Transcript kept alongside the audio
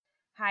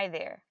Hi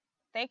there.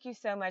 Thank you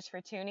so much for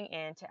tuning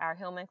in to our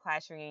Hillman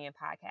Class Reunion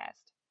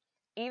podcast.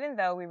 Even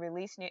though we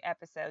release new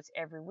episodes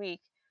every week,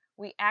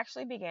 we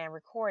actually began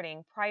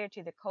recording prior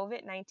to the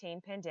COVID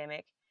 19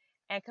 pandemic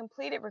and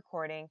completed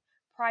recording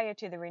prior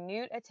to the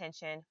renewed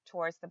attention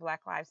towards the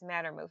Black Lives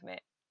Matter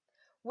movement,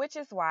 which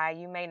is why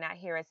you may not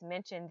hear us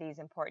mention these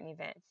important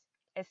events,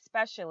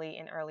 especially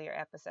in earlier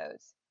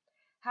episodes.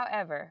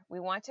 However,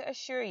 we want to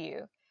assure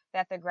you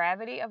that the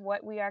gravity of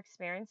what we are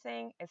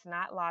experiencing is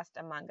not lost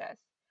among us.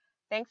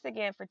 Thanks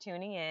again for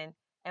tuning in,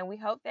 and we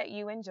hope that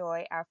you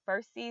enjoy our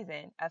first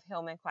season of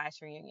Hillman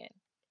Class Reunion.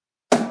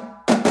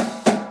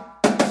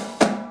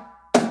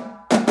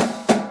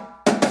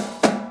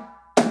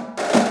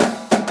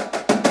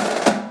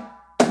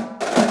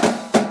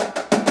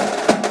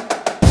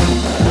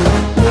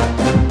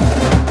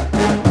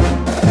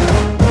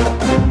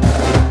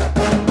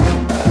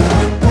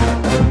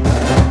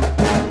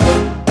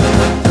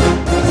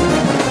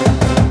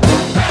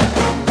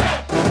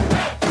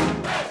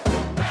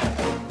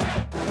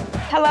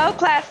 Hello,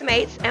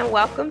 classmates, and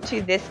welcome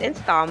to this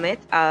installment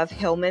of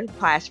Hillman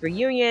Class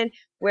Reunion,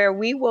 where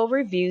we will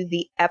review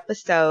the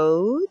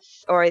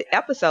episodes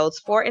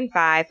 4 and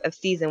 5 of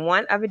season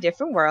 1 of A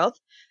Different World.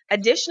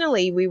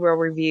 Additionally, we will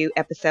review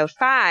episode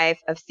 5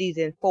 of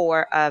season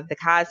 4 of The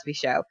Cosby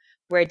Show,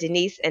 where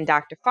Denise and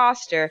Dr.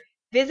 Foster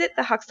visit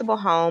the Huxtable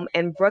home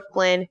in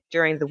Brooklyn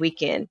during the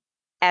weekend.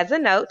 As a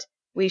note,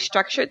 we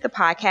structured the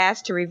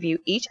podcast to review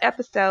each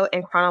episode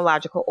in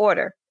chronological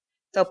order.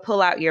 So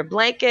pull out your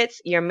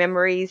blankets, your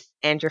memories,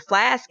 and your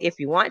flask if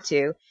you want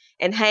to,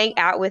 and hang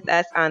out with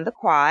us on the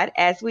quad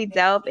as we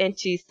delve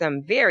into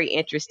some very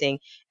interesting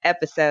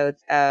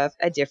episodes of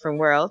A Different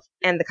World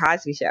and The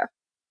Cosby Show.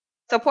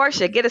 So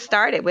Portia, get us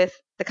started with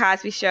The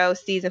Cosby Show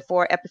Season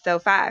 4,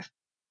 Episode 5.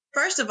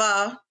 First of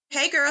all,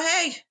 hey girl,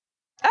 hey.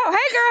 Oh,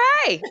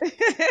 hey girl,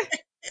 hey.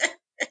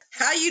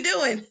 How you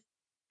doing?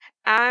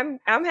 I'm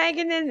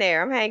hanging in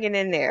there. I'm hanging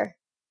in there.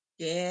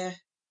 Yeah.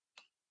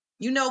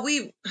 You know,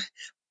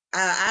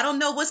 I don't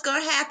know what's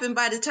going to happen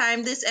by the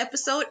time this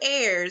episode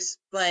airs,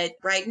 but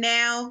right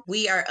now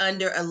we are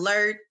under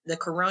alert. The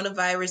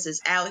coronavirus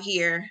is out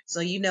here.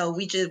 So, you know,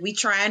 we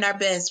trying our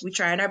best. We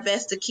trying our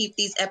best to keep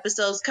these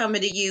episodes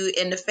coming to you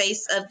in the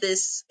face of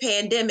this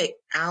pandemic.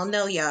 I don't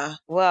know, y'all.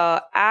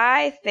 Well,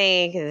 I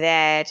think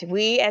that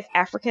we as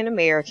African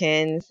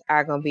Americans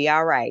are going to be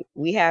all right.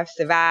 We have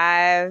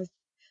survived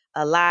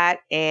a lot,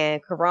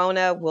 and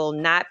Corona will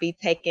not be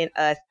taking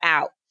us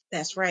out.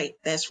 That's right.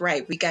 That's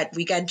right. We got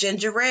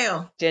ginger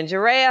ale.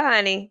 Ginger ale,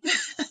 honey.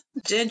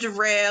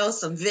 Ginger ale,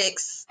 some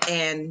Vicks,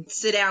 and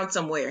sit down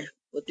somewhere.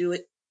 We'll do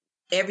it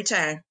every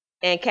time.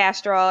 And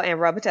Castrol and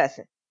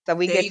Robitussin. So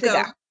we There get you to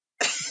go.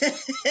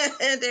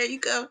 There you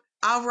go.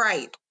 All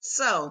right.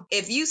 So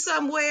if you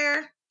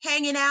somewhere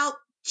hanging out,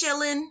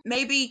 chilling,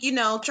 maybe, you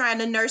know, trying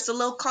to nurse a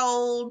little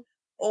cold,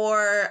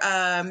 or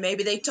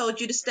maybe they told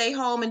you to stay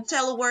home and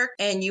telework,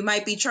 and you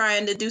might be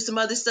trying to do some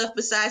other stuff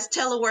besides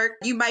telework.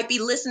 You might be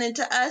listening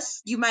to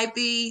us. You might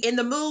be in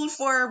the mood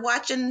for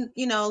watching,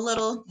 you know, a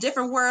little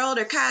Different World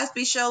or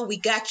Cosby Show. We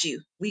got you.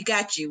 We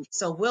got you.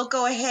 So we'll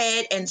go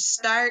ahead and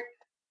start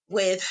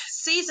with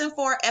season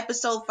 4,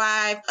 episode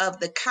 5 of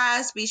The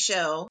Cosby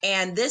Show.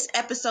 And this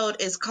episode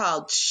is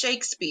called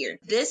Shakespeare.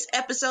 This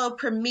episode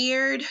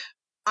premiered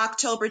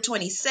October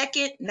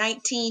 22nd,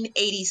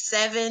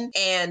 1987.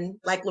 And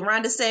like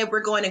LaRonda said,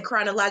 we're going in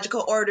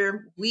chronological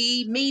order.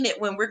 We mean it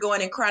when we're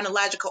going in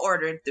chronological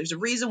order. There's a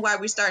reason why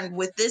we're starting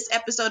with this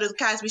episode of The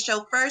Cosby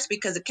Show first,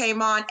 because it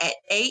came on at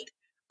 8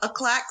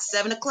 o'clock,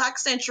 7 o'clock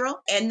Central.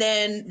 And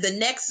then the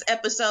next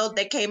episode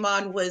that came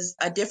on was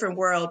A Different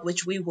World,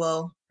 which we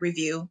will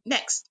review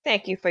next.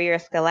 Thank you for your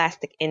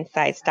scholastic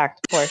insights,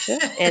 Dr. Portia,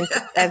 and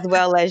as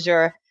well as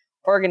your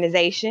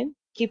organization,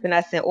 keeping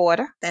us in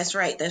order. That's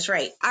right. That's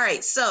right. All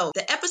right. So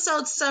the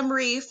episode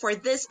summary for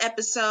this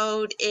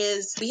episode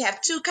is we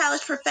have 2 college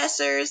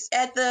professors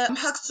at the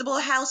Huxtable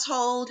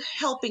household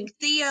helping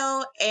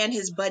Theo and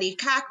his buddy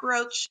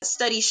Cockroach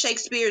study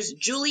Shakespeare's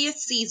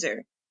Julius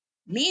Caesar.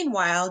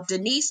 Meanwhile,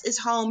 Denise is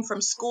home from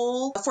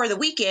school for the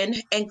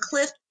weekend, and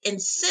Cliff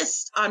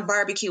insists on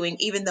barbecuing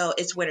even though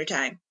it's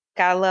wintertime.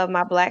 Gotta love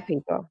my Black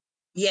people.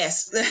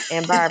 Yes.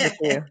 And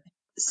barbecue.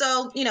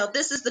 So, you know,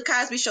 this is the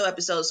Cosby Show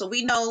episode, so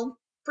we know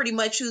pretty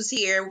much who's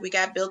here. We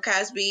got Bill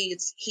Cosby,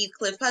 it's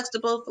Heathcliff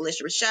Huxtable,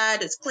 Felicia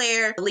Rashad, it's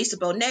Claire, Lisa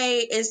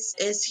Bonet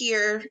is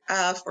here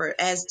for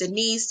as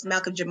Denise,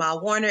 Malcolm Jamal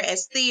Warner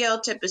as Theo,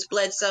 Tempest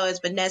Bledsoe as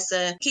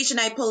Vanessa, Keisha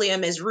Knight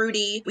Pulliam as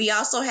Rudy. We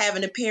also have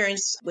an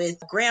appearance with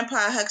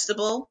Grandpa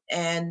Huxtable,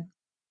 and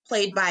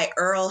played by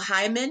Earl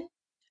Hyman.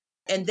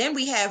 And then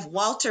we have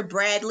Walter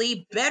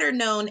Bradley, better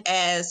known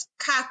as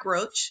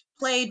Cockroach,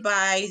 played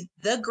by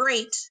the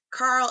great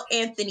Carl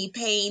Anthony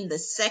Payne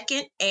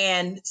II.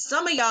 And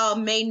some of y'all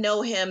may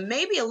know him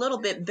maybe a little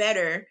bit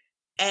better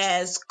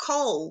as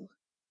Cole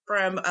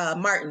from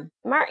Martin.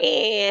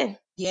 Martin.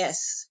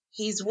 Yes,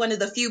 he's one of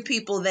the few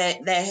people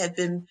that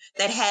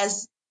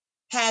has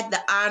had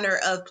the honor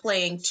of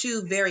playing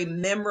two very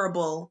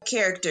memorable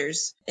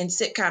characters in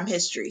sitcom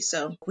history.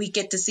 So we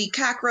get to see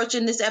Cockroach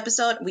in this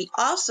episode. We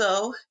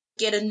also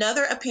get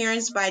another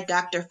appearance by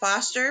Dr.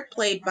 Foster,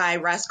 played by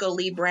Roscoe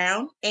Lee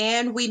Brown.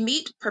 And we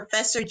meet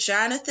Professor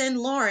Jonathan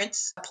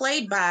Lawrence,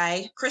 played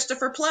by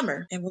Christopher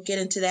Plummer. And we'll get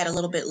into that a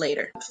little bit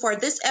later. For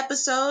this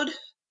episode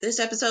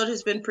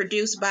has been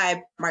produced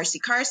by Marcy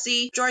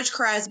Carsey, George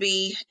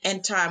Crosby,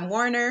 and Tom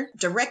Warner,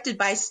 directed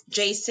by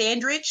Jay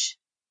Sandrich,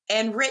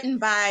 and written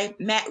by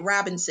Matt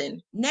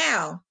Robinson.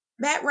 Now,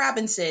 Matt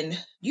Robinson,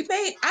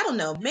 I don't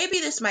know, maybe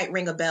this might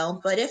ring a bell,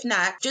 but if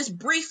not, just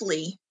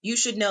briefly, you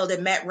should know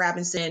that Matt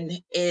Robinson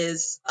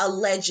is a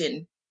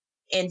legend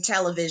in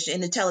television,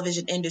 in the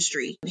television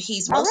industry.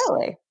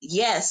 Really?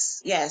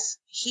 Yes.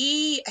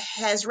 He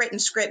has written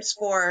scripts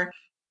for,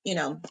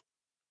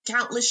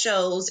 countless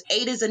shows.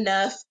 8 is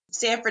Enough,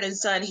 Sanford and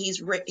Son.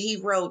 He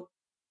wrote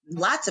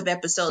lots of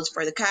episodes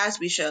for The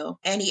Cosby Show,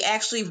 and he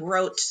actually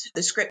wrote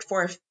the script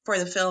for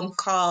the film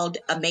called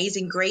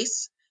Amazing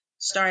Grace,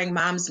 starring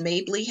Moms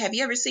Mabley. Have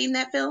you ever seen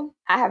that film?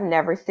 I have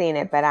never seen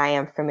it, but I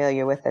am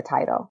familiar with the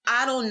title.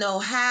 I don't know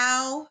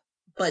how,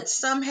 but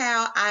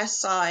somehow I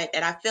saw it,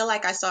 and I feel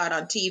like I saw it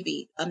on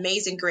TV,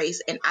 Amazing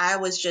Grace, and I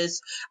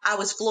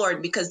was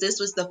floored because this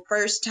was the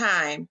first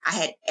time I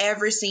had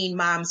ever seen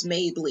Moms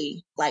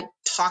Mabley like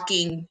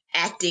talking,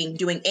 acting,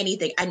 doing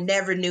anything. I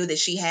never knew that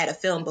she had a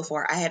film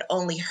before. I had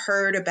only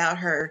heard about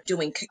her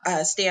doing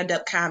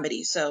stand-up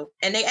comedy.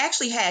 And they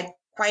actually had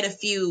quite a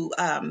few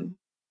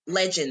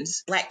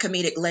legends, Black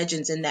comedic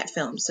legends in that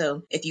film.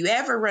 So if you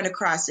ever run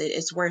across it,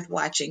 it's worth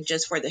watching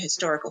just for the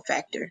historical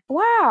factor.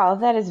 Wow,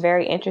 that is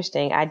very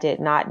interesting. I did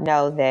not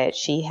know that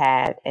she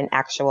had an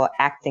actual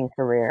acting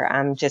career.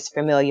 I'm just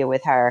familiar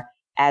with her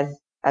as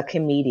a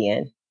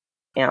comedian,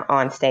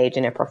 on stage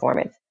and in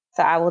performance.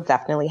 So I will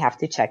definitely have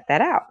to check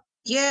that out.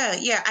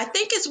 Yeah. I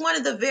think it's one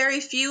of the very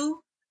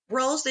few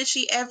roles that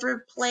she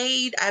ever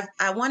played.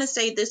 I want to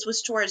say this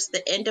was towards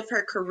the end of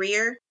her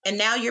career. And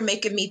now you're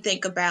making me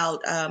think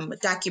about a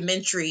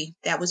documentary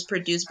that was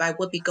produced by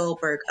Whoopi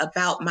Goldberg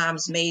about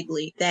Moms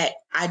Mabley that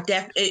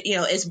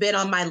it's been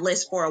on my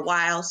list for a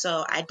while.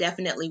 So I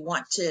definitely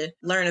want to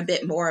learn a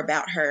bit more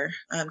about her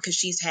because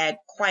she's had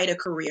quite a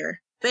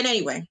career. But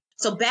anyway,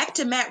 so back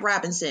to Matt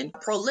Robinson,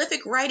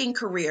 prolific writing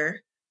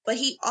career, but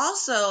he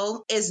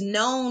also is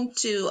known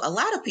to a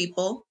lot of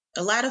people.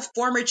 A lot of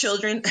former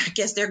children, I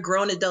guess they're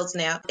grown adults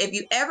now. If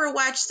you ever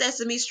watched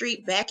Sesame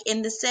Street back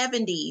in the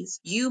 70s,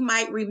 you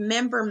might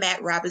remember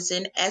Matt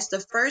Robinson as the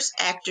first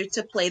actor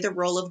to play the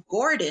role of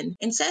Gordon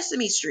in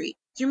Sesame Street.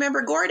 Do you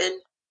remember Gordon?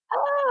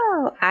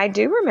 Oh, I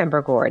do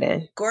remember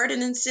Gordon.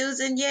 Gordon and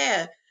Susan,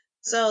 yeah.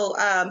 So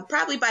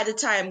probably by the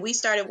time we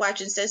started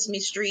watching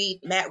Sesame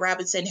Street, Matt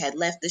Robinson had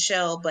left the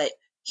show, but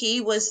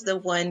he was the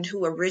one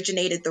who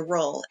originated the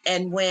role.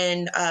 And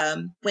when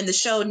the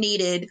show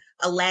needed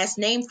a last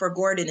name for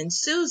Gordon and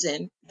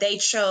Susan, they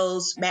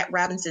chose Matt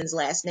Robinson's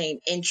last name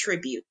in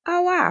tribute.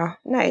 Oh, wow.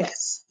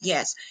 Nice.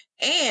 Yes.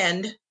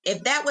 And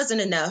if that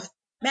wasn't enough,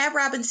 Matt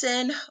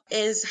Robinson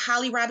is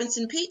Holly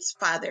Robinson Peete's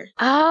father.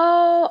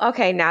 Oh,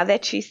 okay. Now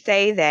that you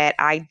say that,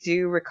 I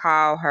do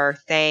recall her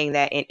saying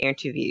that in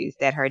interviews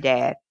that her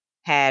dad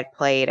had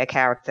played a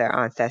character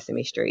on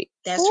Sesame Street.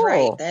 That's cool.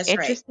 right. That's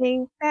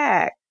Interesting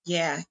fact.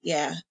 Yeah.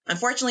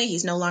 Unfortunately,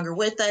 he's no longer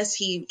with us.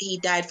 He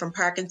died from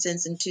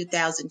Parkinson's in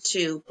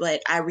 2002.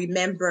 But I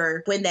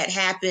remember when that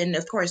happened.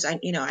 Of course, I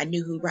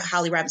knew who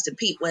Holly Robinson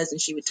Peete was, and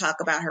she would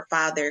talk about her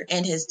father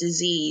and his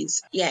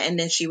disease. Yeah, and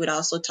then she would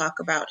also talk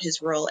about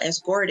his role as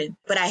Gordon.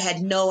 But I had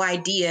no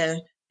idea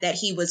that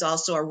he was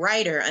also a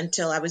writer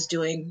until I was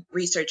doing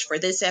research for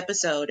this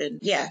episode. And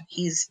yeah,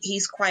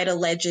 he's quite a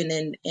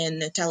legend in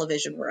the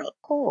television world.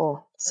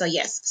 Cool. So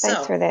yes.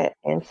 Thanks for that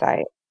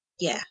insight.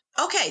 Yeah.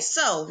 Okay,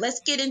 so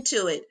let's get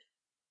into it.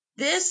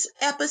 This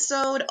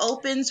episode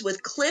opens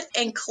with Cliff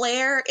and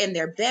Claire in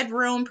their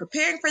bedroom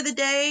preparing for the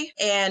day,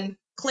 and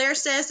Claire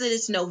says that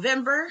it's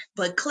November,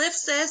 but Cliff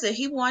says that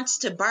he wants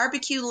to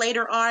barbecue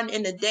later on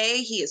in the day.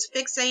 He is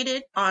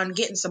fixated on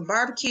getting some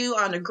barbecue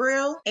on the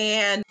grill,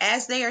 and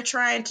as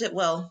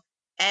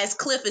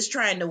Cliff is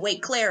trying to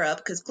wake Claire up,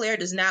 because Claire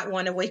does not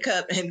want to wake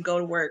up and go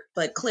to work,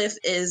 but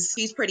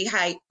he's pretty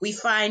hyped. We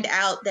find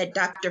out that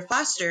Dr.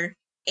 Foster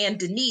and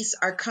Denise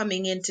are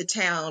coming into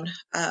town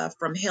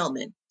from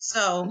Hillman.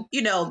 So,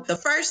 the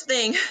first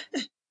thing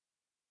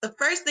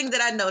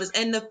that I noticed,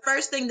 and the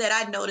first thing that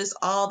I notice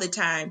all the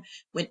time,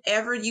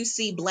 whenever you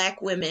see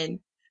Black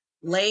women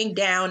laying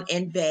down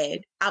in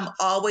bed, I'm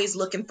always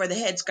looking for the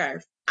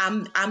headscarf.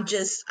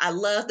 I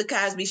love the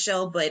Cosby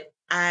Show, but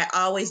I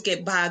always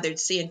get bothered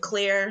seeing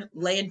Claire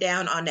laying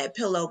down on that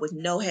pillow with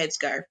no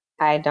headscarf.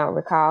 I don't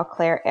recall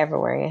Claire ever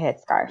wearing a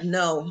headscarf.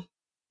 No.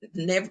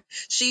 Never.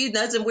 She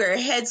doesn't wear a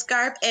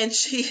headscarf, and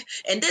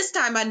this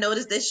time I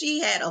noticed that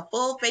she had a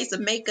full face of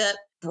makeup,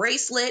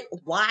 bracelet,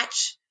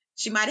 watch.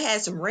 She might have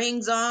had some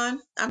rings on.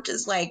 I'm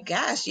just like,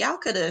 gosh, y'all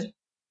could have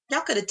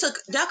Y'all could have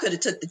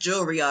took the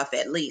jewelry off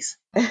at least.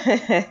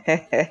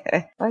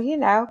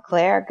 Well,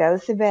 Claire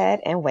goes to bed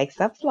and wakes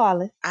up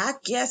flawless. I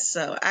guess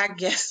so.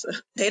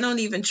 They don't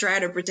even try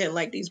to pretend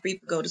like these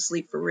people go to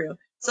sleep for real.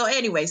 So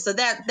anyway, so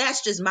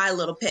that's just my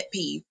little pet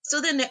peeve.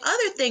 So then the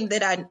other thing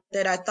that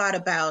I thought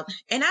about,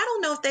 and I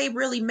don't know if they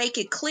really make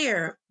it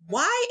clear,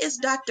 why is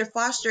Dr.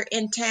 Foster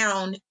in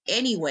town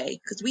anyway?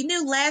 Because we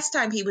knew last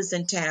time he was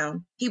in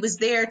town, he was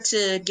there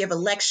to give a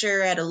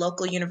lecture at a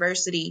local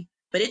university.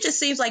 But it just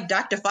seems like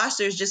Dr.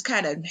 Foster is just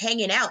kind of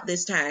hanging out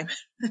this time.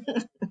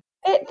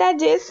 That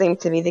did seem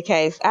to be the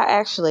case. I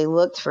actually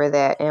looked for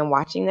that in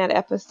watching that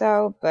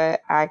episode,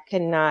 but I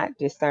could not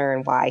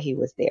discern why he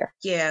was there.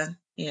 Yeah.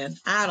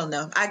 I don't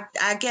know.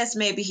 I guess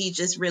maybe he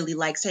just really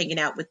likes hanging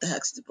out with the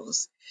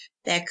Huxtables.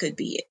 That could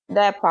be it.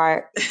 That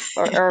part.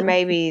 Or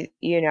maybe,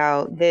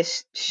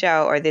 this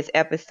show or this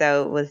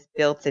episode was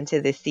built into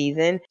the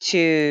season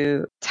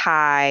to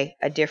tie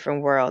a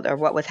different world or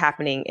what was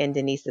happening in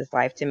Denise's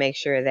life to make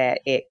sure that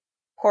it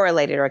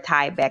correlated or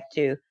tied back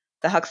to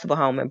the Huxtable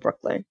home in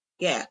Brooklyn.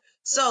 Yeah.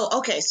 So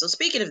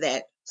speaking of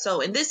that,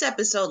 so in this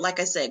episode, like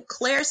I said,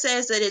 Claire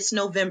says that it's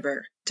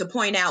November to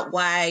point out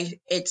why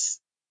it's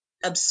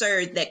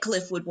absurd that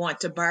Cliff would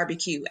want to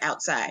barbecue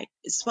outside.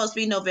 It's supposed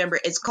to be November.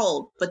 It's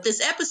cold. But this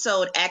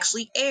episode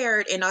actually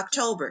aired in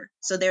October.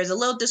 So there's a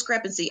little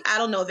discrepancy. I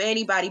don't know if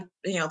anybody,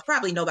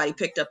 probably nobody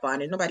picked up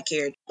on it. Nobody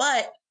cared.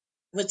 But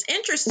what's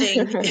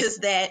interesting is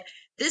that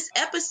this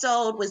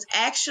episode was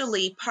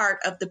actually part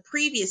of the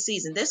previous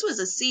season. This was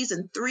a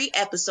season 3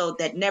 episode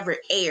that never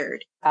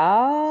aired.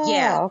 Oh,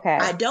 yeah. Okay.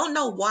 I don't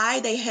know why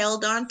they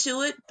held on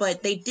to it,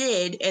 but they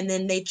did. And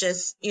then they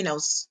just,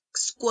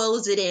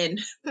 squoze it in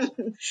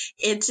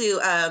into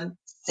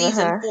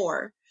season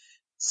 4.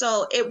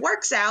 So it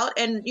works out.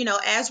 And,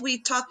 as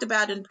we talked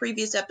about in the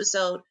previous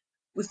episode,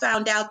 we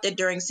found out that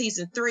during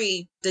season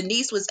 3,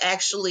 Denise was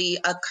actually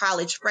a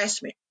college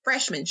freshman.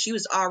 She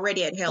was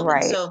already at Hellman.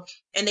 Right. So,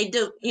 and they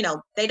do,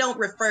 they don't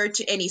refer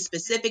to any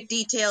specific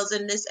details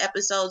in this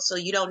episode. So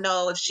you don't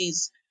know if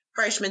she's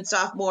freshman,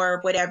 sophomore,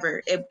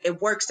 whatever.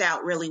 It works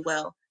out really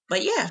well.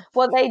 But yeah.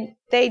 Well,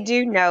 they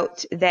do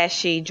note that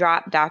she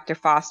dropped Dr.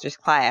 Foster's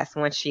class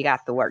once she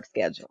got the work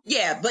schedule.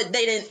 Yeah, but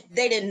they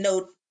didn't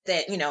note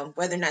that,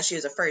 whether or not she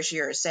was a first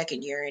year or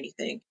second year or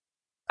anything.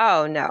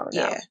 Oh, no.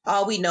 Yeah.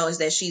 All we know is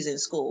that she's in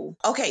school.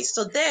 Okay,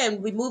 so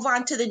then we move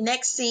on to the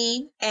next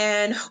scene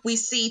and we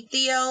see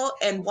Theo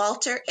and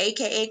Walter,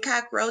 aka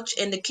Cockroach,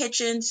 in the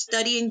kitchen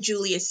studying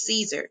Julius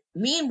Caesar.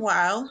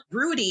 Meanwhile,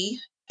 Rudy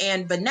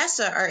and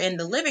Vanessa are in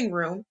the living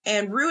room,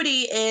 and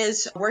Rudy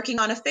is working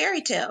on a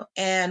fairy tale.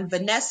 And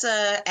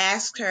Vanessa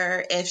asks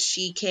her if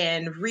she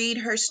can read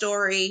her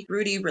story.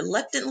 Rudy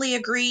reluctantly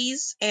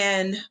agrees,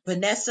 and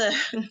Vanessa,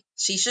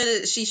 she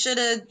should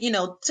have,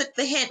 took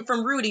the hint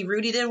from Rudy.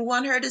 Rudy didn't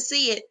want her to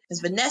see it, because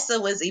Vanessa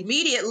was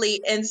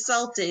immediately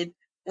insulted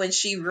when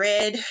she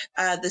read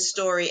the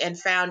story and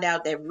found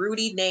out that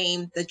Rudy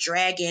named the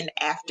dragon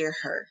after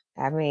her.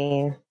 I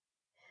mean,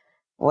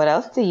 what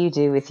else do you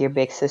do with your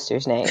big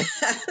sister's name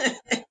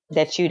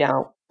that you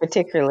don't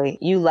particularly,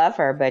 you love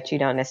her, but you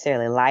don't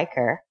necessarily like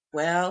her?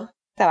 Well,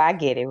 so I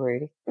get it,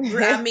 Rudy.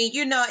 I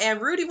mean,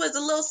 and Rudy was a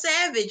little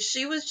savage.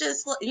 She was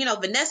just,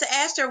 Vanessa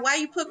asked her, why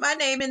you put my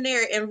name in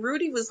there? And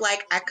Rudy was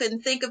like, I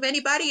couldn't think of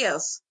anybody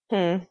else.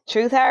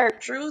 Truth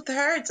hurts. Truth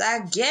hurts,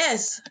 I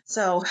guess.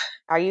 So,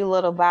 are you a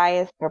little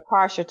biased or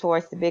partial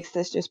towards the big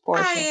sister's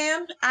portion? I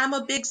am. I'm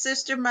a big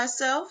sister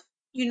myself.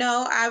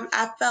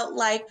 I felt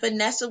like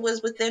Vanessa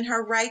was within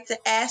her right to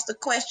ask the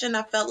question.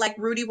 I felt like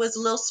Rudy was a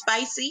little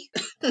spicy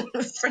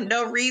for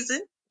no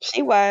reason.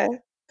 She was.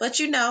 But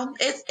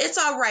it's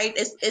all right.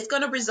 It's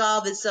going to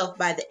resolve itself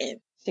by the end.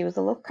 She was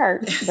a little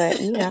curt, but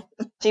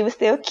she was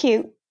still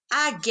cute.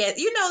 I get,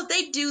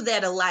 they do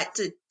that a lot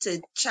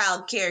to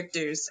child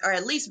characters, or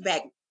at least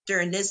back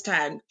during this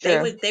time.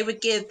 Sure. They would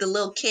give the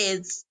little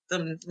kids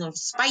some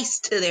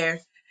spice to their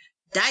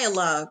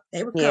dialogue.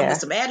 They would come with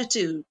some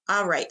attitude.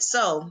 All right.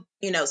 So,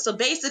 so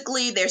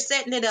basically they're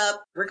setting it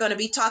up. We're going to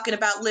be talking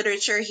about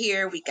literature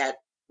here. We got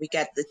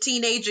the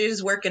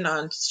teenagers working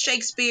on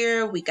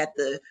Shakespeare. We got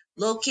the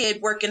little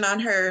kid working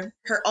on her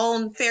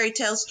own fairy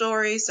tale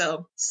story.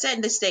 So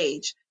setting the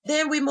stage.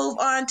 Then we move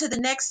on to the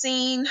next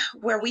scene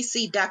where we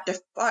see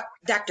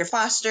Dr.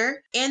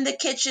 Foster in the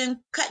kitchen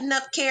cutting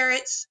up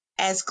carrots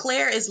as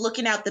Claire is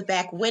looking out the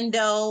back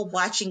window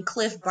watching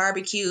Cliff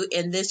barbecue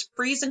in this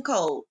freezing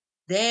cold.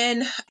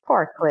 Then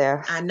poor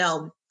Cliff. I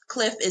know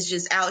Cliff is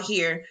just out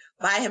here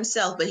by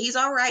himself, but he's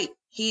all right.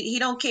 He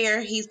don't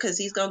care. Because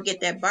he's going to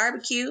get that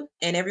barbecue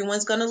and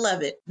everyone's going to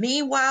love it.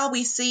 Meanwhile,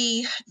 we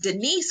see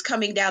Denise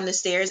coming down the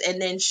stairs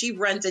and then she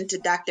runs into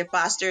Dr.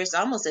 Foster. It's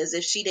almost as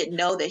if she didn't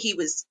know that he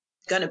was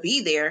going to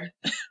be there.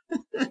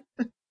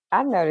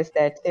 I noticed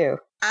that too.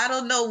 I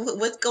don't know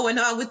what's going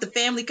on with the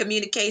family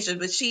communication,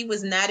 but she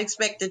was not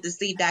expected to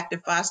see Dr.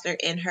 Foster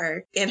in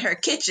her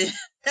kitchen.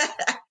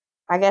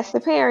 I guess the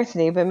parents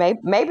knew, but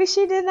maybe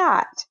she did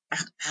not.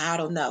 I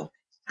don't know.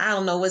 I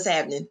don't know what's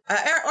happening.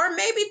 Or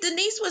maybe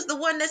Denise was the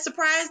one that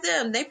surprised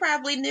them. They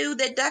probably knew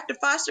that Dr.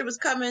 Foster was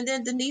coming, and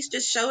then Denise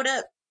just showed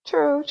up.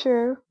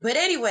 True. But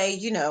anyway,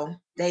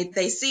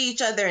 they see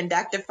each other, and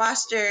Dr.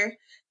 Foster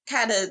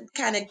kind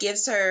of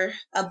gives her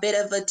a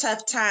bit of a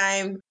tough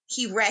time.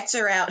 He rats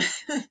her out,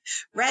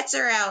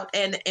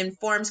 and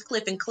informs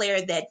Cliff and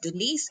Claire that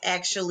Denise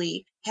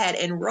actually had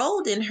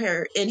enrolled in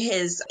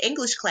his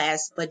English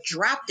class, but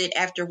dropped it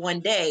after one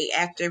day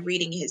after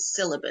reading his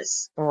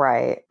syllabus.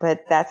 Right.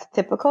 But that's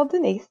typical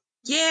Denise.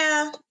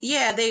 Yeah,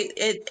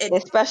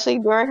 Especially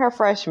during her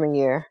freshman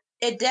year.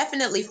 it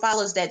definitely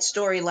follows that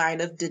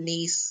storyline of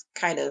Denise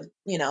kind of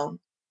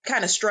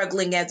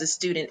struggling as a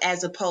student,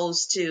 as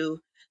opposed to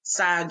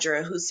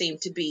Sandra, who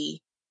seemed to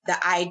be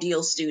the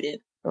ideal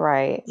student.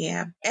 Right.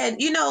 Yeah.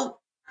 And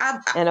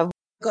And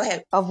go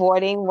ahead.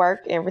 avoiding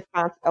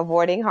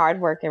hard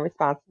work and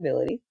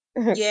responsibility.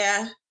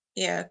 Yeah.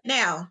 Yeah.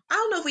 Now, I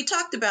don't know if we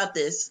talked about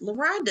this.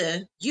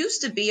 LaRonda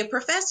used to be a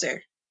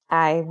professor.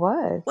 I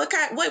was. What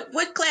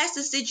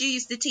classes did you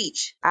used to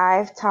teach?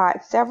 I've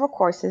taught several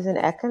courses in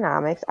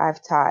economics.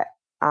 I've taught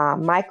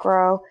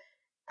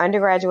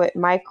undergraduate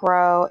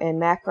micro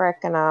and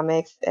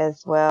macroeconomics,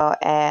 as well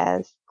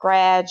as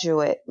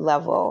graduate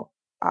level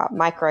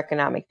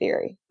microeconomic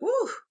theory. Woo.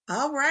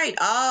 All right.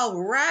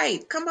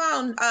 Come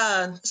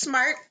on,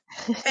 smart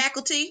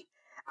faculty.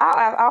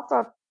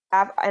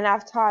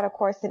 I've taught a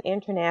course in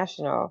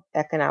international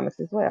economics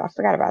as well. I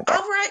forgot about All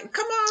that. right.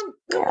 Come on,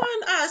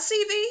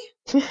 CV.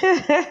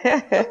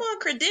 Yeah. Come on,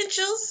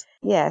 credentials.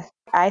 Yes,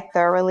 I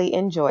thoroughly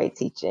enjoyed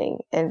teaching,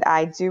 and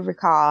I do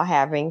recall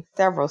having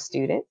several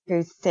students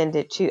who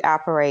tended to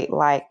operate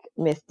like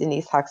Miss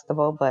Denise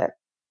Huxtable, but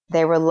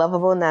they were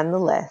lovable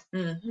nonetheless.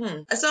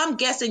 So I'm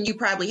guessing you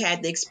probably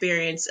had the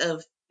experience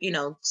of,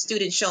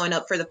 students showing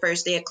up for the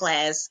first day of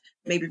class,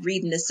 maybe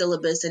reading the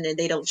syllabus, and then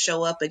they don't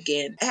show up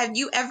again. Have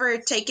you ever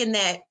taken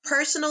that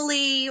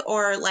personally,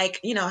 or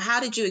how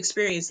did you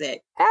experience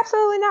that?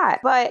 Absolutely not.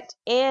 But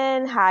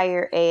in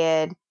higher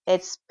ed,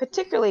 it's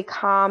particularly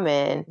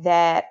common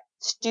that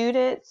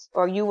students,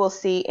 or you will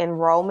see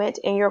enrollment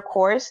in your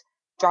course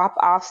drop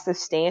off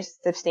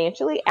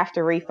substantially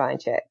after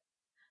refund checks.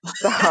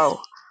 So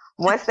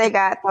once they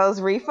got those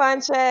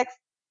refund checks,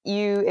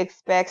 you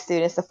expect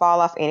students to fall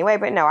off anyway.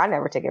 But no, I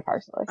never took it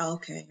personally.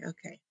 Okay,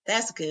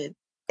 that's good.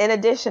 In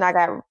addition, I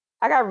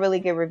got really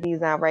good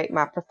reviews on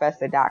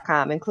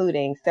RateMyProfessor.com,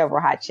 including several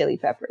hot chili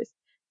peppers.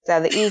 So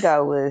the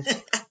ego was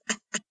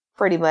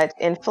pretty much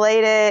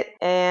inflated,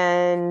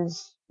 and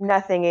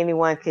nothing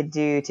anyone could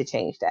do to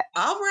change that.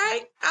 All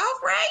right.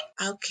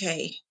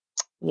 Okay.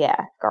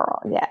 Yeah,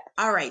 girl, yeah.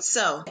 All right,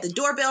 so the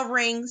doorbell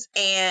rings,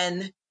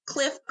 and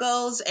Cliff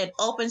goes and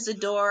opens the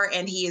door,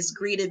 and he is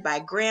greeted by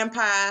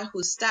Grandpa,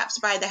 who stops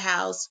by the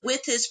house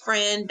with his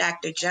friend,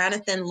 Dr.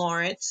 Jonathan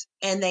Lawrence.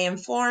 And they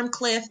inform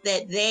Cliff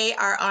that they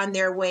are on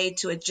their way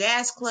to a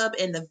jazz club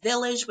in the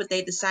village, but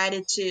they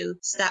decided to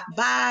stop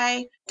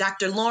by.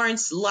 Dr.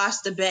 Lawrence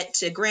lost a bet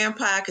to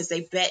Grandpa because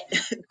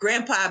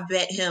Grandpa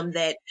bet him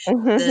that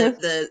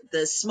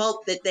the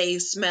smoke that they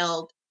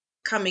smelled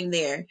coming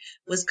there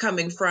was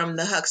coming from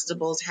the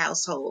Huxtable's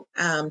household.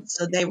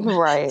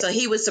 Right. So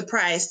he was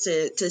surprised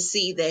to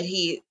see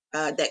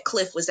that that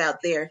Cliff was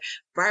out there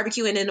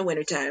barbecuing in the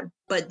wintertime.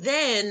 But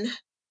then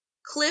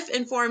Cliff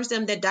informs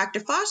them that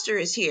Dr. Foster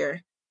is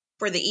here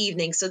for the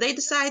evening. So they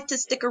decide to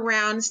stick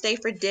around and stay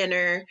for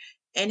dinner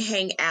and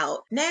hang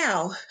out.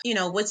 Now,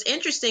 what's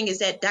interesting is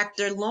that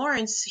Dr.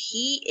 Lawrence,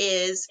 he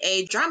is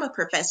a drama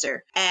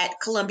professor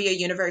at Columbia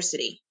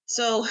University.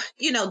 So,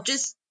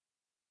 just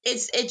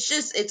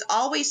it's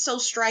always so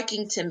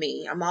striking to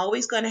me. I'm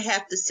always going to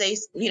have to say,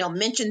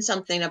 mention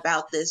something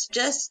about this.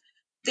 Just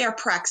their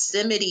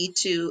proximity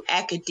to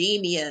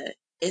academia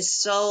is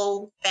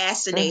so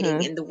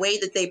fascinating, and the way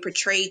that they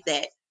portrayed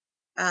that.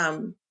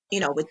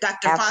 With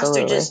Dr.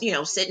 Foster Absolutely.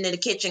 just, sitting in the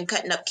kitchen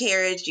cutting up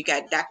carrots. You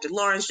got Dr.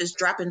 Lawrence just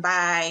dropping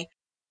by.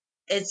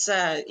 It's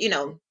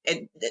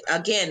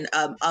again,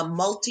 a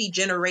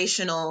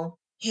multi-generational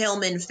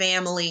Hillman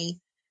family.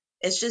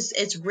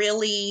 It's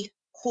really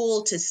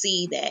cool to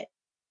see that.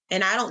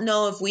 And I don't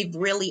know if we've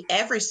really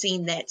ever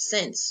seen that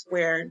since,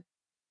 where,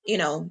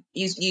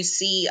 you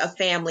see a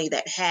family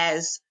that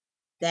has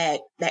that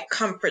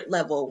comfort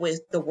level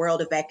with the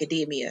world of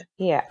academia.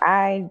 Yeah,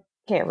 I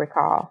can't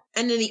recall.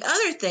 And then the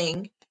other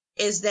thing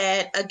is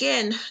that,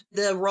 again,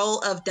 the role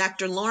of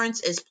Dr.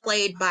 Lawrence is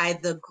played by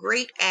the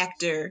great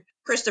actor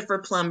Christopher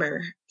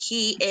Plummer.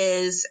 He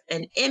is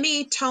an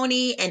Emmy,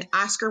 Tony, and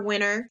Oscar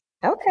winner.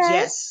 Okay.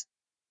 Yes.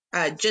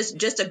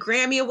 Just a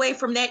Grammy away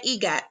from that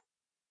EGOT.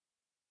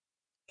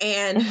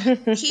 And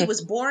he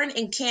was born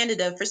in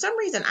Canada. For some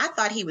reason, I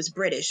thought he was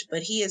British,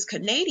 but he is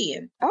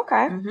Canadian.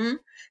 Okay.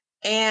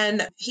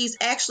 And he's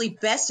actually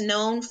best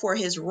known for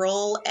his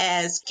role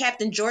as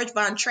Captain George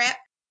Von Trapp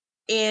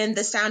in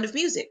The Sound of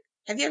Music.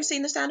 Have you ever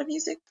seen The Sound of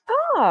Music?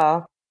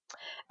 Oh,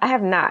 I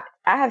have not.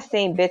 I have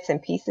seen bits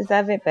and pieces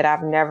of it, but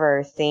I've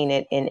never seen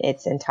it in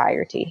its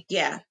entirety.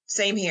 Yeah,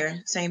 same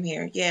here.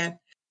 Yeah.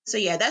 So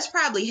yeah, that's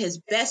probably his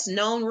best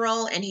known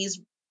role, and he's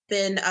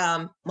been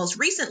most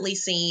recently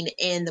seen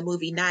in the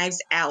movie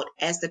Knives Out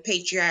as the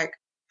patriarch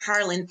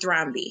Harlan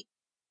Thrombey.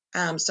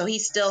 So he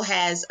still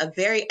has a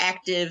very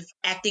active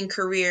acting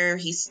career.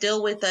 He's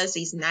still with us.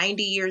 He's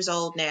 90 years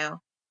old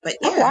now. But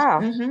Oh, yeah,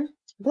 wow.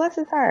 Bless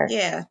his heart.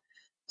 yeah.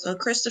 So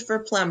Christopher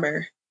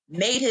Plummer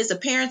made his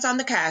appearance on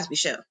The Cosby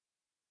Show.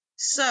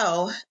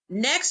 So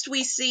next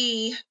we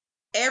see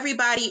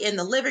everybody in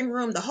the living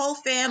room, the whole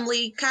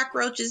family,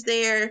 Cockroach is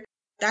there,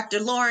 Dr.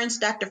 Lawrence,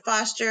 Dr.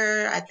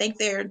 Foster. I think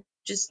they're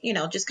just,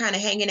 just kind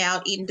of hanging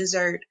out, eating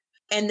dessert.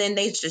 And then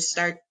they just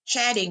start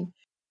chatting.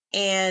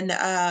 And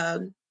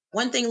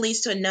one thing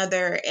leads to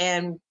another.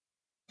 And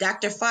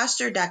Dr.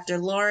 Foster, Dr.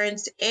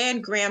 Lawrence,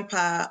 and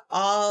Grandpa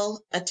all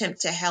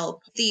attempt to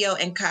help Theo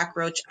and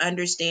Cockroach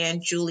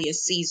understand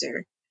Julius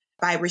Caesar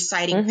by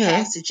reciting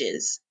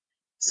passages.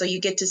 So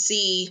you get to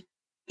see,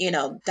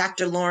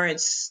 Dr.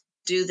 Lawrence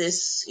do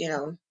this,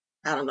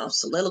 I don't know,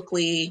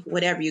 soliloquy,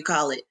 whatever you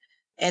call it.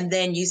 And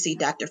then you see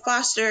Dr.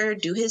 Foster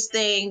do his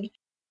thing.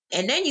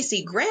 And then you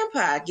see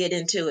Grandpa get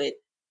into it.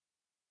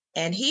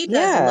 And he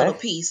does a little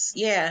Yes. piece.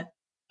 Yeah.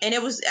 And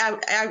it was,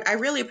 I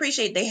really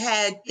appreciate they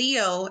had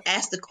Theo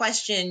ask the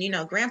question,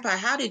 Grandpa,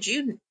 how did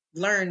you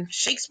learn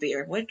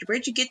Shakespeare?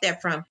 Where'd you get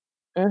that from?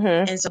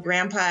 And so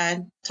Grandpa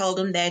told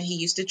him that he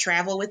used to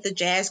travel with the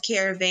jazz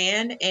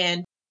caravan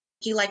and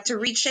he liked to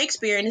read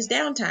Shakespeare in his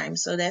downtime.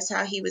 So that's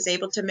how he was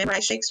able to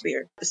memorize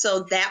Shakespeare.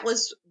 So that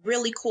was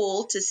really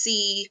cool to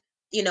see,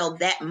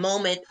 that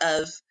moment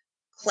of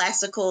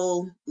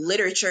classical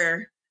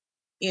literature,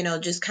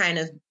 just kind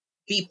of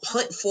be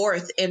put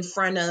forth in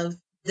front of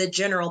the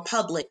general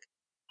public.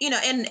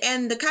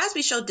 And the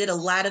Cosby Show did a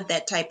lot of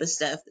that type of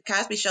stuff. The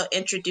Cosby Show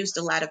introduced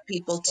a lot of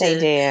people They to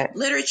did.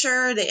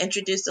 literature. They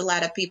introduced a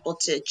lot of people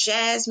to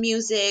jazz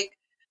music,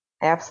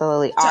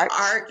 Absolutely. to Art.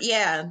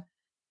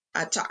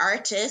 art, to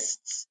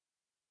artists,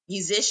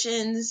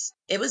 musicians.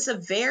 It was a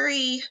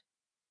very,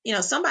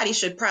 somebody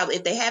should probably,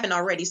 if they haven't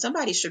already,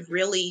 somebody should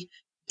really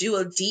do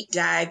a deep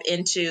dive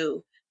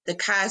into the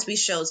Cosby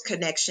Show's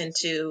connection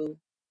to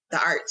the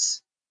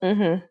arts.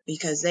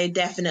 Because they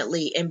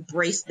definitely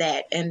embraced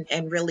that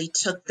and really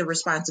took the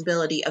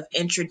responsibility of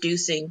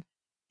introducing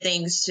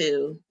things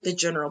to the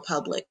general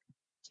public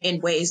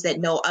in ways that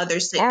no other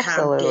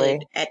sitcom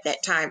did at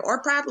that time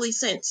or probably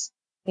since.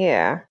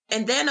 Yeah.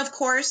 And then, of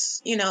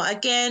course,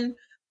 again,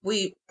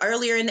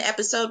 earlier in the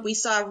episode, we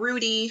saw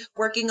Rudy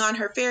working on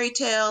her fairy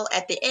tale.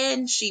 At the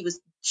end,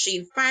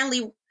 she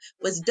finally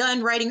was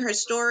done writing her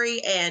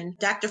story, and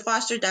Dr.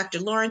 Foster, Dr.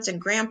 Lawrence,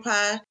 and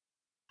Grandpa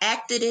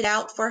acted it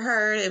out for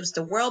her. It was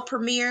the world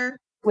premiere,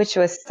 which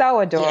was so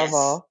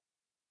adorable.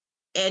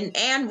 Yes.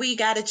 And we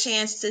got a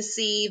chance to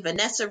see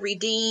Vanessa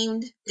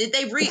redeemed. Did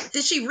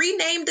she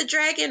rename the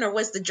dragon, or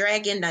was the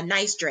dragon a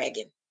nice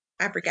dragon?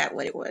 I forgot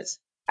what it was.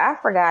 I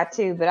forgot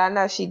too, but I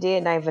know she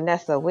did name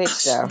Vanessa a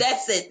witch though.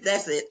 That's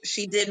it.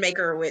 She did make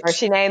her a witch. Or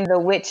she named the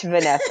witch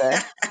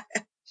Vanessa.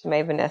 She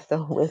made Vanessa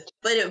a witch.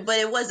 But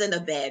it wasn't a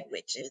bad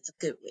witch. It's a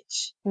good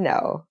witch.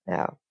 No.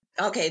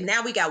 Okay,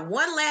 now we got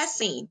one last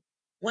scene.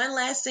 One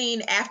last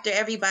scene after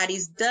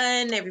everybody's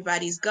done,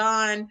 everybody's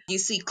gone. You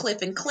see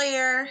Cliff and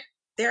Claire.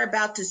 They're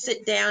about to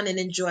sit down and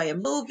enjoy a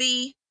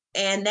movie.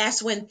 And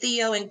that's when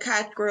Theo and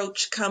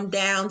Cockroach come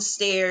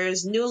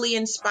downstairs, newly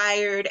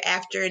inspired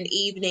after an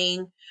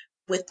evening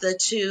with the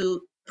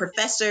two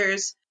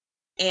professors.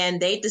 And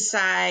they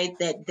decide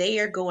that they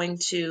are going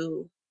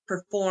to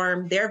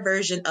perform their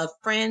version of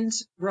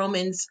Friends,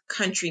 Romans,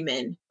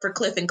 Countrymen for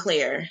Cliff and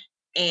Claire.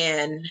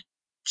 And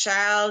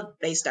child,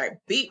 they start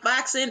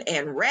beatboxing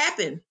and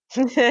rapping.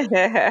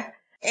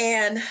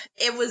 And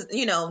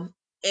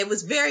it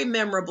was very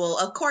memorable.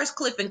 Of course,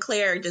 Cliff and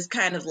Claire just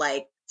kind of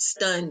like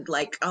stunned,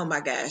 like, oh my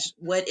gosh,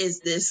 what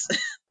is this?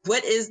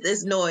 What is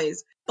this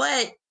noise?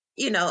 But,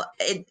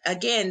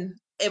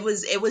 it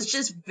was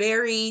just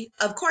very,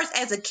 of course,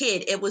 as a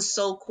kid, it was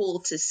so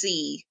cool to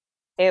see.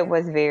 It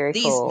was very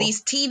cool.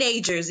 These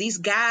teenagers, these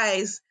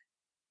guys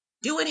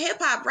doing hip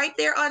hop right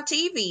there on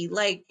TV.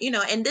 Like,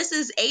 and this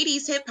is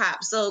 80s hip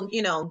hop. So,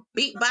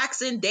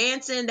 beatboxing,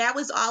 dancing, that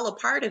was all a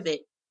part of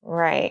it.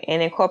 Right.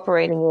 And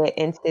incorporating it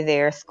into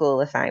their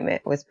school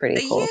assignment was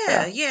pretty cool.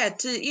 Yeah.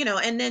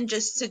 And then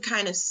just to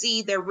kind of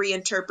see their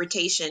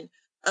reinterpretation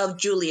of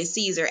Julius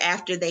Caesar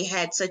after they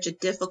had such a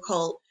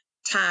difficult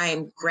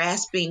time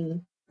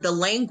grasping the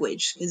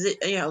language.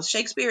 Because,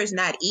 Shakespeare is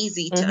not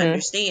easy to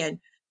understand.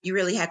 You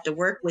really have to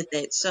work with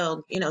it.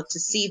 So, to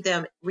see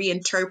them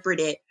reinterpret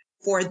it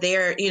for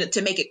their,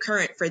 to make it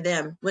current for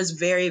them was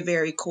very,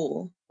 very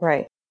cool.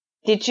 Right.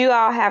 Did you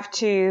all have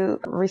to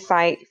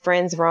recite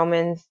Friends,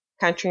 Romans,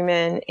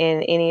 Countrymen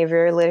in any of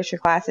your literature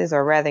classes,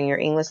 or rather in your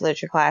English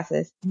literature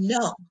classes?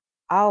 No.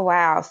 Oh,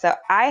 wow. So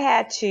I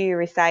had to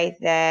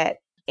recite that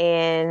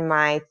in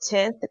my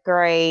 10th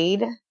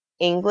grade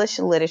English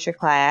literature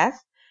class.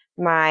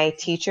 My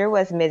teacher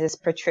was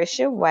Mrs.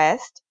 Patricia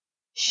West.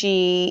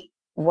 She's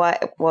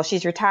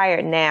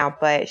retired now,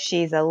 but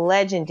she's a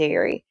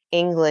legendary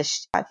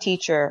English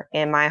teacher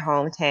in my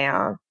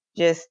hometown.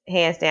 Just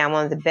hands down,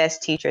 one of the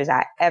best teachers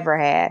I ever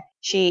had.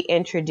 She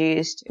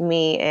introduced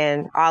me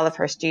and all of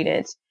her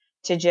students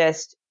to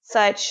just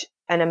such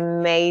an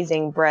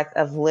amazing breadth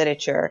of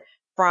literature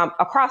from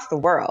across the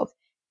world.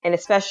 and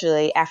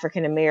especially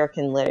African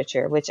American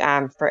literature, which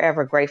I'm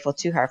forever grateful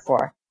to her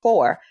for.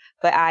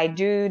 But I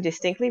do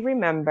distinctly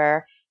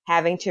remember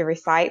having to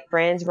recite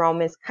Franz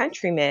Roman's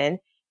Countrymen.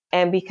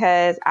 And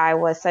because I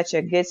was such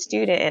a good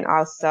student and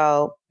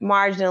also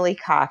marginally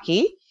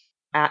cocky,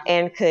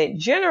 and could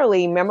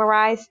generally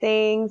memorize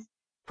things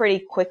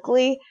pretty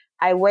quickly,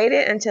 I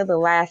waited until the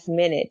last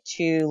minute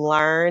to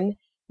learn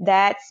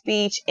that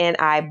speech, and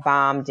I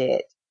bombed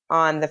it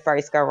on the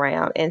first go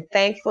round. And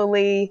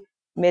thankfully,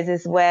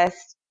 Mrs.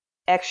 West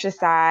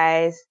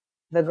exercised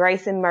the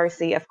grace and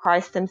mercy of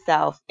Christ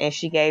himself, and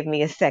she gave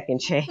me a second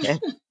chance.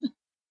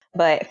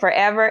 But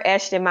forever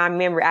etched in my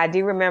memory, I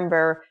do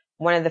remember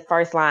one of the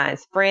first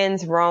lines: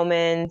 Friends,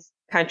 Romans,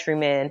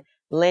 countrymen,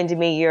 lend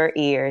me your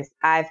ears.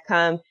 I've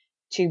come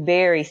to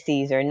bury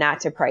Caesar,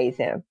 not to praise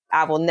him.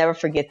 I will never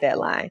forget that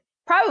line.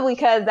 Probably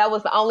because that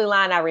was the only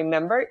line I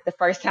remembered the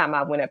first time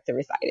I went up to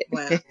recite it.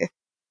 Wow.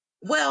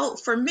 Well,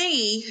 for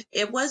me,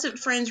 it wasn't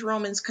Friends,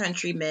 Romans,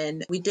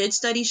 Countrymen. We did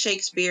study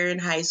Shakespeare in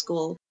high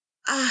school.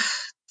 I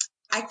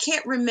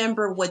can't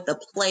remember what the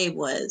play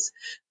was,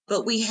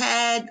 but we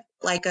had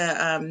like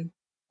a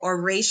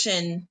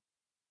oration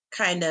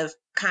kind of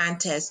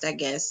contest, I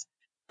guess.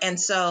 And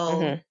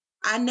so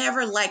I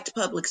never liked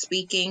public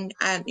speaking.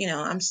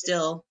 I'm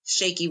still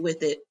shaky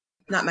with it.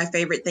 Not my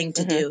favorite thing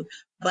to do,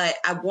 but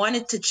I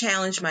wanted to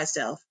challenge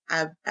myself.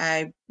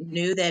 I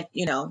knew that,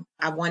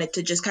 I wanted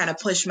to just kind of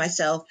push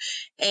myself,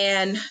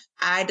 and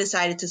I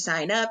decided to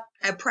sign up.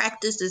 I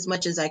practiced as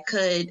much as I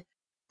could.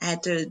 I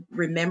had to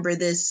remember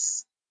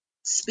this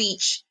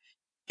speech,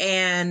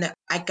 and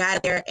I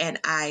got there and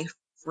I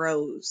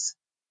froze.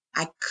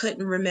 I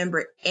couldn't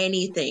remember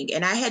anything.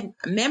 And I had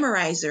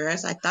memorized her,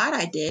 as I thought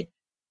I did.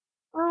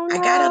 Oh, I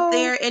no. got up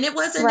there, and it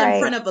wasn't in Right.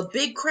 front of a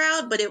big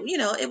crowd, but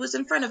it was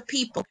in front of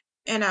people.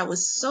 And I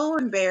was so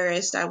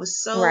embarrassed. I was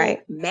so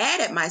Right.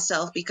 mad at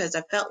myself because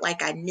I felt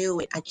like I knew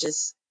it.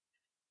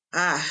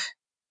 I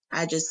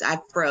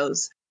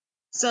froze.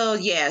 So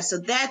yeah, so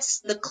that's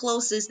the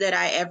closest that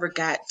I ever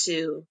got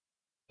to,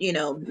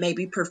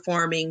 maybe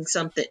performing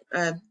something.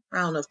 I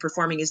don't know if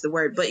performing is the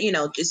word, but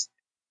just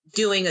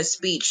doing a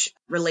speech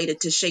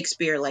related to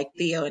Shakespeare, like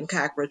Theo and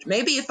Cockroach.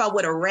 Maybe if I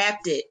would have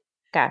rapped it,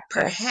 Gotcha.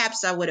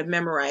 perhaps I would have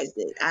memorized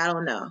it. I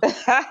don't know.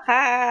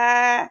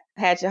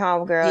 Had your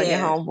homegirl, your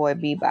Yeah. homeboy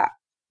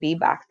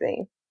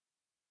beatboxing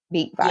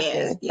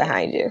Yeah.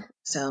 behind you.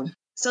 So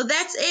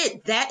that's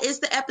it. That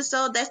is the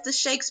episode. That's the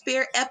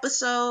Shakespeare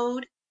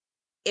episode.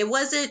 It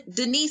wasn't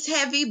Denise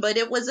heavy, but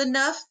it was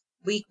enough.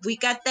 We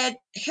got that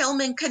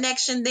Hillman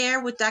connection there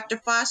with Dr.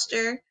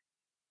 Foster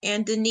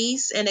and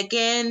Denise. And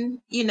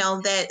again,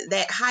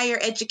 that higher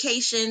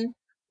education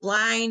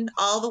line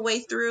all the way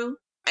through.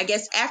 I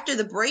guess after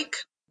the break,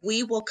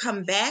 we will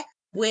come back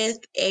with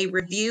a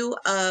review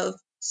of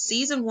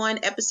season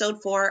 1,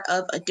 episode 4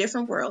 of A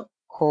Different World.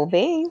 Cool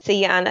beans.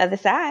 See you on the other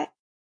side.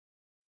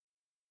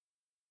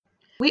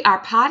 We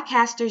are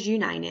podcasters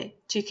united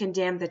to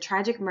condemn the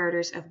tragic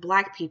murders of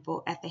Black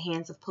people at the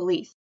hands of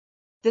police.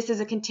 This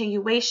is a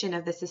continuation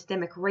of the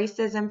systemic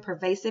racism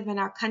pervasive in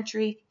our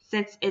country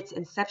since its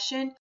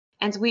inception,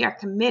 and we are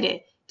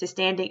committed to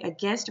standing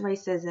against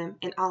racism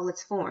in all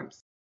its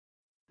forms.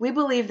 We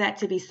believe that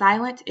to be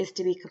silent is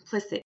to be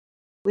complicit.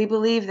 We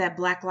believe that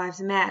Black lives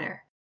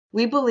matter.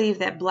 We believe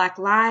that Black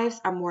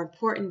lives are more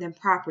important than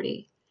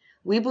property.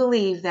 We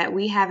believe that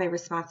we have a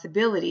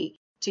responsibility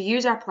to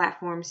use our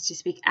platforms to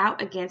speak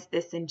out against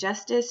this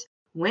injustice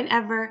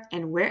whenever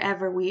and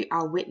wherever we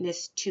are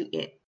witness to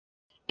it.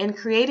 In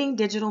creating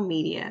digital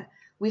media,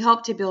 we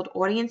hope to build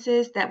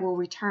audiences that will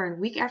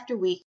return week after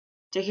week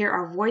to hear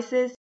our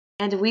voices,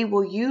 and we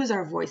will use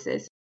our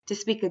voices to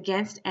speak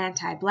against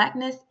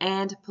anti-Blackness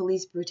and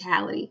police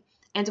brutality.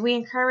 And we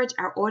encourage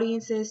our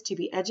audiences to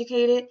be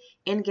educated,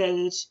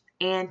 engaged,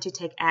 and to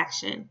take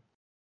action.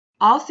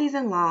 All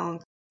season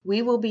long,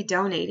 we will be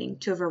donating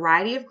to a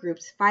variety of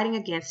groups fighting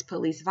against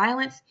police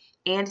violence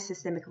and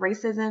systemic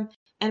racism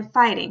and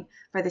fighting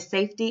for the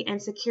safety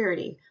and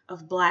security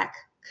of Black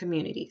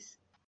communities.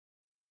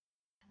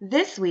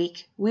 This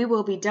week, we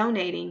will be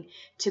donating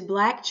to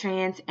Black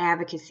Trans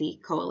Advocacy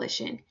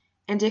Coalition,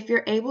 and if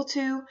you're able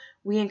to,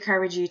 we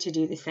encourage you to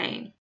do the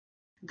same.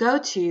 Go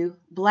to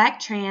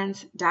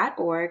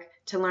blacktrans.org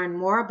to learn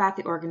more about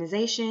the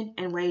organization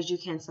and ways you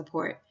can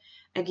support.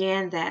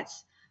 Again,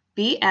 that's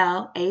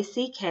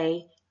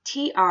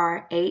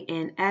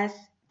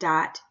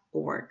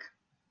BLACKTRANS.org.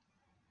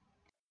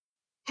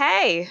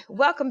 Hey,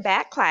 welcome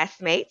back,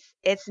 classmates.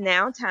 It's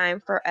now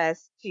time for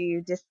us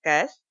to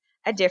discuss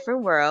A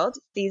Different World,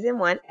 Season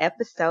 1,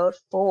 Episode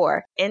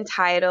 4,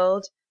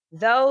 entitled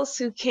Those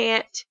Who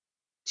Can't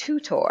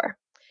Tutor.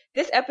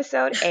 This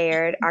episode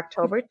aired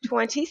October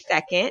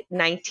 22nd,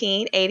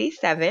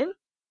 1987.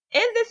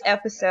 In this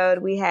episode,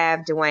 we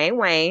have Dwayne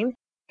Wayne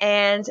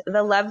and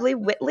the lovely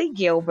Whitley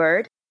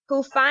Gilbert,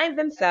 who find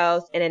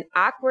themselves in an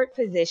awkward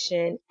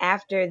position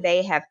after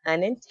they have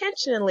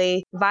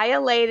unintentionally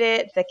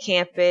violated the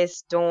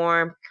campus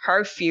dorm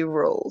curfew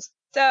rules.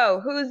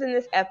 So, who's in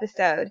this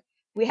episode?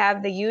 We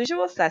have the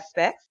usual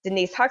suspects: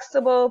 Denise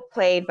Huxtable,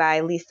 played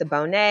by Lisa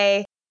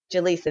Bonet,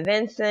 Jaleesa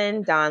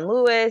Vinson, Don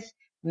Lewis,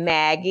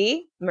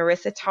 Maggie,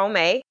 Marissa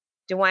Tomei,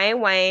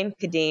 Dwayne Wayne,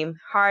 Kadeem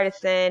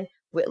Hardison,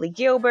 Whitley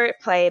Gilbert,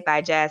 played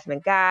by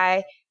Jasmine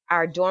Guy,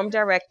 our dorm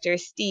director,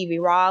 Stevie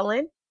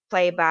Rawlin,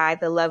 played by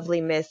the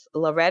lovely Miss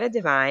Loretta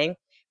Devine.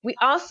 We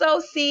also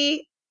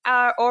see,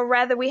 or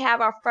rather, we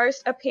have our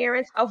first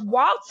appearance of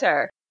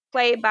Walter,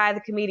 played by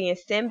the comedian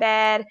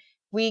Sinbad.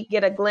 We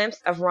get a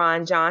glimpse of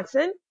Ron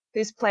Johnson,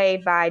 who's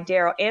played by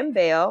Daryl M.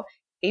 Bell.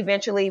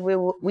 Eventually,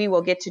 we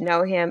will get to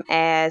know him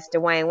as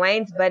Dwayne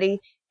Wayne's buddy.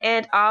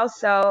 And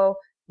also,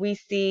 we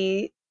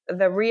see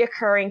the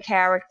reoccurring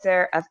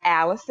character of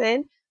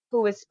Allison,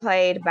 who is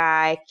played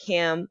by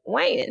Kim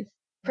Wayans.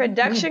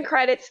 Production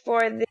credits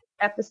for this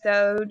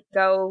episode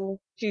go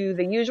to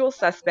the usual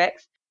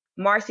suspects: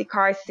 Marcy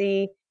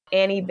Carsey,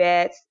 Annie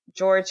Betts,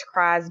 George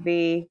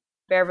Crosby,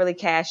 Beverly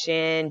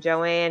Cashin,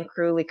 Joanne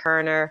Crewley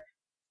Kerner,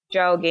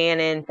 Joe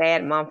Gannon,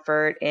 Thad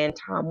Mumford, and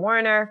Tom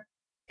Werner.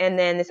 And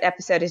then this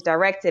episode is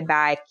directed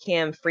by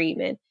Kim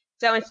Friedman.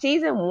 So in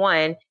season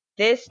 1,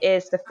 this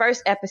is the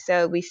first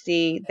episode we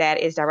see that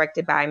is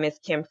directed by Miss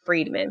Kim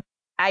Friedman.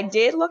 I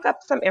did look up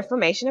some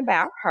information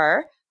about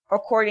her.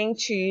 According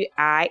to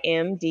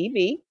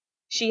IMDb,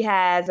 she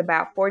has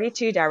about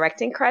 42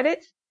 directing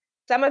credits.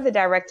 Some of the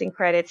directing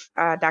credits,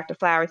 Dr.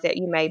 Flowers, that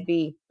you may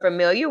be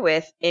familiar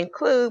with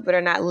include, but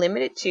are not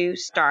limited to,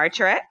 Star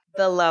Trek,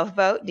 The Love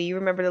Boat. Do you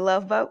remember The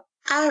Love Boat?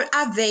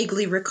 I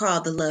vaguely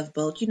recall The Love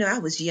Boat. I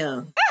was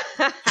young.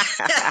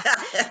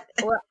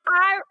 Well,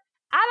 I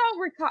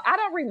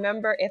don't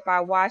remember if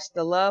I watched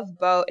The Love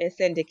Boat in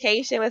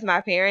syndication with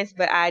my parents,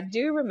 but I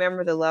do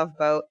remember The Love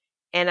Boat,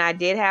 and I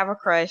did have a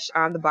crush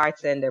on the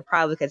bartender,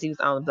 probably because he was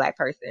the only black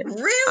person on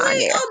Really?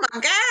 there. Oh my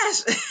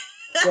gosh.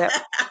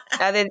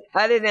 Yep.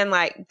 Other than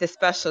like the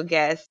special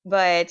guest.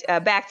 But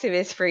back to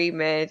Miss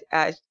Friedman.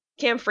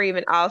 Kim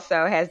Friedman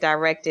also has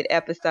directed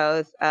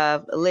episodes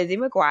of Lizzie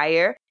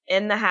McGuire,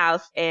 In the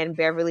House, and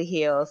Beverly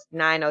Hills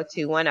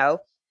 90210.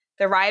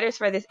 The writers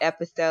for this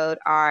episode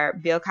are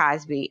Bill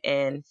Cosby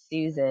and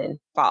Susan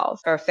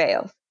Fales.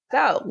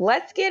 So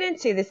let's get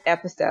into this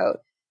episode.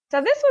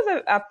 So this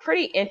was a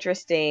pretty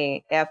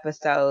interesting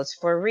episode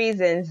for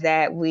reasons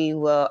that we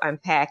will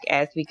unpack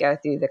as we go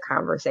through the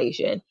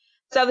conversation.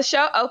 So the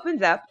show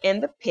opens up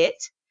in the pit,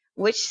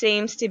 which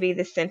seems to be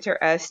the center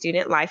of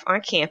student life on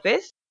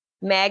campus.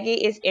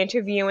 Maggie is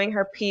interviewing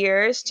her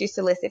peers to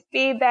solicit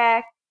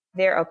feedback,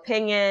 their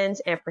opinions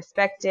and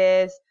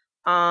perspectives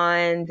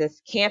on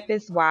this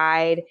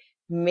campus-wide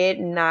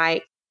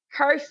midnight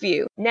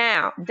curfew.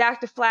 Now,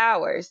 Dr.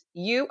 Flowers,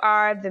 you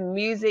are the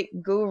music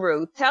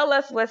guru. Tell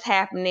us what's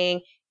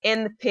happening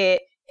in the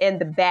pit, in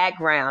the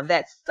background.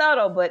 That's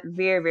subtle, but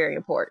very, very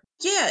important.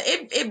 Yeah,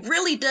 it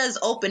really does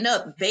open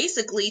up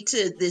basically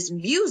to this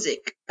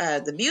music.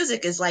 The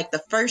music is like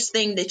the first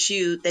thing that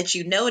you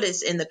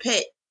notice in the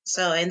pit.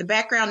 So in the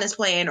background that's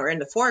playing, or in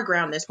the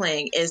foreground that's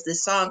playing, is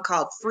this song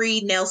called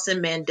Free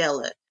Nelson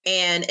Mandela.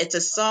 And it's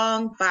a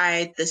song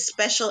by the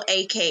Special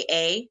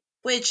AKA,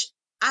 which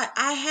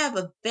I have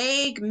a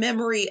vague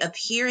memory of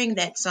hearing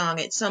that song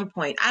at some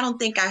point. I don't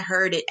think I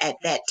heard it at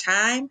that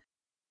time,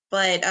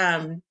 but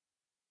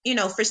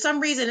for some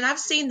reason, and I've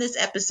seen this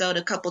episode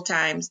a couple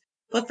times,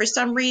 but for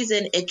some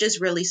reason, it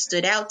just really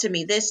stood out to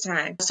me this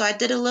time. So I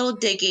did a little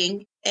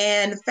digging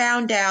and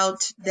found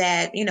out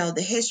that,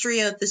 the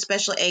history of the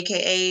Special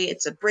AKA,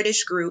 it's a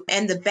British group,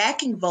 and the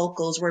backing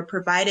vocals were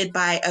provided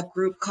by a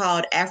group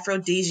called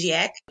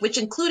Aphrodisiac, which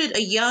included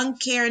a young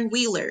Karen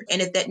Wheeler.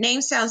 And if that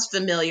name sounds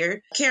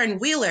familiar, Karen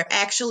Wheeler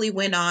actually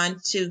went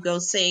on to go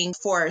sing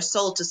for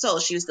Soul to Soul.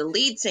 She was the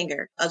lead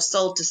singer of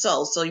Soul to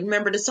Soul. So you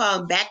remember the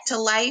song Back to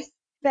Life?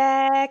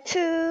 Back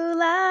to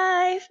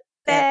life.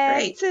 That's Back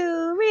right.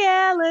 to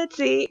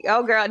reality.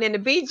 Oh, girl, and then the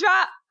beat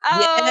drop. Oh,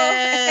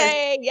 Yes.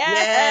 hey,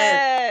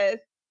 yes.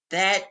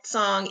 That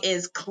song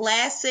is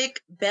classic.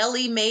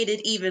 Belly made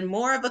it even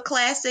more of a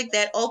classic.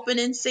 That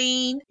opening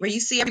scene where you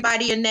see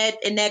everybody in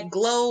that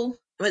glow,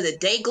 was it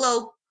day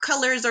glow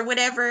colors or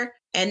whatever,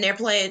 and they're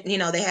playing.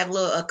 They have a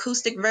little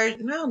acoustic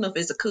version. I don't know if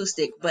it's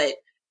acoustic, but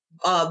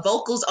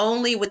vocals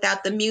only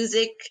without the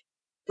music.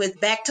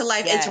 With Back to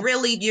Life, Yes. It's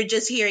really, you're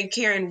just hearing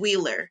Karen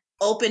Wheeler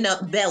open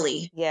up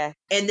Belly. Yes.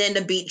 And then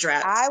the beat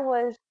drops. I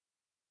was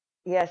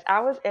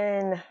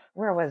in,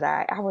 where was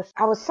I? I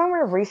was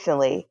somewhere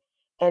recently,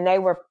 and they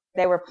were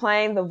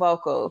playing the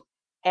vocals,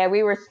 and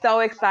we were so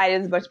excited.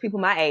 There's a bunch of people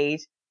my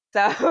age.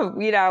 So,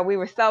 we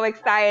were so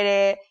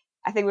excited.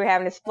 I think we were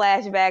having this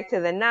flashback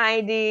to the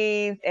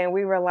 90s, and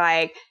we were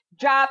like,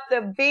 drop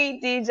the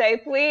beat,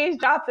 DJ, please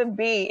drop the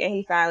beat. And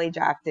he finally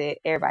dropped it.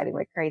 Everybody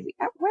went crazy.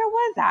 Where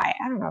was I?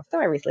 I don't know,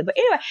 somewhere recently. But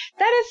anyway,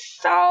 that is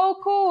so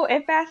cool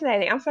and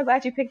fascinating. I'm so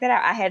glad you picked that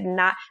out. I did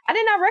not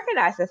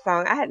recognize this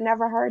song. I had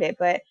never heard it,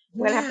 but I'm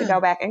going to have to go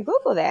back and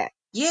Google that.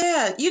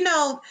 Yeah,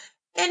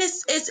 and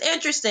it's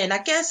interesting. I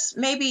guess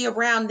maybe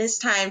around this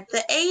time,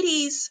 the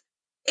 80s,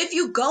 if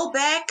you go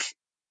back,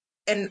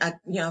 and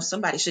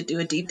somebody should do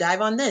a deep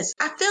dive on this.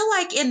 I feel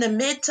like in the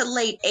mid to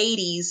late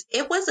 80s,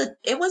 it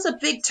was a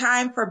big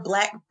time for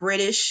Black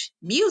British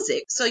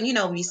music. So,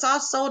 you saw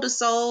Soul to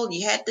Soul,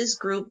 you had this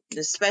group,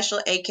 the Special,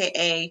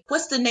 aka,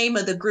 what's the name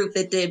of the group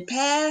that did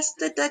Pass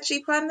the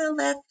Dutchie on the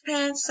left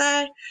hand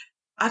side?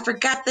 I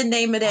forgot the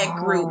name of that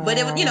group, but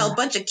it was, a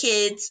bunch of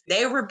kids.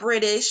 They were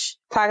British.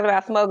 Talking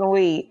about smoking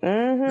weed.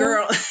 Mm-hmm.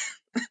 Girl.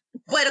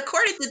 But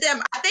according to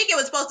them, I think it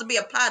was supposed to be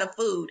a pot of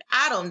food.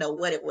 I don't know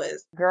what it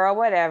was. Girl,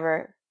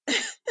 whatever.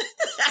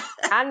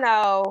 I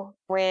know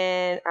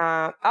when,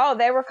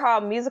 they were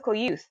called Musical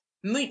Youth.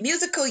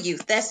 Musical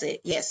Youth, that's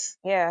it, yes.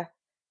 Yeah.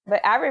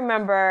 But I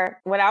remember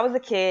when I was a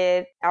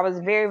kid, I was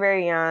very,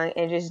 very young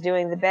and just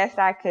doing the best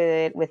I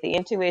could with the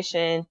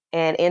intuition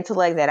and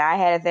intellect that I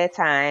had at that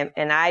time.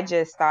 And I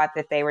just thought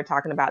that they were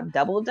talking about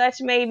double dutch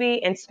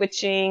maybe and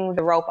switching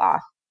the rope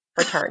off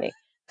for turning.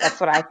 That's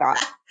what I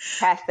thought.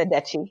 Pass the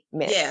Dutchie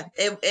meant. Yeah,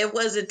 it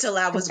wasn't until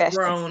I was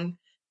grown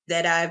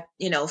that I,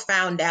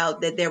 found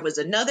out that there was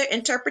another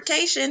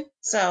interpretation.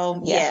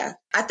 So yeah,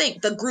 I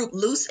think the group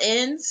Loose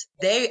Ends,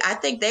 I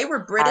think they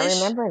were British. I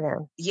remember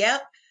them.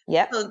 Yep.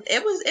 So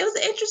it was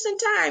an interesting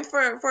time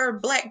for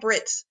Black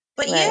Brits.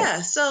 But right.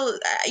 Yeah, so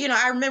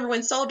I remember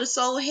when Soul to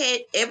Soul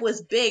hit, it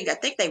was big. I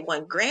think they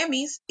won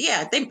Grammys.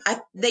 Yeah,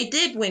 they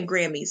did win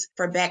Grammys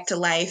for Back to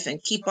Life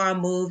and Keep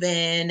on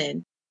Moving,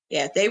 and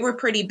yeah, they were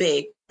pretty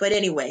big. But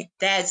anyway,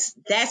 that's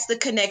the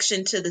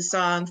connection to the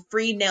song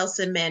Free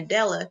Nelson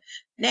Mandela.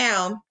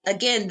 Now,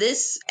 again,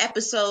 this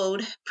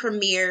episode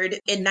premiered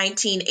in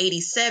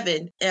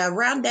 1987.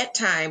 Around that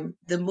time,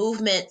 the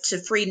movement to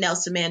free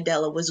Nelson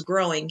Mandela was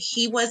growing.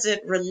 He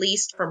wasn't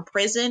released from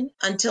prison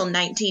until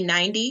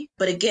 1990.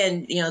 But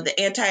again, the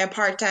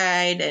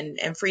anti-apartheid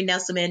and free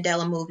Nelson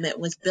Mandela movement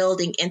was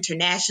building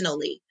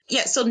internationally.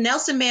 Yeah, so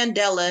Nelson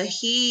Mandela,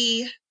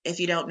 he, if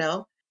you don't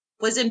know,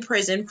 was in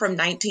prison from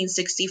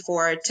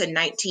 1964 to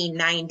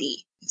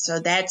 1990. So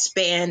that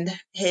spanned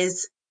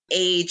his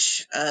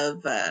age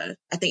of, I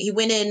think he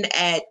went in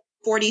at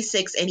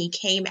 46 and he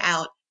came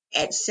out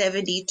at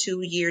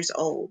 72 years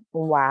old.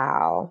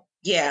 Wow.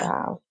 Yeah.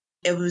 Wow.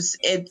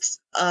 It's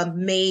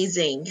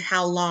amazing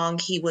how long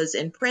he was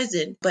in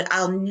prison, but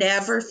I'll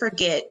never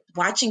forget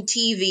watching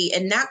TV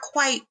and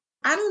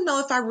I don't know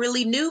if I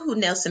really knew who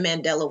Nelson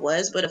Mandela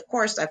was, but of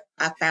course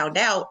I found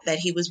out that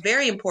he was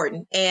very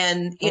important.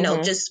 And,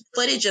 just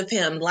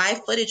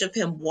live footage of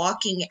him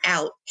walking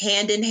out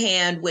hand in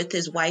hand with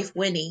his wife,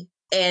 Winnie.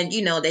 And,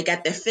 they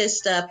got their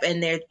fist up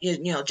and they're,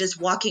 just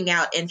walking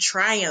out in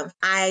triumph.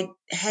 I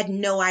had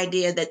no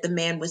idea that the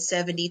man was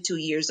 72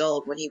 years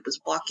old when he was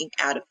walking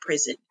out of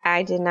prison.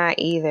 I did not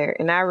either.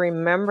 And I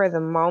remember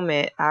the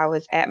moment I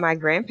was at my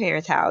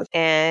grandparents' house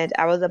and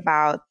I was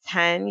about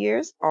 10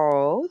 years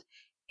old.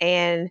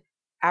 And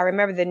I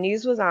remember the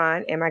news was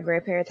on in my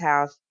grandparents'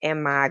 house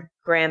and my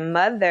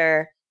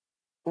grandmother,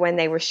 when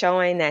they were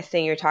showing that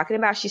scene you're talking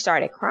about, she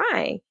started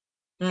crying.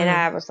 And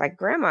I was like,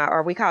 Grandma,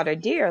 or we called her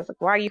dear. I was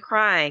like, why are you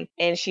crying?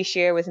 And she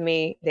shared with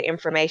me the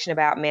information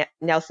about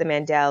Nelson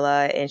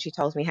Mandela. And she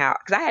told me how,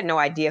 because I had no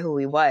idea who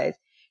he was.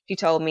 She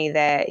told me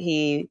that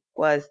he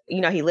was,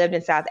 he lived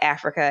in South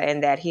Africa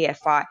and that he had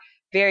fought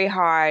very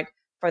hard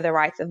for the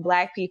rights of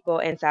Black people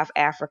in South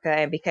Africa.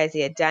 And because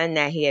he had done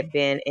that, he had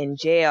been in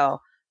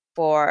jail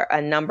for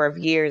a number of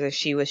years. And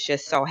she was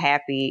just so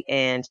happy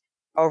and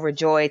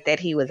overjoyed that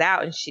he was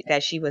out and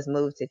that she was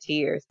moved to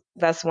tears.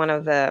 That's one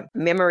of the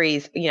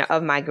memories,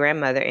 of my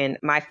grandmother and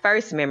my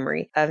first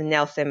memory of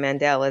Nelson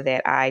Mandela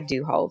that I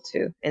do hold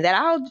to and that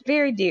I hold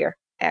very dear,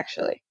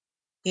 actually.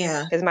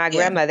 Yeah. Because my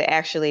grandmother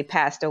actually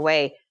passed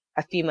away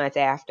a few months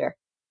after.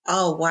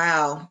 Oh,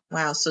 wow.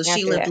 Wow. So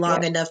she lived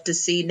long enough to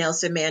see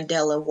Nelson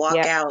Mandela walk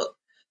out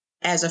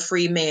as a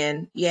free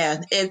man.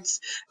 Yeah.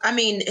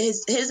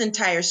 His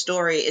entire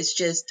story is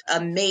just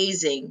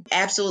amazing,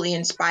 absolutely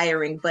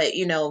inspiring. But,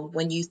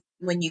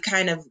 when you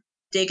kind of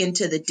dig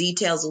into the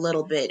details a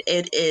little bit,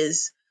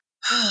 it's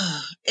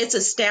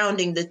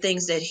astounding the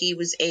things that he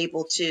was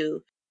able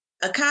to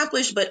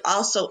accomplish, but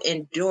also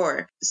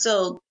endure.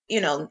 So,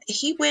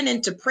 he went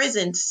into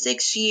prison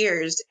 6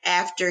 years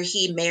after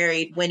he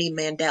married Winnie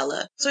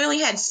Mandela. So he only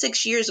had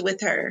 6 years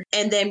with her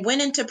and then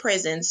went into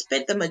prison,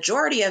 spent the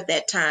majority of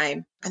that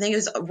time, I think it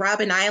was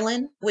Robben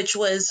Island, which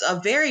was a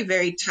very,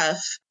 very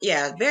tough,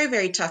 very,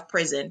 very tough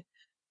prison.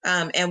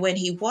 And when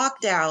he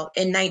walked out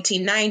in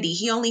 1990,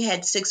 he only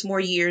had 6 more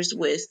years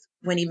with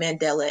Winnie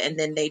Mandela and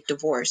then they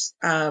divorced.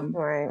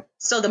 Right.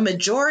 So the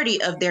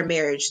majority of their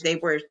marriage, they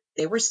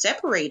were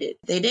separated.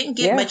 They didn't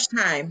get much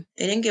time.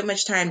 They didn't get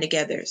much time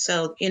together.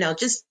 So,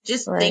 just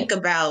think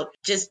about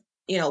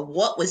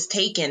what was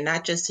taken,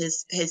 not just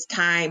his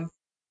time,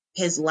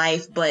 his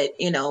life, but,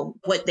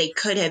 what they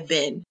could have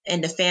been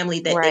and the family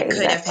that they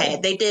could have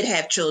had. They did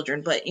have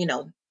children, but,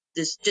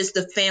 just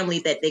the family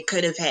that they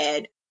could have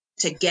had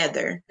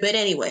together. But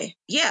anyway,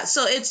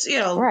 so it's,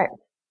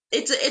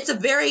 it's a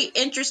very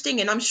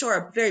interesting and I'm sure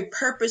a very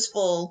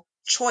purposeful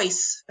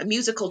choice, a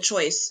musical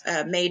choice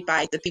made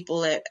by the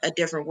people at A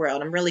Different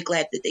World. I'm really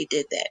glad that they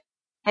did that.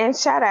 And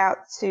shout out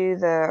to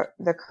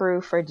the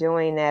crew for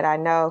doing that. I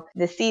know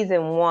the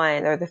season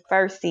one or the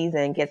first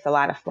season gets a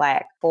lot of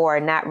flack for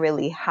not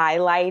really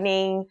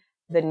highlighting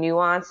the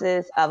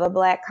nuances of a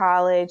black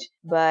college,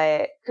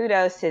 but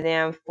kudos to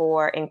them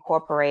for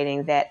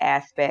incorporating that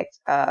aspect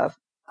of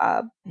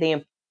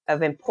the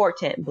of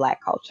important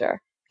black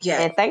culture.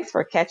 Yeah, And thanks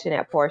for catching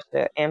that,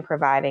 Portia, and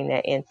providing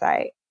that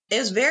insight.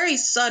 it's very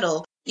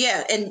subtle.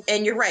 Yeah,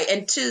 and you're right.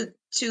 And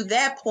to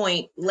that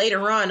point,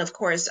 later on, of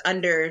course,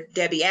 under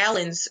Debbie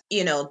Allen's,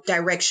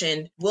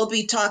 direction, we'll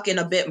be talking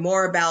a bit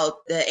more about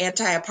the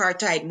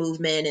anti-apartheid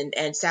movement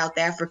and South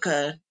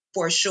Africa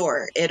for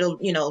sure. It'll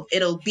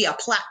be a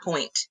plot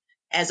point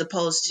as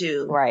opposed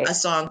to Right. a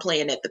song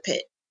playing at the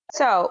pit.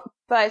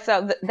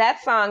 That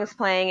song is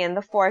playing in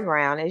the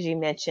foreground, as you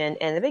mentioned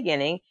in the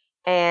beginning,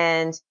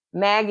 and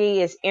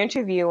Maggie is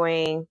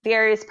interviewing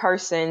various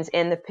persons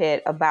in the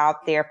pit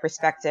about their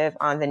perspective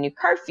on the new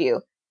curfew.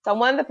 So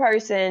one of the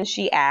persons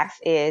she asks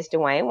is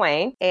Dwayne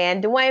Wayne,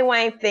 and Dwayne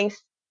Wayne thinks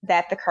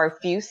that the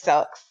curfew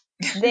sucks.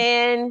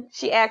 Then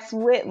she asks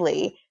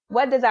Whitley,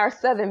 what does our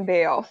Southern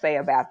Belle say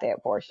about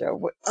that, Portia?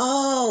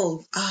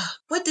 Oh,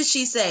 what did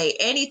she say?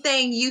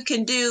 Anything you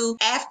can do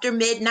after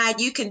midnight,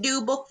 you can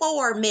do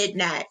before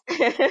midnight.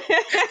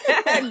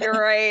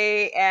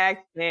 Great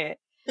accent.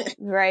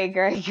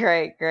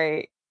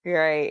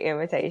 Great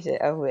imitation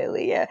of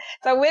Whitley. Yeah.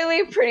 So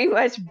Whitley pretty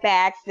much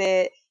backs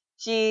it.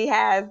 She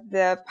has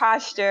the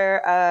posture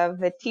of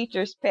the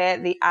teacher's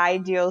pet, the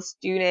ideal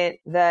student,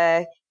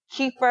 the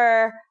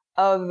keeper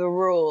of the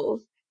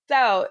rules.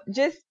 So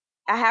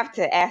I have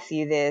to ask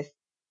you this.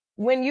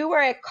 When you were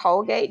at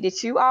Colgate,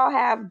 did you all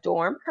have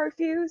dorm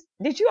curfews?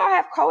 Did you all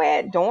have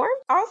co-ed dorms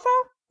also?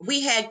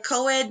 We had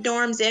co-ed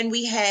dorms and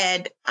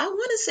I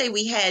want to say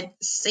we had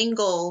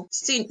single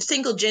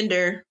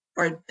gender,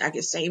 or I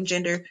guess same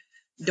gender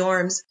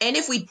dorms. And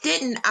if we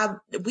didn't,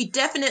 we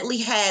definitely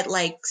had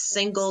like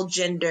single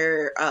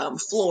gender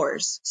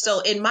floors. So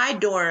in my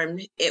dorm,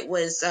 it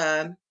was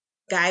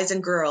guys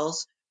and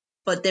girls.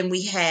 But then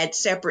we had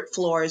separate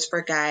floors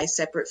for guys,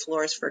 separate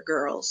floors for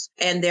girls.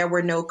 And there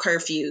were no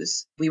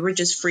curfews. We were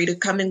just free to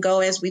come and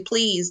go as we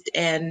pleased.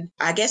 And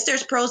I guess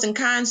there's pros and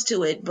cons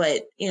to it.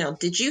 But,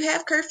 did you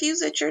have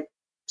curfews at your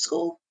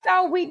school?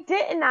 So we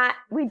did not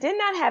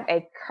have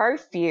a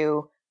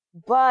curfew,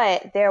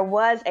 but there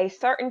was a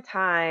certain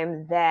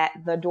time that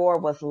the door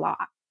was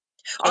locked.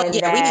 Oh, And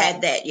yeah, we that,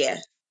 had that. Yeah.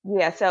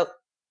 yeah, so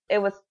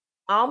it was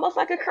almost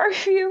like a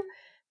curfew,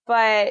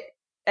 but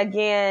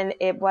again,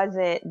 it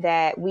wasn't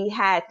that we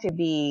had to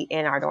be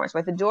in our dorms.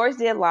 But the doors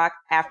did lock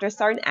after a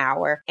certain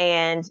hour,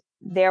 and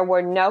there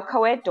were no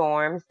co-ed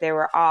dorms. They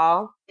were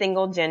all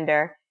single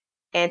gender.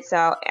 And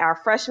so our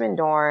freshman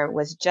dorm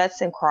was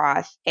Judson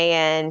Cross,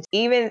 and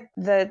even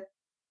the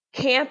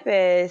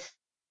campus,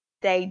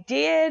 they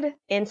did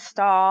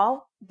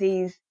install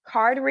these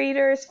card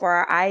readers for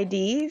our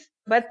IDs,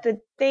 but the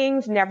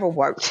things never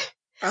worked.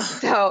 Oh,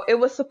 So it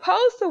was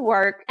supposed to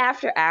work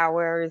after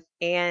hours,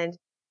 and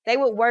they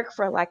would work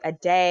for like a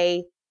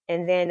day,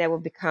 and then they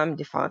would become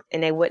defunct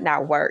and they would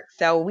not work.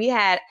 So we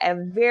had a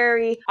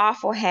very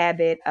awful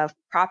habit of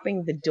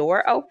propping the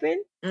door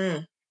open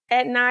mm.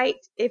 at night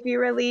if you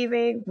were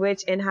leaving,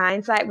 which in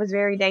hindsight was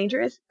very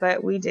dangerous,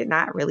 but we did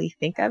not really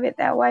think of it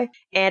that way.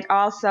 And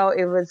also,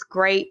 it was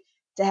great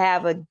to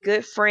have a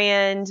good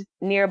friend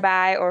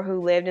nearby or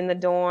who lived in the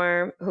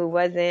dorm who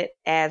wasn't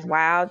as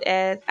wild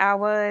as I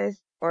was,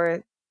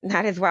 or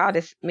not as wild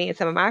as me and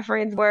some of my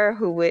friends were,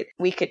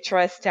 we could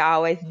trust to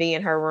always be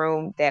in her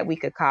room, that we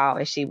could call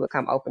and she would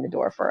come open the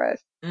door for us.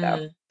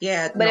 So,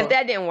 Yeah, but if no.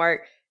 that didn't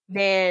work,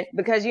 then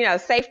because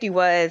safety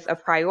was a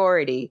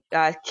priority,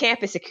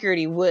 campus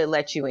security would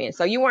let you in.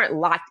 So you weren't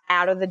locked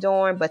out of the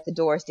dorm, but the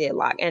doors did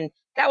lock, and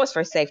that was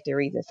for safety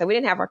reasons. So we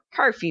didn't have a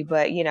curfew,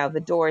 but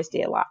the doors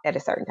did lock at a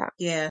certain time.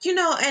 Yeah.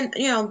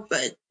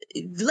 But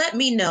let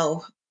me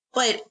know.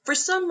 But for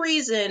some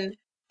reason,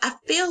 I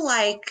feel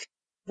like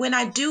when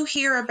I do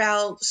hear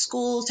about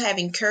schools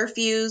having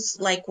curfews,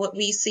 like what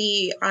we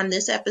see on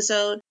this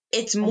episode,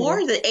 it's more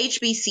Mhm. the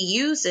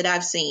HBCUs that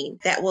I've seen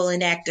that will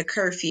enact a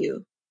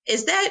curfew.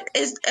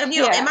 Am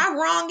Yeah, I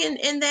wrong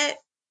in that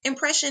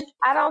impression?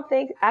 I don't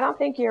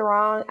think you're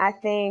wrong. I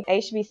think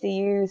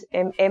HBCUs,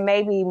 it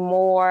may be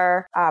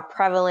more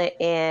prevalent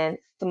in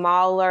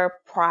smaller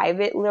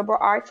private liberal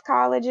arts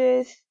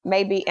colleges,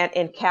 maybe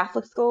in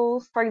Catholic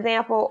schools, for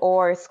example,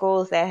 or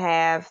schools that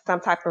have some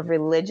type of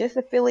religious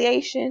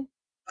affiliation.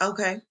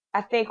 Okay.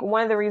 I think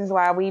one of the reasons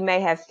why we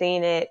may have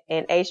seen it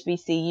in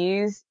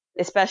HBCUs,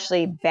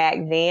 especially back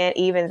then,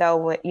 even though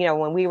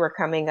when we were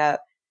coming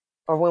up,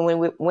 or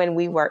when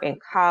we were in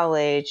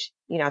college,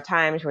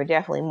 times were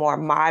definitely more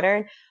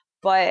modern.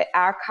 But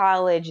our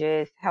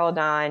colleges held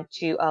on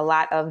to a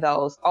lot of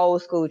those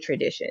old school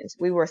traditions.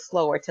 We were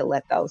slower to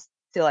let those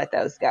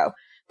go.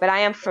 But I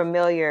am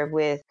familiar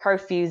with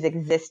curfews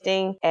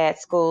existing at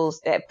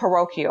schools, at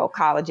parochial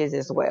colleges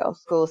as well,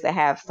 schools that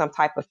have some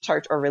type of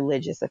church or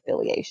religious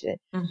affiliation.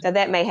 Mhm. So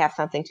that may have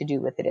something to do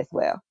with it as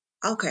well.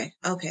 Okay.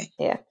 Okay.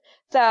 Yeah.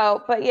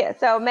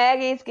 So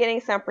Maggie's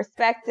getting some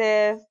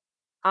perspective.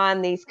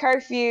 on these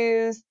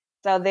curfews.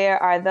 So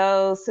there are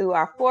those who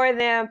are for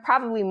them,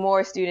 probably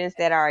more students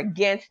that are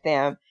against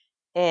them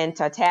in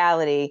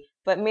totality.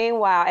 But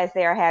meanwhile, as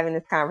they are having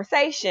this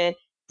conversation,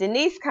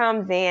 Denise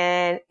comes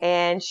in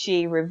and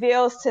she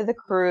reveals to the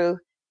crew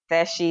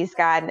that she's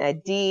gotten a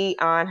D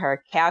on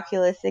her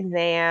calculus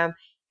exam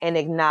and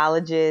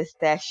acknowledges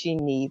that she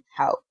needs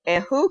help.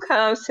 And who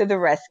comes to the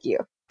rescue?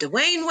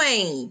 Dwayne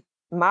Wayne.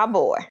 My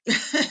boy.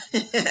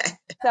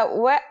 So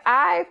what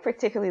I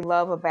particularly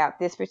love about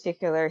this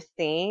particular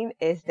scene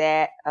is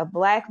that a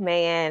Black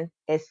man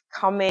is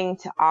coming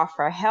to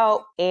offer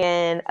help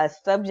in a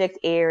subject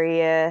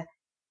area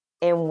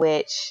in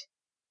which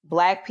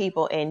Black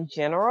people in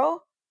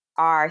general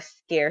are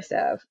scarce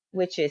of,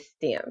 which is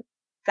STEM,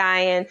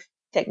 science,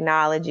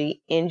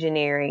 technology,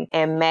 engineering,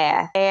 and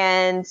math.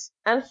 And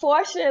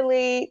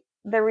unfortunately,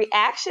 the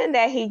reaction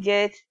that he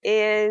gets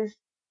is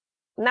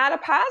not a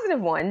positive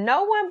one.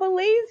 No one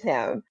believes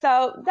him.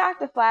 So,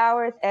 Dr.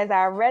 Flowers, as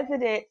our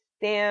resident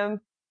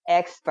STEM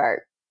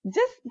expert,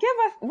 just give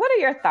us, what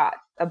are your thoughts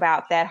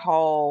about that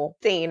whole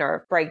scene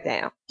or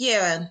breakdown?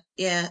 Yeah.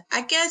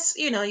 I guess,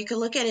 you can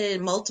look at it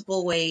in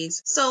multiple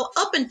ways. So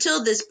up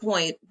until this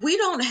point, we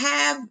don't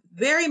have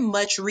very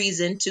much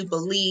reason to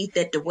believe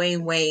that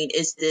Dwayne Wayne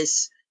is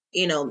this,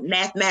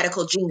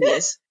 mathematical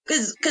genius.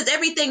 Because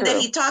everything that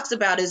True. he talks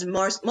about is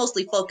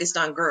mostly focused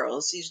on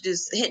girls. He's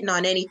just hitting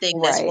on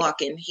anything that's Right.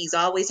 walking. He's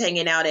always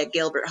hanging out at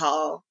Gilbert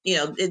Hall.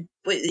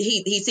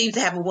 He seems to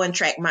have a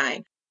one-track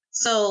mind.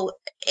 So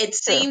it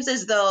True. seems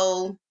as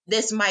though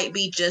this might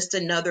be just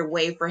another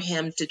way for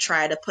him to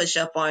try to push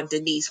up on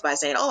Denise by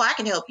saying, "Oh, I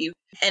can help you."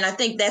 And I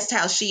think that's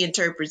how she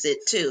interprets it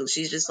too.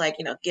 She's just like,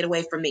 get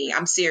away from me.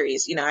 I'm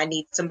serious. I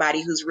need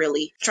somebody who's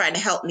really trying to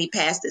help me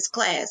pass this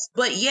class.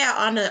 But yeah,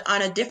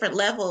 on a different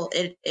level,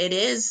 it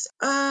is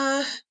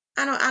I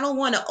don't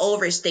want to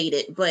overstate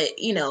it, but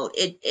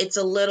it's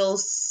a little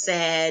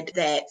sad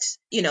that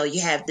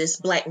you have this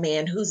Black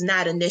man who's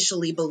not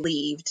initially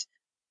believed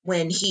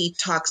when he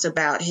talks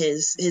about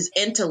his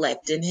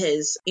intellect and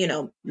his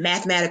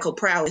mathematical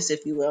prowess,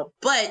 if you will.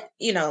 But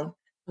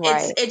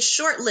Right. it's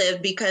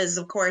short-lived because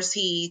of course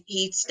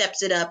he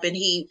steps it up and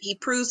he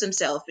proves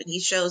himself and he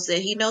shows that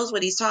he knows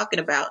what he's talking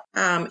about.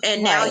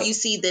 And now Right. you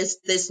see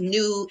this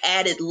new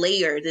added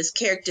layer, this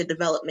character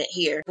development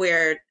here,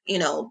 where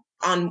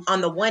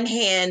on the one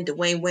hand,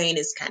 Dwayne Wayne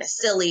is kind of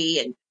silly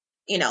and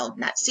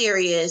not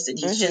serious, and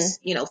he's just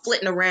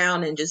flitting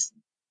around and just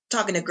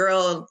talking to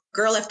girl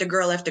after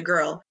girl after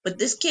girl. But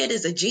this kid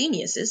is a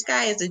genius. This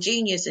guy is a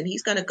genius, and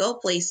he's gonna go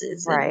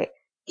places. Right.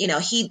 And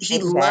he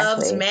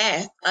loves Exactly.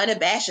 math,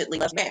 unabashedly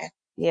loves math.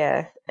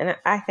 Yes. And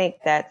I think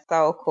that's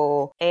so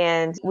cool.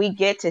 And we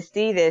get to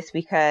see this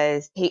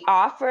because he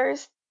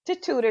offers to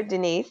tutor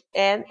Denise.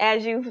 And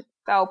as you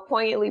so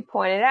poignantly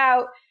pointed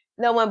out,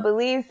 no one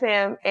believes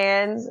him.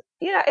 And,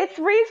 it's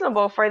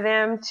reasonable for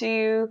them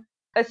to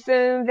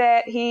assume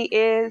that he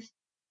is,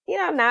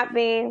 not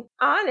being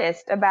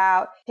honest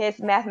about his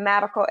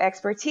mathematical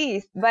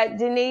expertise. But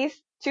Denise,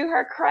 to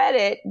her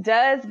credit,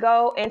 does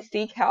go and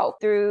seek help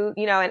through,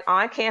 an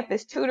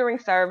on-campus tutoring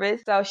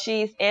service. So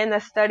she's in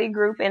a study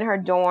group in her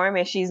dorm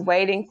and she's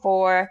waiting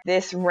for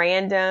this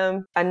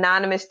random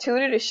anonymous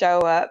tutor to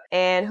show up.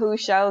 And who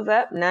shows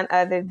up? None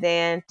other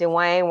than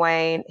Dwayne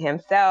Wayne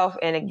himself.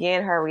 And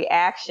again, her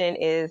reaction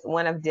is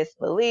one of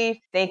disbelief,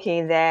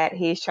 thinking that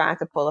he's trying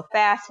to pull a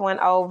fast one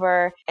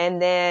over.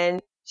 And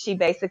then she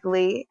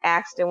basically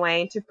asked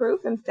Dwayne to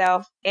prove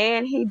himself,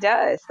 and he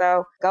does.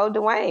 So go,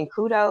 Dwayne.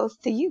 Kudos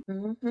to you.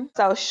 Mm-hmm.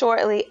 So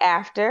shortly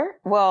after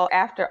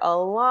a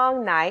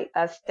long night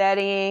of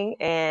studying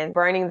and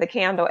burning the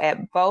candle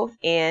at both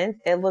ends,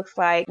 it looks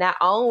like not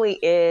only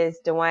is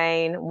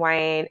Dwayne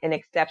Wayne an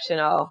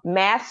exceptional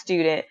math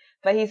student,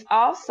 but he's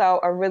also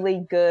a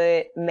really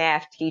good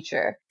math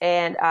teacher.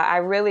 And I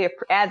really,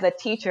 as a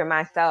teacher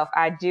myself,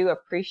 I do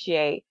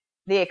appreciate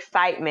the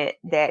excitement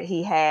that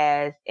he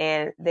has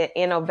and the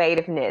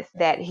innovativeness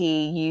that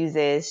he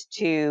uses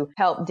to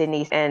help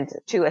Denise and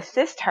to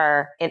assist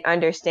her in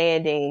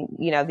understanding,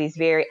 these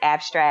very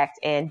abstract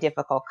and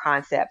difficult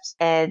concepts.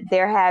 And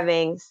they're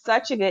having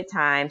such a good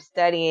time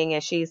studying,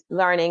 and she's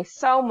learning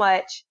so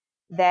much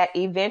that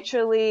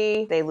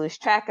eventually they lose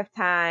track of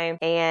time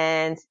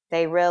and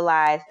they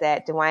realize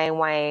that Dwayne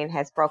Wayne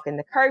has broken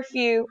the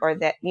curfew, or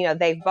that,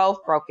 they've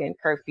both broken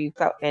curfew.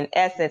 So in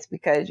essence,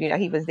 because,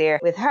 he was there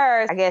with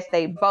her, I guess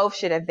they both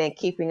should have been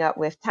keeping up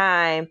with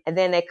time. And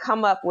then they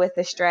come up with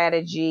a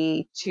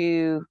strategy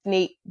to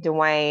sneak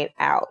Dwayne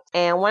out.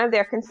 And one of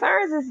their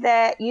concerns is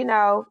that,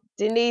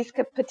 Denise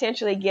could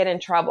potentially get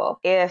in trouble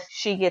if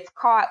she gets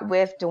caught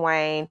with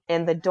Dwayne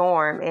in the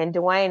dorm. And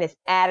Dwayne is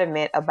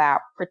adamant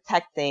about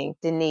protecting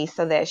Denise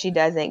so that she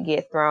doesn't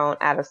get thrown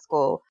out of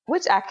school,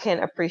 which I can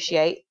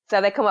appreciate. So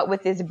they come up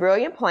with this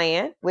brilliant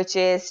plan, which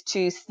is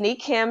to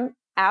sneak him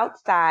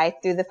outside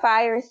through the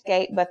fire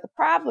escape. But the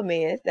problem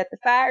is that the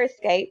fire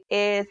escape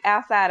is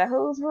outside of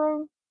whose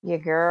room? Your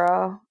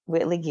girl,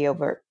 Whitley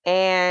Gilbert.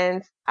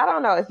 And I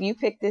don't know if you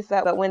picked this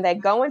up, but when they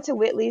go into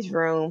Whitley's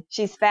room,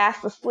 she's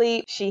fast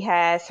asleep. She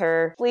has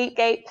her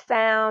sleepscape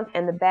sound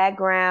in the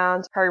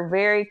background, her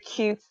very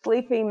cute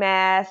sleeping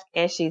mask,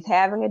 and she's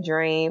having a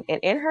dream.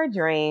 And in her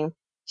dream,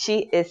 she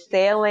is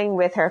sailing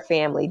with her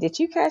family. Did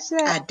you catch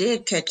I that?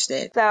 did catch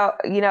that. So,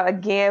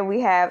 again,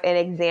 we have an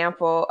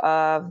example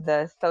of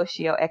the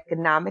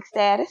socioeconomic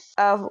status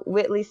of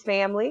Whitley's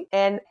family.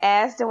 And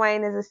as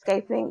Dwayne is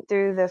escaping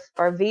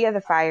via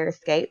the fire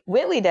escape,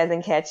 Whitley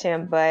doesn't catch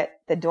him, but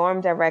the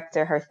dorm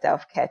director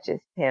herself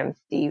catches him,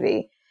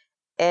 Stevie.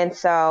 And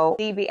so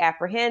Stevie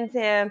apprehends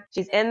him.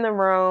 She's in the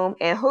room,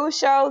 and who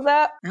shows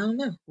up? I don't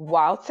know.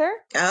 Walter.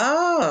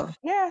 Oh,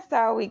 Yeah,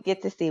 so we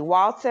get to see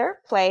Walter,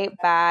 played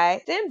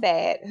by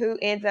Sinbad, who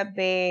ends up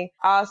being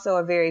also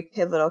a very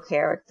pivotal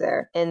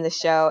character in the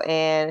show.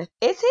 And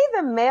is he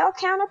the male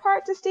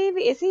counterpart to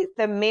Stevie? Is he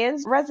the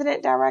men's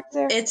resident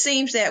director? it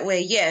seems that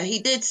way. Yeah, he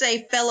did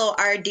say fellow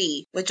RD,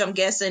 which I'm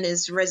guessing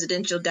is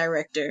residential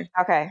director.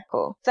 Okay,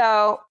 cool.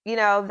 So,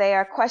 they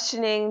are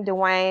questioning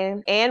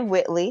Dwayne and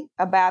Whitley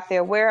about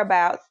their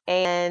whereabouts,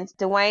 and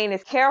Dwayne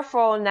is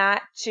careful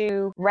not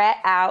to rat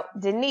out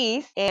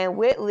Denise, and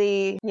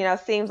Whitley,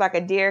 seems like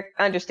a deer,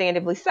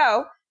 understandably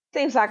so,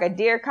 seems like a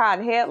deer caught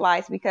in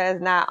headlights, because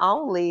not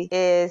only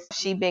is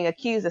she being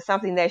accused of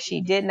something that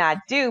she did not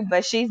do,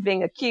 but she's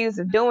being accused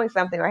of doing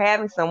something or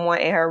having someone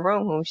in her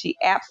room whom she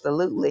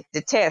absolutely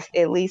detests,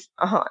 at least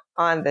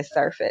on the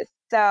surface.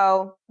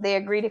 So they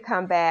agree to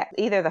come back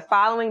either the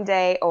following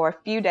day or a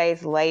few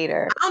days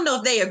later. I don't know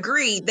if they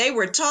agreed. They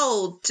were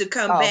told to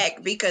come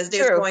back because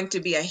there's going to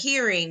be a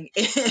hearing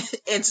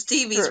in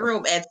Stevie's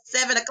room at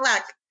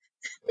 7:00.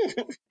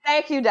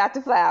 Thank you,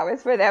 Dr.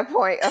 Flowers, for that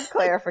point of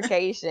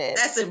clarification.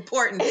 That's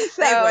important.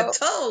 So, they were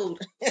told.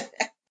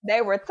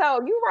 They were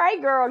told, you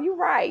right, girl, you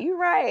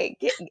right.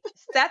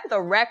 Set the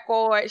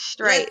record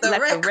straight.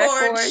 Let the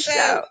record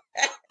show.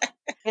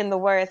 In the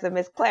words of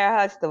Miss Claire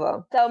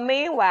Huxtable. So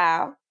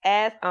meanwhile,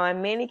 as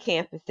on many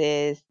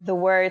campuses, the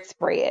word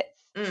spreads.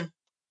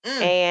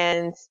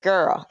 And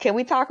girl, can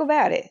we talk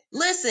about it?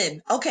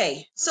 Listen,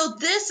 okay, so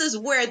this is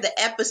where the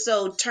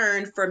episode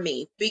turned for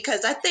me,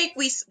 because I think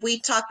we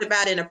talked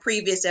about in a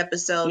previous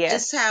episode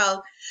just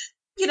how,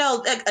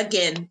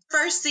 again,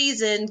 first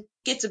season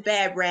gets a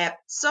bad rap.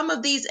 Some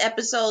of these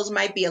episodes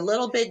might be a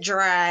little bit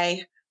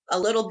dry, a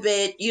little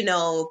bit,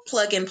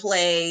 plug and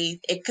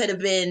play. It could have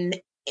been,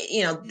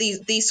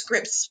 these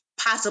scripts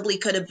possibly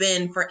could have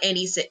been for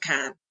any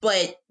sitcom.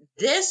 But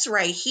this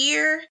right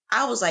here,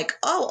 I was like,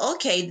 oh,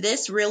 okay,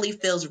 this really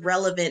feels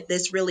relevant.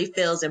 This really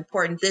feels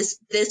important. This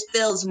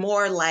feels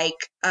more like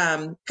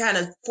kind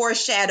of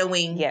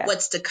foreshadowing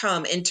what's to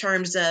come in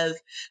terms of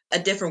a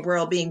different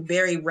world being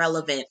very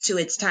relevant to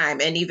its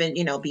time and even,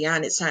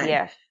 beyond its time.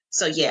 Yeah.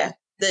 So yeah.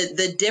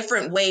 The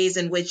different ways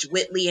in which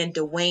Whitley and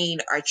Dwayne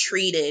are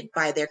treated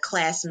by their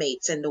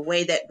classmates, and the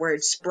way that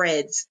word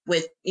spreads,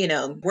 with,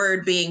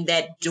 word being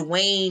that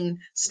Dwayne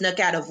snuck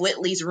out of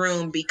Whitley's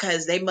room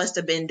because they must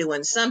have been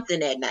doing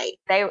something at night.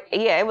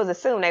 It was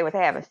assumed they was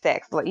having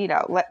sex.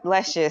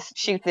 Let's just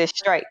shoot this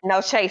straight.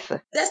 No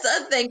chaser. That's the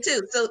other thing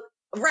too. So,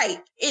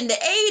 right, in the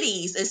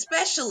 80s,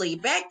 especially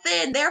back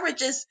then, there were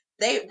just,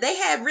 they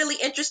had really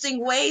interesting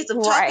ways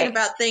of talking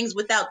about things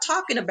without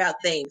talking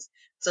about things.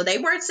 So they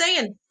weren't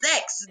saying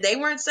sex. They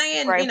weren't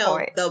saying,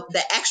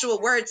 the actual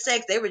word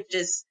sex. They were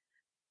just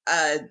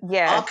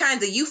all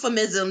kinds of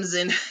euphemisms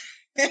and.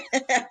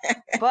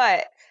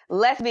 But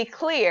let's be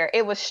clear,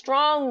 it was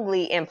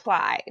strongly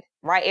implied,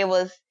 right? It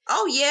was.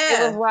 Oh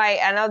yeah. It was right.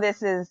 I know this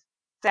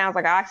sounds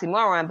like an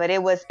oxymoron, but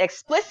it was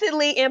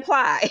explicitly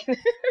implied.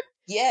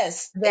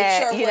 Yes,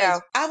 that, it sure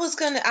was. I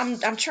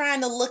was I'm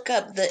trying to look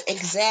up the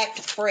exact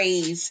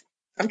phrase.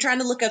 I'm trying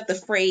to look up the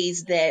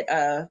phrase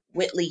that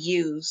Whitley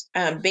used,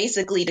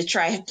 basically to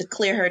try to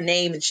clear her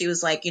name. And she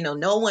was like,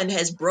 no one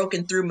has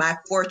broken through my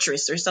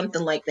fortress, or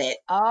something like that.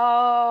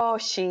 Oh,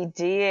 she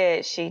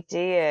did. She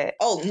did.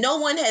 Oh, no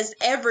one has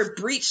ever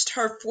breached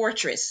her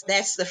fortress.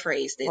 That's the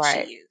phrase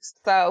that she used.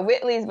 So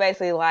Whitley's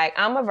basically like,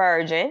 I'm a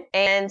virgin.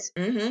 And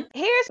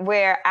here's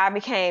where I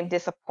became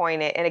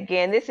disappointed. And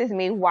again, this is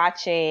me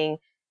watching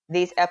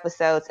these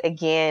episodes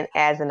again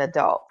as an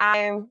adult.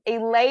 I'm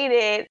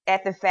elated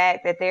at the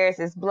fact that there's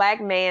this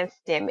Black man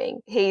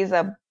stemming. He's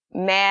a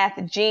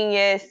math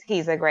genius.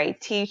 He's a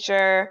great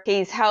teacher.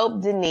 He's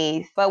helped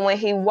Denise. But when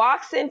he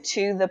walks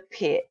into the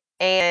pit,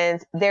 and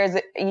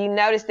you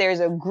notice there's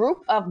a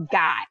group of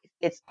guys.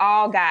 It's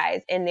all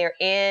guys, and they're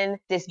in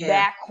this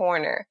back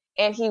corner.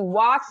 And he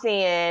walks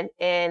in,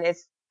 and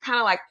it's kind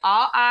of like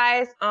all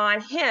eyes on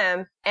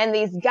him, and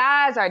these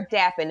guys are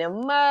dapping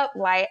him up,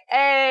 like,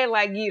 hey,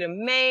 like, you the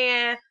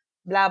man,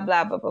 blah,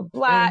 blah, blah, blah,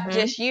 blah.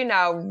 Just,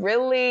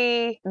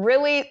 really,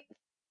 really,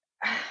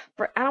 I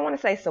don't want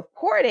to say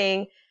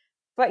supporting,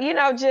 but,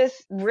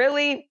 just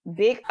really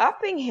big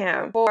upping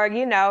him for,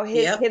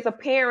 his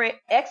apparent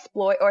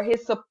exploit, or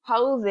his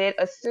supposed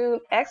assumed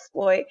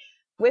exploit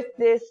with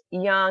this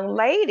young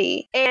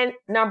lady. And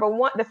number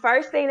one, the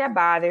first thing that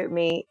bothered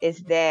me is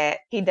that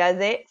he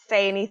doesn't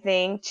say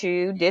anything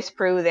to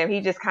disprove them.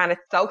 He just kind of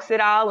soaks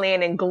it all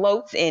in and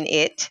gloats in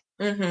it.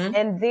 Mm-hmm.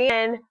 And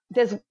then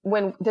does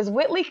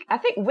Whitley, I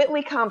think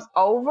Whitley comes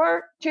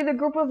over to the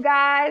group of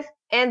guys,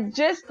 and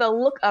just the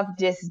look of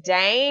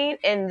disdain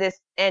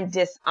and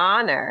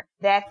dishonor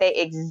that they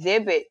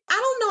exhibit. I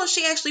don't know if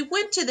she actually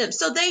went to them.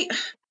 So they,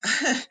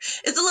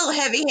 it's a little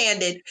heavy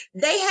handed.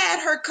 They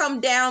had her come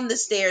down the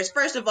stairs,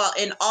 first of all,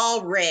 in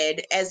all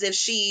red, as if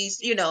she's,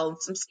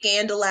 some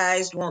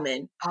scandalized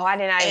woman. Oh, I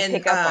did not even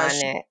pick up on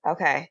that.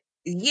 Okay.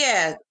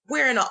 Yeah,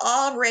 wearing an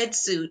all red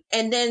suit.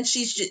 And then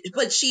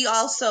but she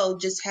also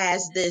just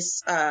has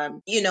this,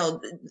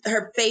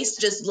 her face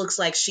just looks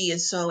like she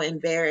is so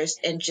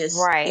embarrassed and just,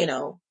 Right.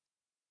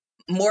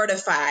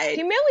 mortified.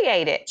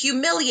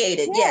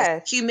 Humiliated.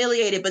 Yes.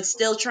 Humiliated, but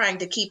still trying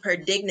to keep her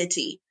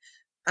dignity.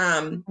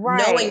 Right.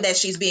 Knowing that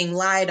she's being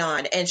lied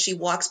on, and she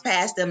walks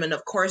past them, and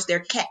of course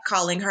they're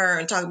catcalling her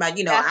and talking about,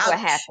 That's what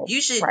happened.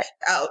 You should, right.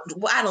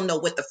 Well, I don't know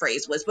what the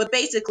phrase was, but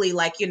basically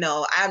like,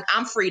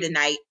 I'm free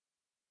tonight.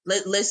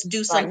 Let's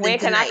do something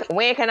tonight.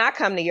 When can I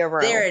come to your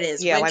room? There it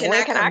is. Yeah, when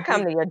can I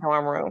come to your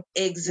dorm room?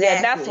 Exactly.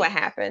 Yeah, that's what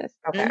happens.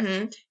 Okay.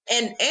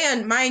 Mm-hmm.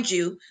 And mind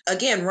you,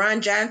 again, Ron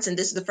Johnson,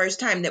 this is the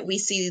first time that we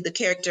see the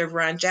character of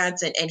Ron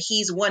Johnson, and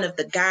he's one of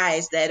the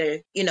guys that are,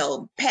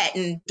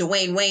 patting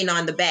Dwayne Wayne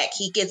on the back.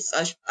 He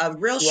gets a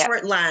real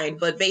short line,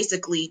 but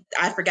basically,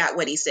 I forgot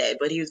what he said,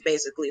 but he was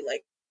basically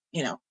like,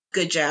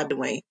 good job,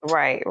 Dwayne.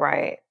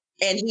 Right.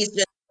 And he's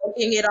just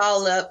looking it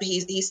all up.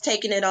 He's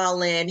taking it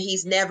all in.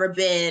 He's never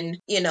been,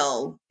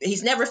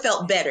 he's never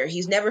felt better.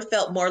 He's never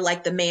felt more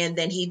like the man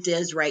than he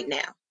does right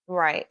now.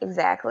 Right,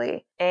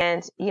 exactly.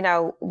 And,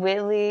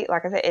 Whitley,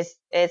 like I said,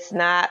 it's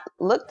not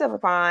looked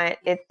upon.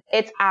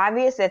 It's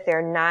obvious that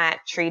they're not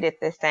treated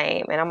the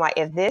same. And I'm like,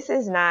 if this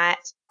is not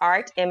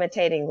art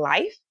imitating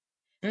life,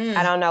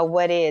 I don't know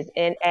what is.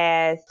 And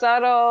as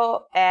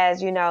subtle as,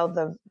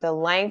 the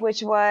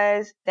language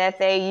was that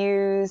they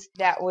used,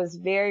 that was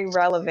very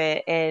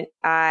relevant. And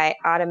I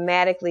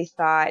automatically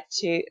thought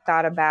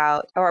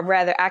about, or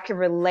rather I could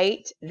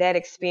relate that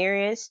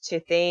experience to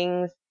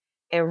things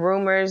and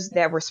rumors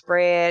that were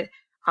spread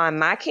on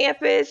my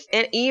campus,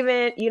 and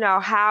even,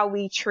 how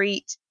we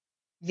treat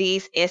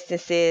these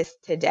instances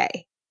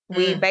today.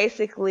 We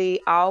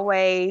basically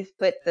always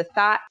put the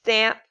thought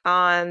stamp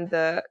on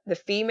the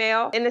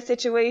female in the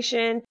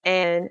situation,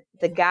 and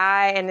the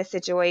guy in the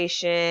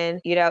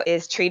situation,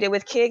 is treated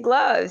with kid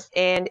gloves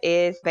and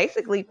is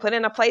basically put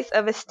in a place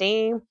of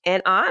esteem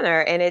and honor.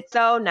 And it's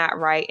so not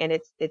right, and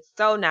it's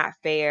so not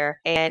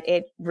fair, and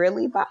it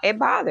really it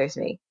bothers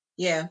me.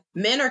 Yeah.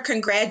 Men are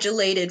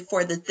congratulated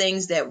for the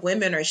things that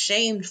women are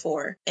shamed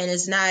for. And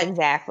it's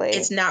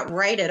not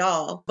right at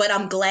all. But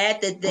I'm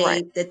glad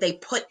that they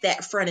put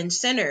that front and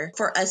center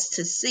for us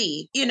to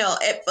see, and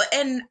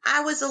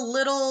I was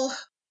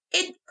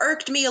it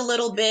irked me a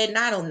little bit. And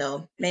I don't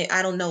know.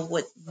 I don't know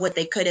what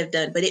they could have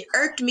done, but it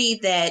irked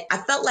me that I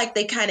felt like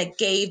they kind of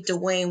gave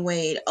Dwayne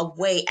Wade a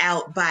way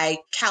out by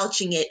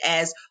couching it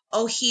as,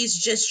 oh, he's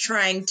just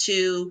trying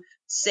to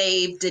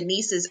save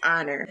Denise's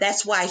honor.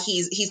 That's why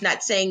he's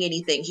not saying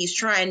anything. He's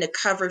trying to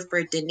cover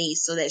for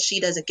Denise so that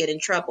she doesn't get in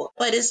trouble.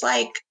 But it's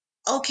like,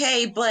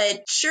 okay,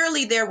 but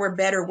surely there were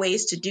better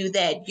ways to do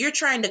that. You're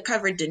trying to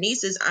cover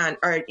Denise's honor,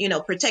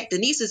 or, protect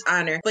Denise's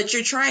honor, but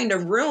you're trying to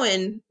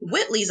ruin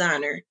Whitley's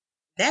honor.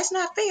 That's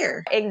not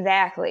fair.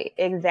 Exactly.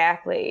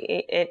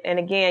 And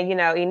again,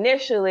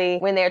 initially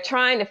when they're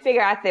trying to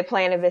figure out their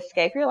plan of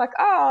escape, you're like,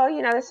 oh,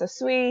 that's so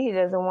sweet. He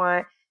doesn't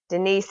want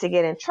Denise to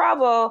get in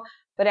trouble.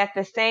 But at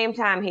the same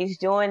time, he's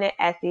doing it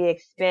at the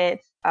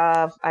expense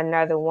of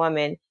another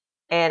woman.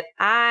 And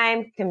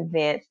I'm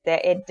convinced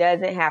that it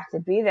doesn't have to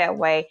be that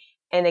way.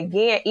 And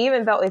again,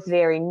 even though it's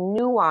very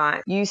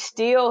nuanced, you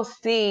still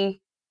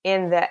see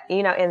in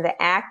the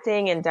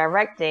acting and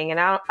directing, and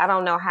I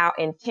don't know how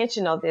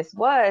intentional this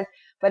was,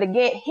 but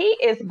again, he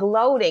is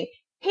gloating.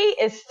 He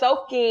is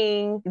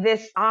soaking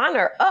this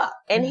honor up,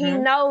 and he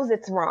knows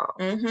it's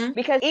wrong.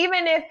 Because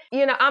even if,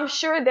 I'm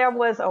sure there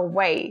was a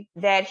way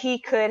that he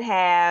could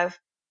have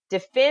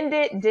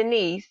defended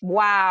Denise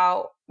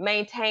while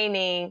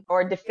maintaining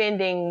or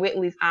defending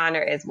Whitley's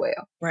honor as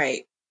well.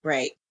 Right.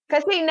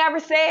 Because he never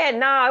said,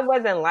 no, it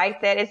wasn't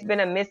like that. It's been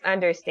a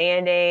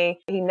misunderstanding.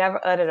 He never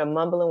uttered a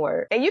mumbling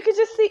word. And you could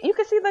see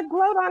the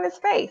gloat on his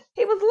face.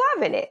 He was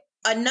loving it.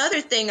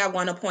 Another thing I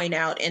want to point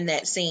out in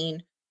that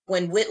scene,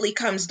 when Whitley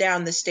comes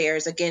down the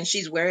stairs, again,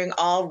 she's wearing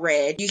all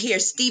red. You hear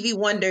Stevie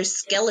Wonder's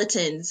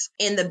Skeletons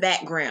in the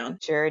background.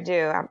 Sure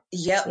do.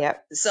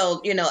 Yep.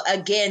 So,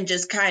 again,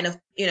 just kind of,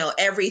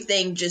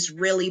 everything just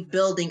really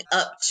building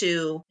up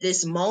to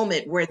this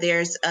moment where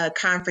there's a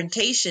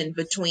confrontation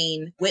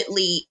between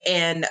Whitley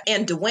and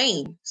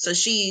Dwayne. So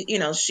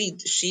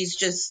she's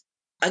just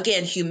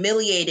again,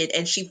 humiliated.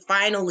 And she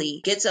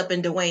finally gets up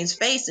in Dwayne's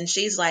face and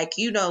she's like,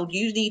 you know,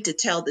 you need to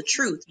tell the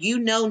truth. You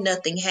know,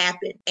 nothing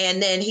happened.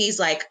 And then he's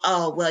like,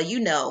 oh, well, you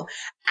know,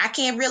 I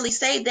can't really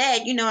say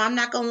that. You know, I'm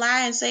not going to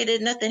lie and say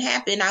that nothing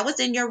happened. I was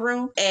in your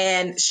room.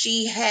 And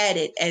she had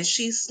it, and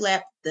she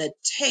slapped the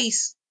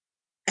taste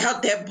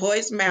out that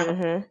boy's mouth.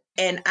 Mm-hmm.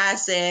 And I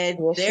said,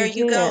 Yes, there she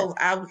you did. go.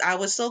 I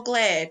was so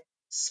glad.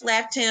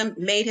 Slapped him,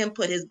 made him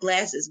put his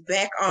glasses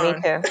back Me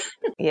on. too.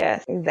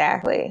 Yes,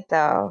 exactly.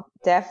 So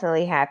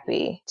definitely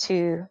happy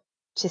to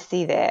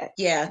see that.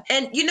 Yeah.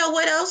 And you know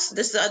what else?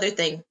 This is the other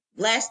thing.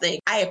 Last thing.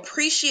 I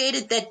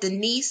appreciated that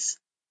Denise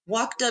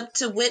walked up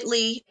to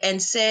Whitley and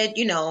said,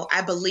 you know,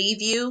 I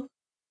believe you.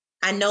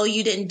 I know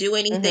you didn't do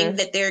anything Mm-hmm.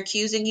 that they're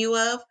accusing you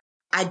of.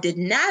 I did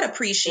not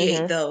appreciate,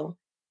 Mm-hmm. though,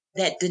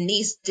 that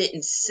Denise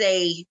didn't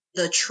say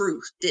the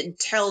truth, didn't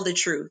tell the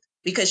truth,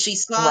 because she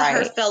saw her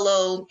Right.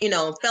 fellow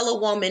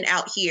woman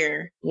out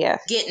here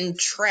Yes. getting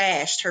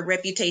trashed, her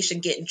reputation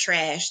getting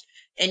trashed.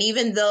 And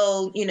even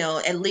though, you know,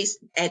 at least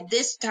at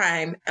this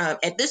time,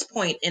 at this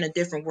point in a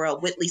different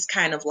world, Whitley's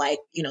kind of like,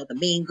 you know, the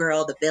mean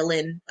girl, the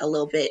villain a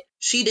little bit.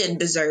 She didn't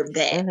deserve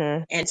that.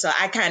 Mm-hmm. And so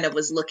I kind of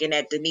was looking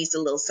at Denise a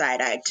little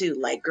side-eyed too,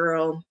 like,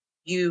 girl,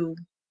 you're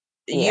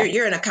Yeah.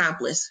 you're an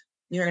accomplice.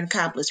 You're an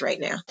accomplice right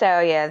now.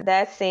 So yeah,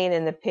 that scene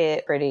in the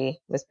pit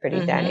was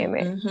pretty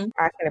dynamic. Mm-hmm.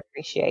 I can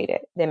appreciate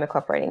it, them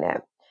incorporating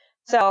that.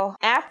 So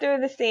after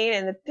the scene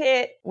in the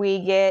pit, we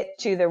get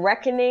to the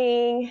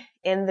reckoning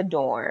in the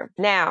dorm.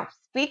 Now,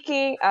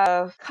 speaking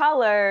of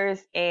colors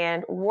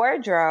and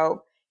wardrobe,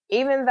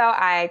 even though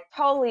I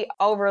totally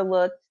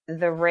overlooked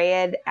the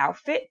red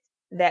outfit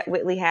that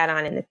Whitley had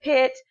on in the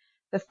pit,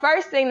 the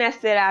first thing that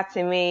stood out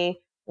to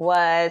me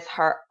was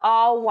her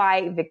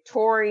all-white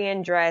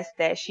Victorian dress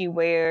that she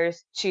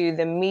wears to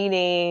the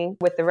meeting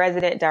with the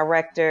resident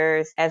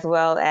directors, as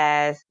well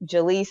as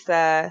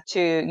Jaleesa to,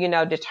 you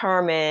know,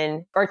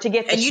 determine or to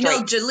get the And you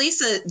know, straight.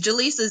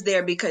 Jaleesa's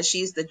there because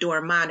she's the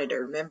dorm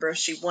monitor. Remember,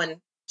 she won.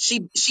 She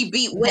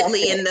beat That's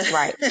Whitley in it.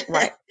 Right, the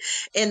right,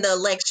 in the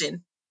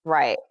election.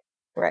 right,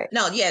 right.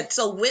 No, yeah.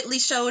 So Whitley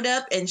showed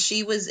up and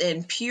she was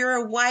in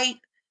pure white.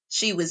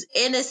 She was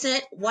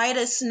innocent, white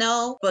as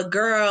snow. But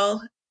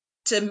girl,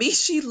 to me,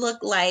 she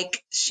looked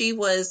like she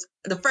was.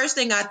 The first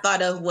thing I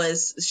thought of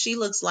was she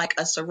looks like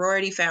a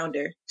sorority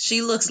founder.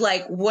 She looks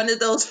like one of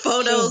those She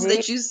photos did.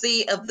 that you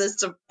see of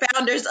the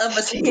founders of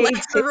a She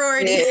black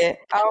sorority. did.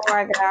 Oh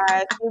my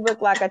God. She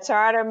looked like a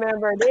charter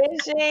member,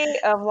 didn't she?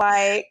 Of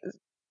like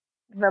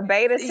the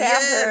beta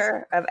Yes,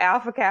 chapter of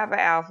Alpha Kappa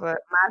Alpha,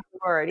 my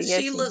sorority. Yes,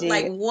 she she looked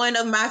like did. one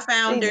of my She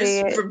founders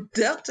did. from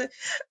Delta.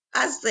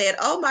 I said,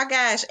 "Oh my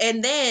gosh!"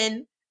 And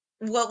then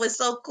what was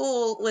so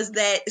cool was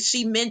that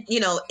she meant, you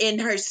know, in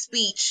her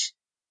speech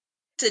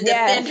to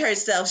defend Yes.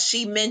 herself,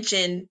 she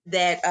mentioned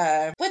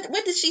that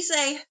what did she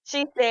say?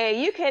 She said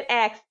you can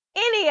ask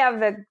any of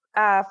the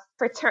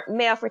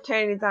male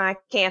fraternities on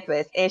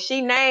campus. And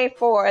she named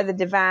four of the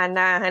Divine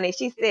Nine, honey.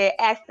 She said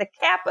ask the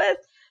Kappas,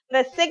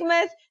 the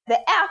Sigmas, the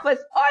Alphas, or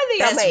the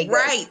That's Omegas.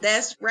 right.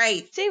 That's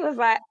right. She was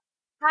like,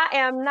 I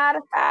am not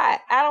a side.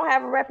 I don't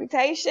have a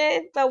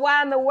reputation. So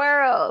why in the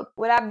world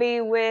would I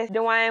be with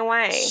Dwayne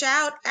Wayne?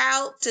 Shout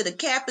out to the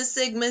Kappa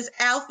Sigmas,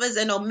 Alphas,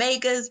 and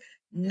Omegas.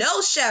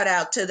 No shout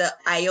out to the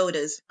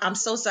Iotas. I'm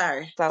so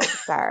sorry. So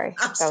sorry.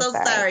 I'm So so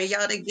sorry. sorry.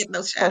 Y'all didn't get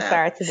no So shout out.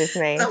 sorry to this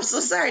man. I'm so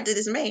sorry to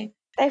this man.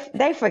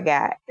 They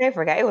forgot. They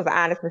forgot. It was an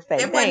honest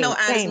mistake. It wasn't no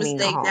They honest ain't mean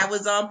no mistake. harm. That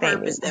was on They ain't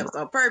purpose. mean no That was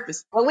harm. on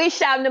purpose. Well, we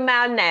shouting them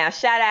out now.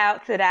 Shout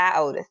out to the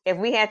Iotas. If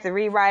we had to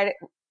rewrite it,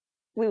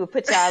 we would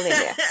put y'all in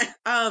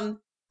there.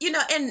 You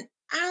know, and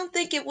I don't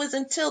think it was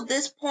until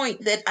this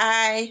point that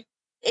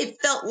it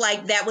felt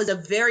like that was a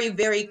very,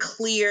 very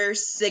clear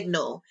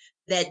signal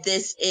that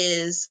this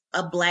is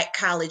a black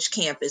college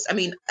campus. I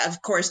mean,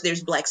 of course,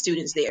 there's black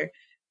students there,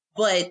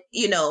 but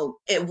you know,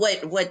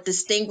 what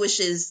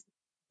distinguishes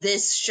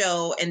this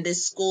show and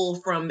this school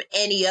from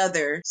any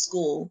other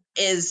school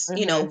is,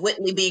 you know, Mm-hmm.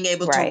 Whitley being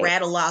able to Right.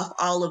 rattle off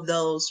all of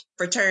those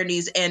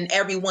fraternities, and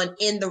everyone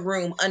in the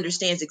room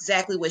understands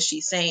exactly what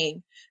she's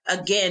saying.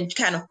 Again,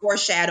 kind of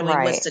foreshadowing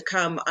what's Right. to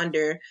come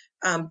under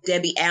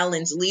Debbie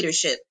Allen's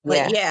leadership.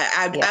 But yeah,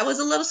 I was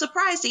a little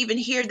surprised to even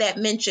hear that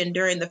mentioned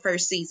during the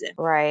first season.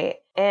 Right.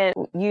 And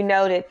you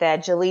noted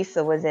that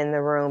Jaleesa was in the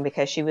room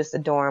because she was the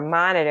dorm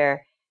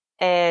monitor.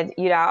 And,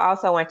 you know, I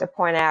also want to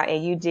point out,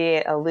 and you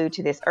did allude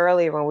to this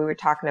earlier when we were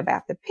talking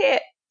about the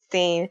pit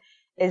scene,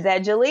 is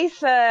that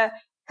Jaleesa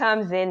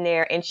comes in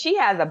there and she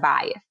has a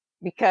bias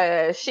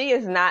because she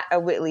is not a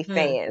Whitley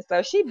fan.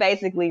 So she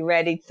basically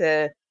ready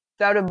to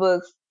throw the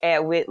books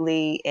at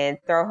Whitley and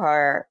throw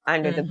her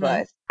under the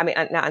bus. I mean,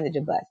 not under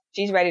the bus.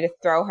 She's ready to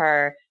throw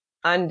her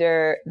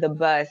under the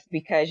bus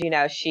because, you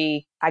know,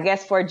 I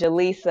guess for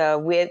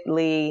Jaleesa,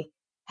 Whitley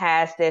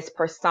has this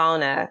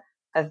persona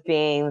of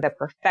being the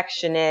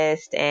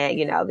perfectionist and,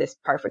 you know, this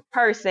perfect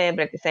person,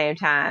 but at the same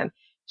time,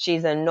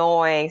 she's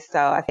annoying. So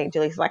I think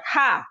Jaleesa's like,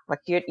 like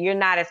you're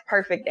not as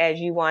perfect as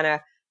you want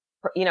to,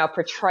 you know,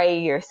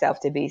 portray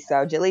yourself to be.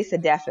 So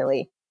Jaleesa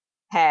definitely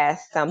has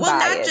some Well,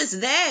 not bias.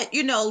 just that,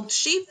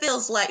 she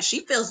feels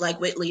like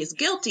Whitley is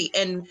guilty,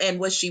 and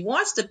what she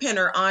wants to pin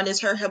her on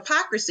is her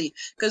hypocrisy.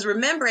 Because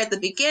remember, at the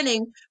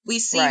beginning, we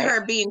see Right.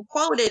 her being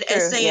quoted True,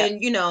 as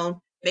saying,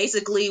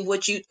 basically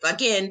what you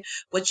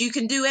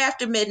can do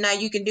after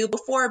midnight, you can do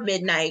before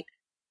midnight,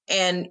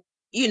 and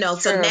so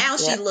True. now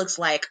she Yep. looks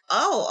like,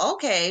 oh,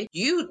 okay,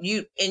 you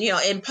and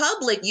in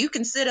public you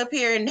can sit up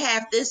here and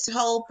have this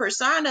whole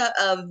persona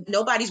of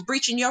nobody's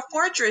breaching your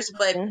fortress,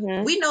 but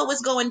Mm-hmm. we know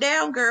what's going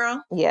down,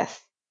 girl. Yes.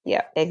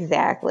 Yep.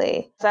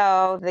 Exactly.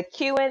 So the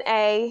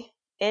Q&A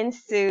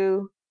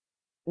ensue.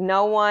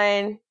 No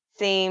one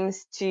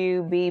seems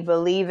to be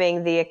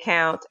believing the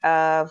account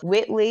of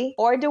Whitley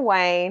or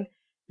Dwayne.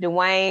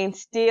 Dwayne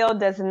still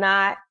does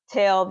not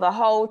tell the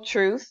whole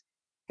truth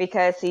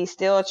because he's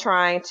still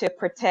trying to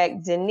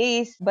protect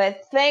Denise.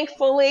 But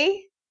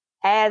thankfully,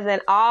 as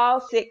in all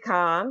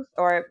sitcoms,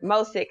 or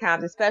most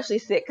sitcoms, especially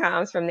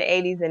sitcoms from the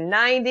 80s and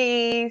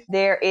 90s,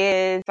 there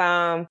is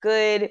some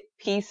good,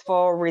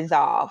 peaceful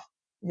resolve.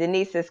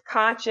 Denise's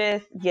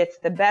conscience gets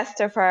the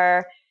best of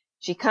her.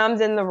 She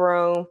comes in the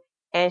room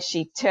and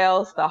she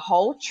tells the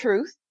whole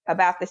truth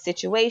about the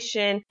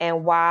situation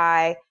and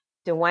why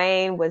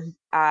Dwayne was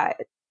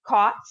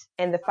caught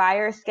in the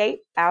fire escape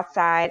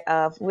outside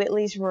of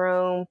Whitley's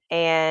room.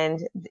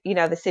 And,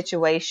 the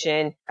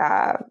situation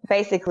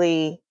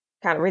basically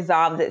kind of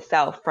resolves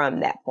itself from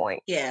that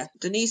point. Yeah,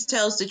 Denise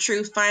tells the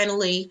truth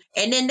finally,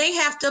 and then they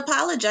have to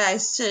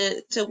apologize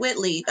to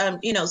Whitley.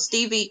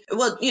 Stevie.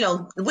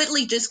 Well,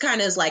 Whitley just kind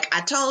of is like,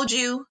 "I told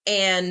you,"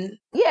 and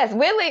yes,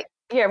 Whitley.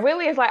 Yeah,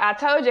 Whitley is like, I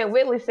told you, and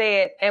Whitley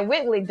said, and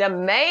Whitley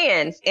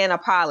demands an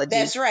apology.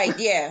 That's right,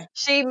 yeah.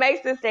 She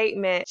makes a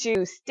statement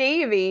to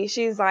Stevie.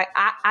 She's like,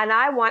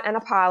 I want an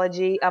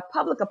apology, a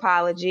public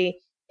apology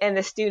in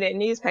the student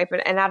newspaper.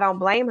 And I don't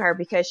blame her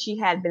because she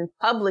had been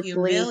publicly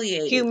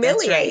humiliated.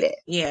 That's right.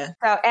 Yeah.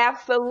 So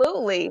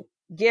absolutely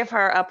give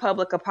her a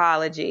public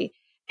apology.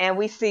 And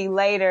we see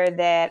later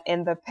that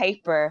in the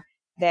paper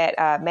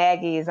that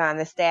Maggie is on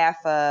the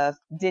staff of,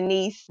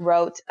 Denise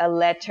wrote a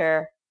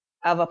letter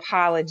of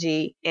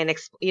apology and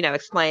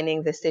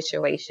explaining the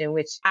situation,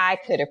 which I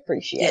could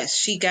appreciate. Yes,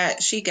 she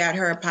got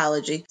her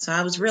apology. So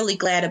I was really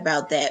glad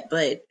about that.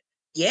 But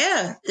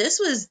yeah, this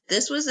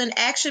was an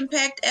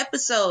action-packed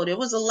episode. It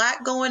was a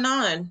lot going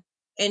on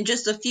in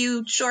just a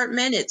few short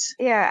minutes.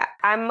 Yeah,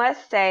 I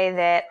must say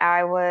that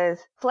I was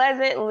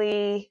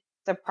pleasantly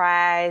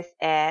surprised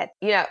at,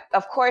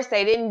 of course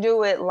they didn't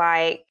do it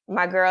like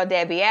my girl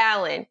Debbie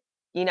Allen,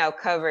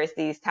 covers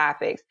these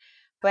topics.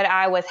 But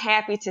I was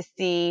happy to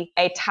see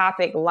a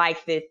topic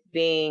like this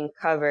being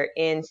covered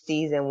in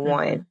season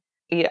one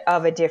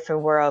of A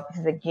Different World.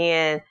 Because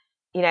again,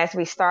 as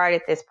we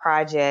started this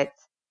project,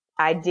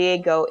 I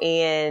did go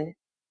in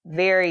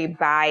very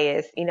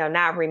biased,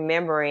 not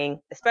remembering,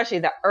 especially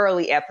the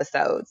early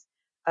episodes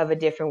of A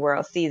Different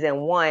World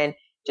season one,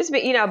 just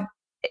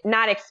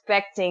not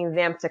expecting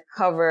them to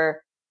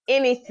cover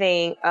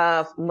anything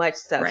of much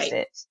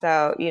substance.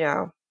 Right.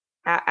 So,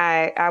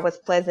 I was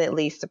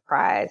pleasantly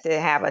surprised to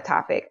have a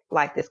topic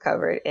like this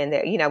covered and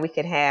that, we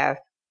could have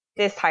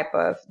this type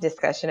of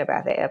discussion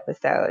about the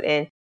episode.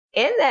 And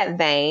in that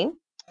vein,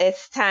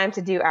 it's time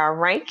to do our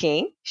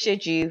ranking,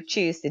 should you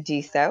choose to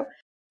do so.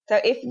 So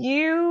if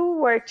you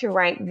were to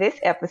rank this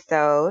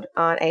episode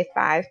on a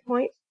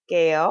 5-point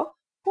scale,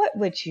 what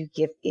would you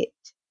give it?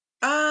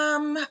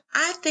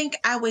 I think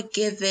I would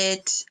give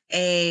it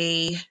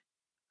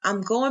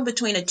I'm going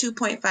between a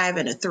 2.5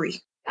 and a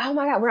 3. Oh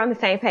my God, we're on the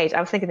same page. I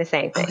was thinking the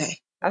same thing. Okay.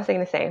 I was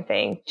thinking the same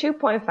thing.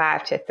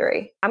 2.5 to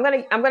 3. I'm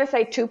gonna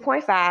say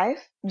 2.5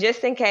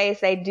 just in case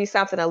they do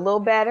something a little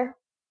better,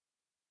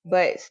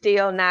 but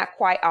still not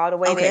quite all the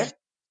way there.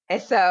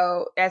 And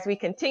so as we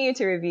continue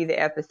to review the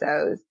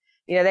episodes,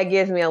 that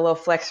gives me a little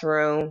flex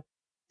room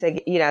to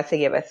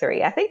give a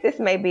 3. I think this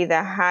may be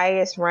the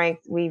highest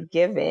ranked we've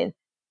given.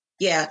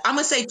 Yeah, I'm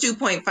gonna say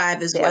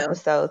 2.5 as well. The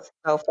episodes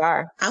so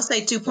far. I'll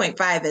say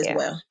 2.5 as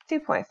well.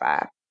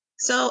 2.5.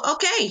 So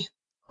okay.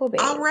 Cool.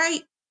 All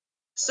right.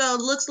 So it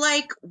looks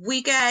like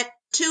we got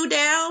 2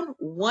 down,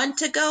 1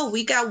 to go.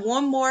 We got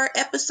one more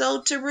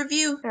episode to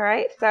review. All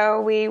right.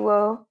 So we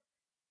will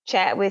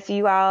chat with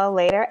you all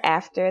later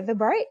after the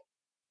break.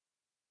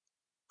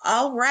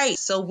 All right.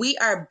 So we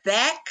are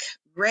back,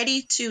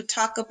 ready to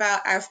talk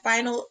about our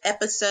final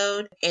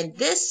episode. In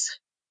this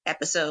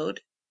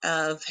episode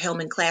of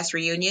Hillman Class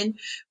Reunion,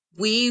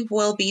 we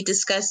will be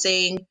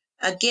discussing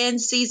again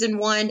season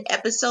 1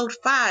 episode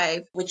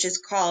 5, which is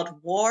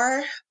called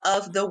War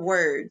of the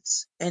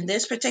Words. And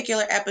this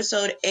particular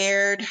episode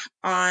aired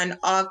on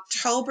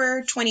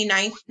October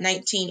 29th,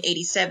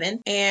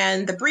 1987.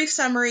 And the brief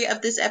summary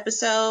of this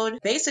episode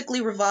basically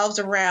revolves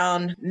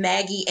around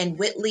Maggie and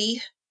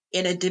Whitley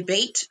in a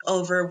debate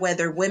over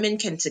whether women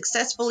can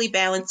successfully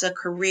balance a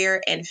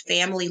career and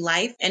family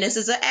life. And this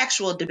is an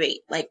actual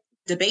debate, like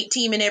debate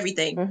team and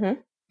everything.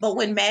 But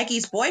when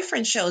Maggie's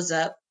boyfriend shows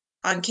up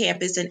on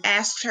campus and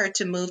asks her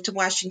to move to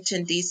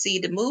Washington,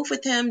 D.C. to move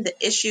with him, the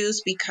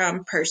issues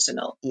become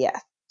personal. Yeah.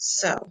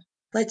 So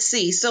Let's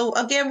see. So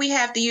again, we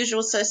have the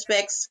usual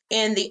suspects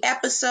in the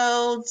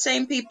episode.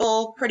 Same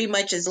people pretty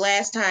much as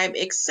last time,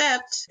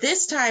 except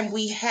this time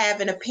we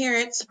have an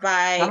appearance The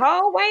by,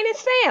 whole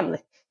Wayne's family.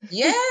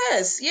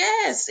 yes.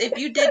 If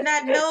you did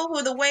not know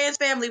who the Wayans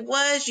family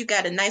was, you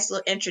got a nice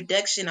little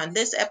introduction on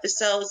this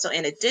episode. So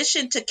in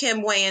addition to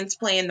Kim Wayans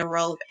playing the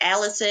role of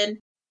Allison,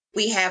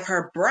 we have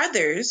her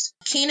brothers,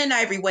 Keenan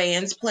Ivory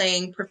Wayans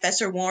playing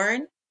Professor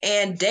Warren,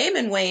 and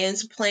Damon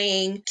Wayans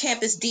playing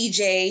campus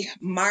DJ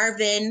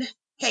Marvin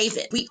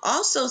Haven. We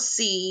also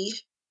see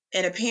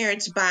an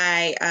appearance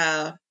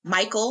by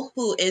Michael,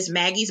 who is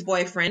Maggie's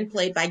boyfriend,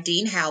 played by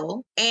Dean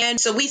Howell. And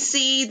so we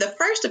see the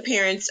first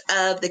appearance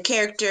of the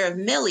character of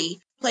Millie,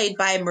 played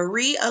by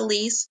Marie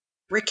Elise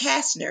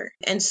Rickastner.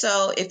 And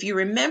so if you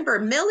remember,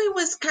 Millie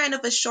was kind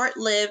of a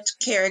short-lived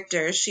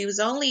character. She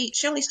only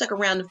stuck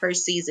around the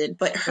first season,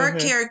 but her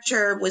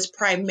character was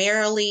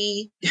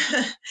primarily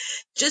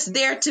just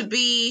there to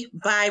be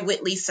by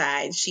Whitley's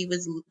side. She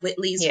was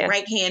Whitley's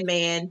right-hand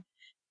man.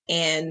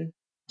 And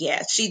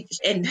yeah, it's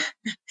really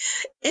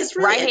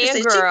Right-hand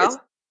interesting.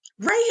 girl.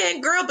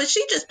 Right-hand girl, but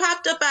she just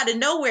popped up out of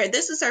nowhere.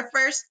 This is her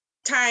first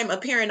time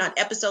appearing on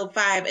episode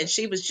 5, and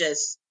she was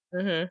just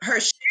her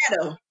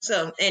shadow.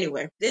 So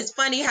anyway, it's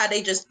funny how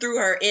they just threw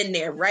her in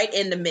there, right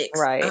in the mix.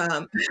 Right.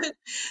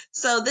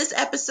 So this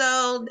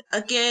episode,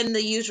 again,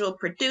 the usual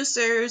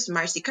producers,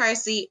 Marcy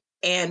Carsey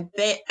and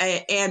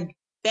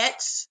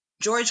Betts,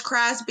 George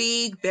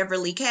Crosby,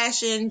 Beverly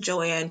Cashin,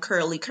 Joanne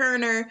Curley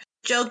Kerner,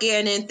 Joe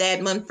Gannon,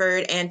 Thad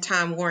Munford, and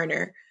Tom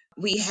Warner.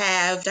 We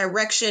have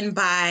direction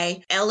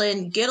by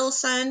Ellen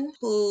Gittleson,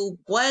 who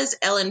was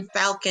Ellen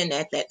Falcon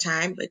at that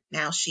time, but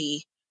now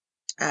she,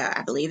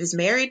 I believe, is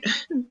married.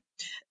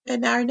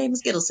 And now her name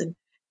is Gittleson.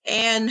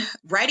 And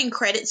writing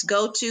credits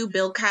go to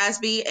Bill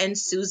Cosby and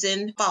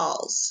Susan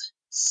Falls.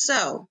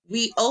 So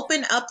we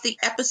open up the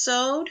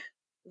episode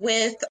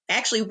with,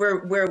 actually,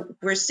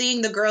 we're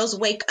seeing the girls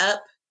wake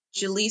up,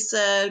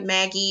 Jaleesa,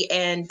 Maggie,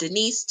 and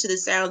Denise, to the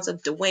sounds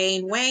of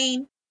Dwayne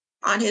Wayne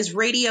on his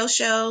radio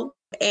show.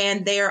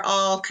 And they're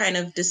all kind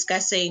of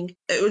discussing,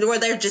 or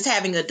they're just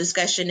having a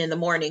discussion in the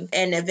morning.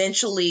 And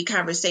eventually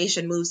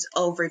conversation moves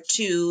over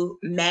to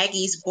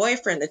Maggie's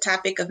boyfriend, the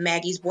topic of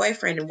Maggie's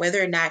boyfriend, and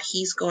whether or not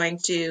he's going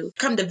to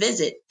come to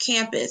visit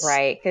campus.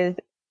 Right, because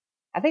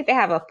I think they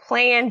have a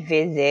planned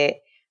visit,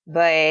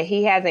 but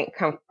he hasn't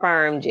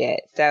confirmed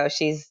yet. So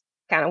she's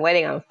kind of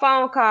waiting on a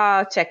phone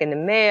call, checking the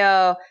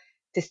mail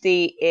to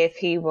see if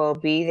he will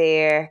be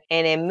there.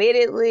 And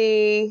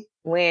admittedly,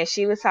 when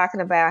she was talking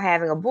about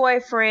having a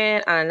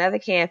boyfriend on another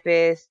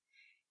campus,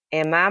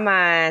 in my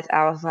mind,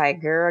 I was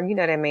like, girl, you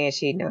know that man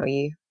cheating on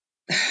you.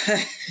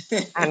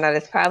 I know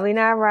that's probably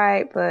not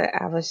right, but I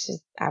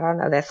don't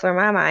know. That's where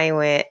my mind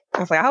went. I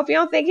was like, I hope you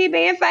don't think he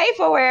being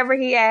faithful wherever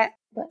he at.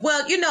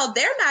 Well,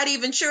 they're not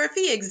even sure if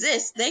he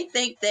exists. They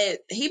think that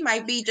he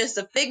might be just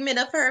a figment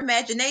of her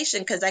imagination,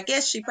 because I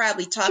guess she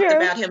probably talked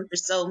about him for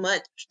so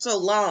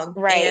long.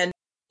 Right. And,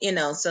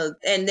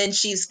 and then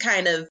she's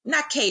kind of,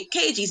 not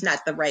cagey's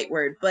not the right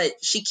word, but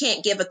she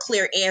can't give a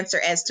clear answer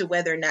as to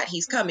whether or not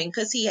he's coming,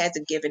 because he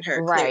hasn't given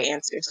her a clear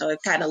answer. So it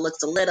kind of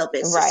looks a little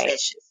bit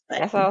suspicious. But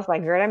that's why I was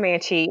like, girl, that man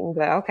cheating,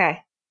 but okay.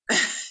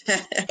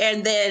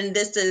 And then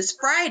this is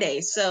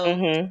Friday.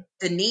 So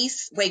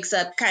Denise wakes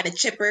up kind of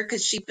chipper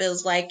because she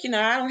feels like,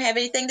 I don't have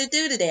anything to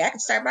do today. I can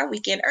start my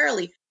weekend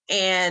early.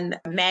 And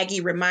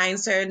Maggie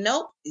reminds her,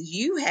 nope,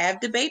 you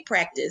have debate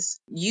practice.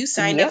 You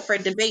signed up for a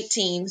debate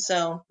team,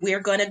 so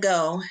we're going to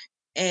go.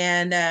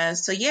 And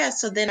so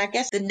then I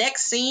guess the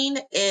next scene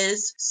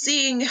is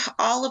seeing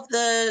all of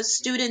the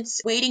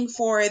students waiting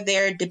for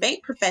their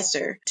debate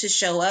professor to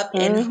show up.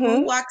 And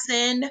who walks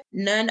in?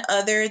 None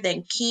other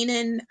than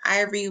Keenan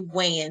Ivory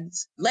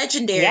Wayans.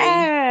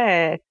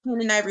 Legendary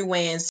Keenan Ivory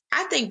Wayans.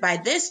 I think by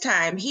this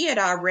time he had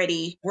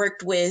already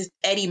worked with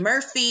Eddie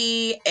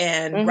Murphy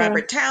and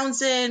Robert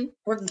Townsend.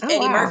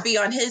 Eddie Murphy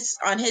on his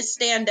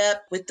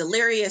stand-up with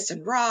Delirious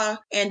and Raw,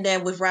 and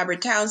then with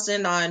Robert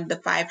Townsend on The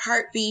 5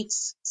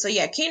 Heartbeats. So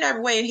yeah, Keenan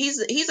Ivory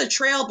Wayans, he's a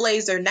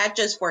trailblazer, not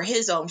just for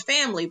his own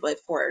family, but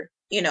for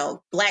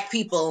Black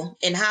people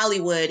in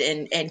Hollywood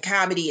and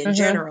comedy in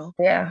general.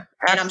 Yeah,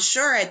 and I'm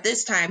sure at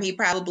this time he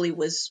probably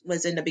was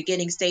in the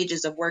beginning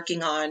stages of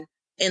working on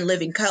In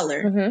Living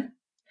Color.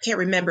 Can't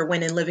remember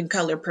when In Living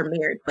Color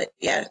premiered, but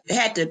yeah, it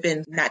had to have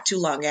been not too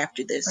long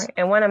after this. Right.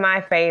 And one of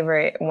my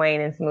favorite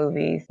Wayans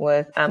movies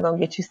was I'm Gonna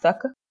Get You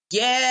Sucker.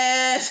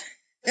 Yes.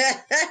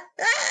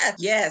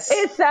 Yes.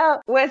 And so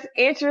what's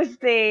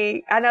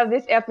interesting, I know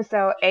this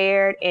episode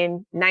aired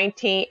in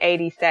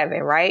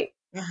 1987, right?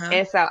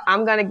 And so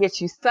I'm Gonna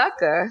Get You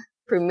Sucker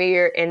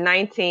premiered in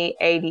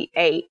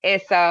 1988.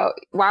 And so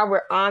while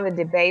we're on the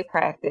debate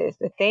practice,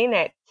 the thing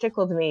that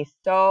tickled me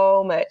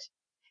so much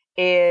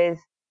is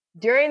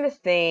during the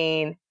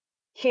scene,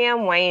 Kim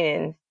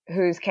Wayans,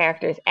 whose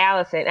character is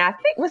Allison, and I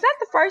think, was that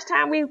the first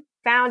time we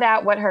found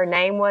out what her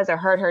name was or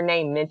heard her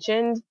name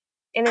mentioned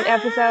in an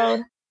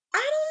episode?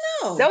 I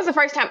don't know. That was the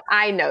first time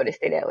I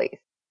noticed it, at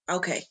least.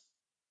 Okay.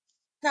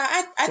 No,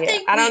 Yeah,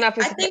 I don't know if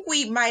I it's think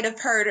we might have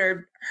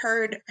heard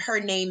her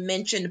name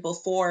mentioned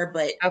before,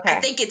 but I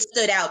okay. think it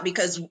stood out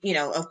because,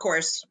 of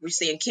course, we're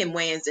seeing Kim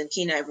Wayans and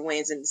Keena Ivory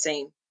Wayans in the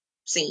same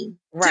scene.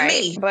 To Right.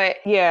 me. But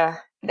yeah,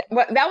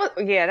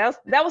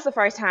 that was the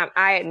first time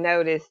I had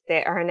noticed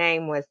that her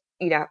name was,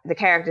 the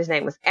character's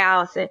name was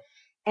Allison.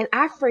 And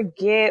I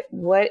forget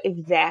what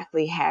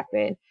exactly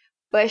happened.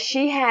 But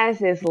she has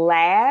this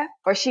laugh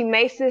or she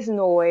makes this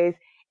noise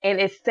and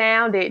it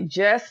sounded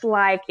just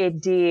like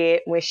it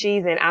did when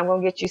she's in I'm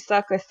Gonna Get You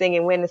Sucker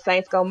singing When the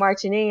Saints Go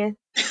Marching In.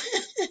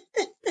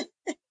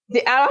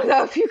 I don't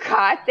know if you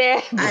caught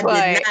that, I did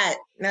but not.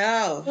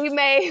 No. we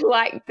made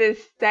like the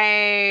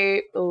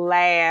same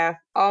laugh.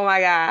 Oh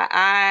my God.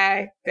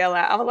 I fell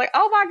out. I was like,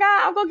 oh my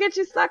God, I'm going to get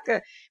you,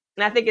 sucker.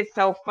 And I think it's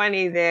so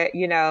funny that,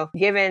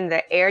 given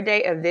the air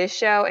date of this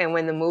show and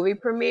when the movie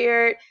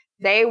premiered,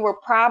 they were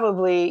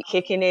probably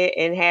kicking it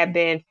and had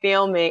been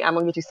filming I'm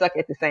going to get you, sucker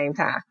at the same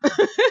time.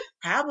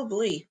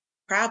 Probably.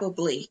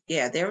 Probably.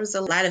 Yeah, there was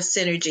a lot of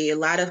synergy, a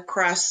lot of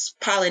cross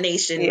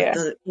pollination with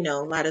Yeah,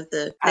 a lot of I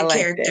the liked it.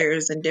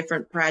 characters and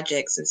different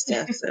projects and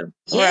stuff. So,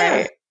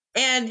 yeah. Right.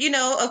 And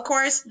of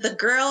course, the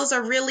girls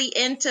are really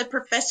into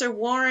Professor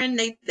Warren.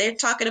 They're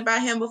talking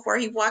about him before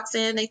he walks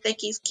in. They think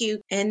he's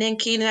cute. And then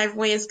Keenen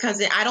Ivory Wayans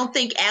comes in. I don't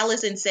think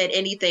Allison said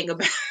anything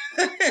about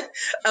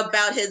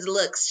about his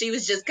looks. She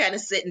was just kind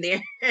of sitting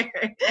there.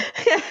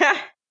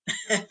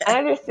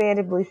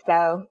 Understandably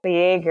so. But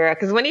yeah, girl.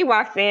 Because when he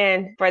walks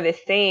in for the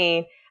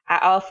scene, I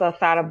also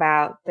thought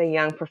about the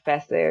young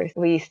professors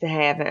we used to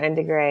have in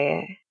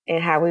undergrad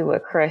and how we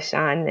would crush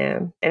on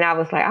them. And I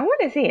was like, I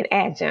wonder if he an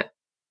adjunct.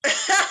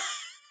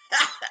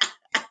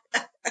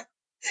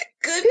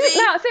 Could be.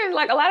 No, seriously,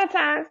 like a lot of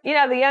times,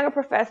 the younger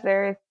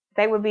professors,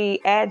 they would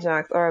be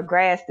adjuncts or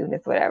grad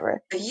students,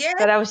 whatever. Yeah.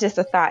 So that was just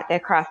a thought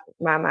that crossed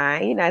my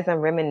mind, as I'm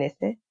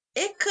reminiscing.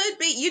 It could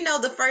be.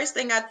 The first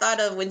thing I thought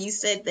of when you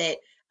said that,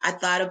 I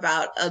thought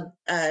about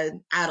I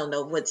don't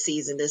know what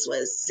season this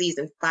was,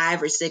 season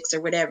 5 or 6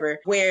 or whatever,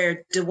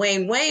 where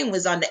Dwayne Wayne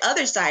was on the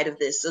other side of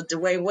this. So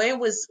Dwayne Wayne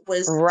was the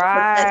professor,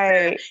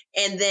 Right.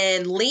 and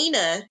then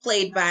Lena,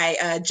 played by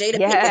Jada Pinkett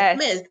Yes.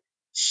 Smith,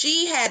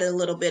 she had a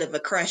little bit of a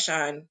crush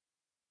on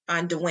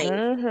Dwayne.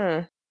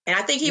 Mm-hmm. And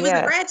I think he was a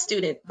Yes. grad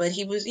student, but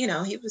he was, he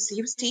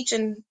was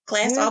teaching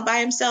class Yeah. all by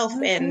himself,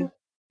 Mm-hmm. and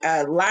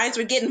lines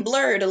were getting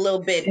blurred a little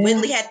bit. Yeah.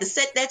 Whitley had to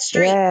set that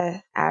straight. Yeah,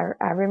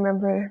 I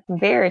remember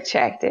very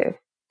attractive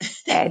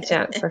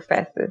adjunct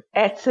professors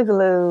at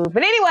Tougaloo.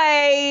 But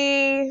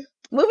anyway,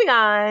 moving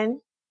on.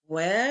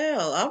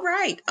 Well, all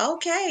right.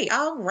 Okay.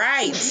 All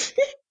right.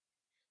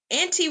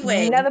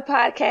 Anyway. Another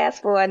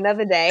podcast for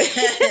another day.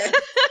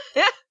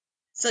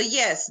 So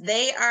yes,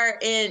 they are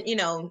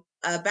in,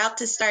 about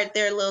to start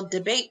their little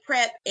debate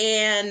prep,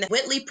 and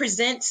Whitley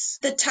presents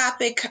the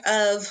topic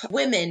of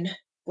women,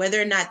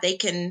 whether or not they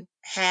can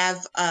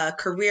have a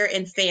career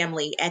and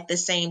family at the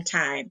same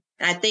time.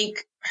 And I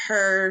think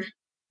her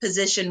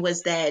position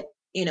was that,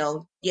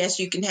 yes,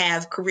 you can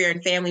have career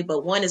and family,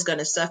 but one is going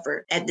to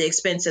suffer at the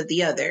expense of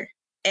the other.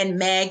 And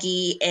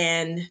Maggie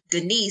and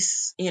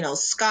Denise,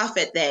 scoff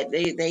at that.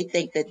 They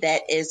think that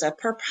that is a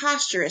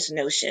preposterous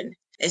notion,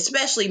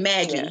 especially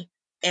Maggie. Yeah.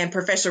 And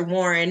Professor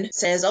Warren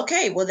says,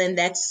 okay, well then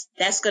that's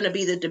going to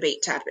be the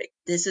debate topic.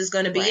 This is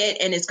going to be it,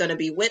 and it's going to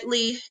be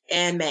Whitley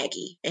and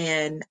Maggie.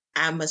 And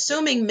I'm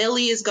assuming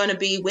Millie is going to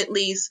be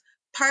Whitley's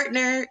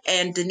partner,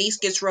 and Denise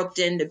gets roped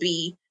in to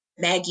be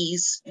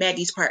Maggie's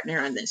partner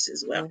on this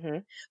as well. Mm-hmm.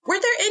 Were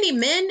there any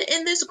men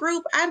in this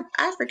group?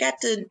 I forgot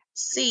to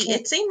see.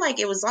 It seemed like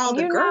it was all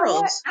the You know what?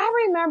 girls.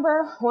 I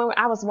remember when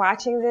I was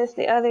watching this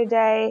the other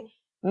day,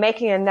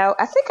 making a note.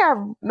 I think I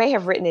may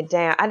have written it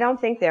down. I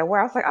don't think there were.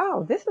 I was like,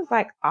 oh, this is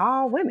like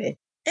all women.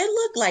 It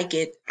looked like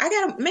it.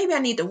 Maybe I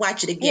need to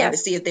watch it again to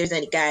see if there's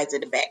any guys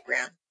in the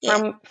background.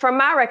 Yeah. From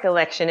my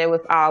recollection, it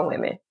was all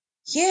women.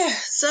 Yeah.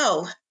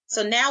 So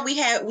now we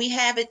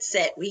have it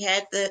set. We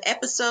had the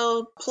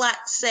episode plot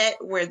set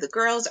where the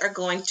girls are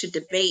going to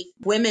debate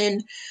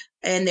women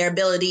and their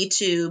ability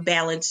to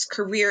balance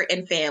career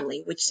and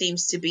family, which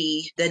seems to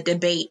be the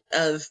debate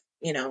of,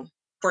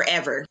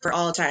 forever, for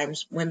all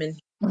times, women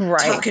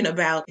talking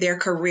about their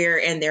career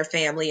and their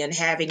family and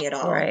having it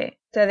all. Right.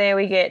 So then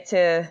we get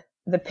to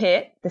the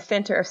pit, the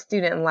center of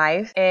student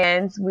life,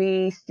 and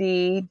we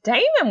see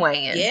Damon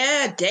Wayans.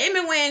 Yeah,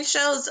 Damon Wayans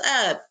shows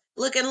up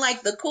looking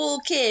like the cool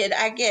kid,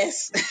 I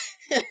guess.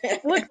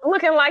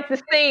 looking like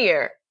the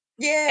senior.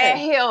 Yeah. At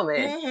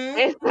Hillman. Mm-hmm.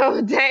 And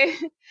so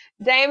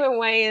Damon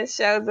Wayans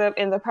shows up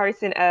in the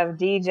person of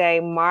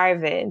DJ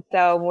Marvin.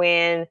 So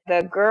when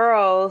the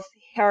girls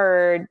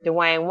heard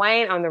Dwayne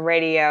Wayne on the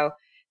radio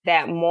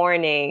that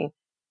morning,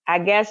 I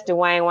guess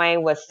Dwayne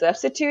Wayne was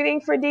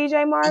substituting for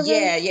DJ Marvin.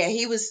 Yeah,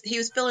 he was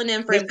filling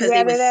in for him because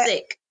he was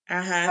sick.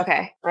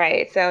 Okay,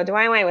 right. So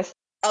Dwayne Wayne was.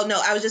 Oh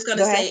no, I was just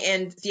gonna say,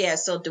 and yeah,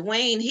 so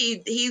Dwayne,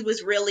 he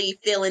was really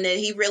feeling it.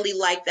 He really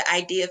liked the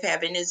idea of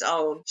having his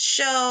own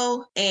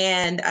show,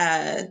 and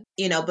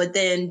but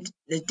then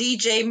the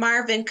DJ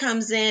Marvin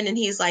comes in and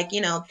he's like,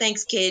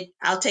 thanks, kid,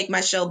 I'll take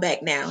my show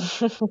back now.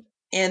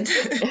 And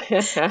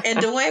and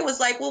Dwayne was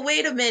like, well,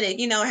 wait a minute,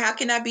 how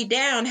can I be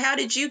down? How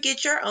did you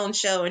get your own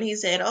show? And he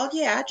said, oh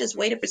yeah, I just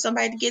waited for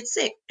somebody to get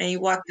sick. And he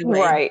walked away.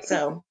 Right.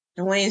 So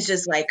Dwayne's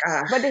just like,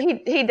 But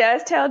he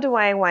does tell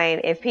Dwayne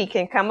Wayne if he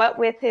can come up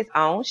with his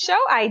own show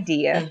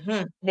idea,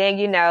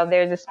 then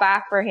there's a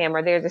spot for him,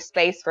 or there's a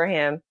space for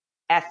him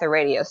at the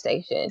radio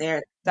station.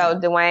 So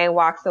Dwayne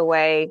walks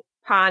away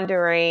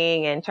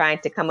pondering and trying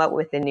to come up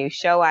with a new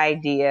show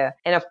idea.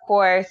 And of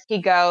course,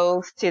 he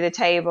goes to the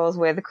tables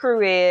where the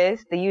crew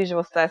is, the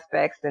usual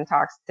suspects, and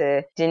talks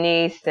to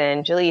Denise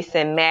and Jaleesa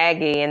and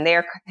Maggie, and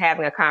they're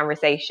having a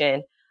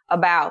conversation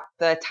about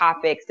the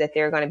topics that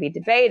they're going to be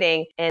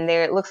debating. And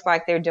it looks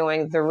like they're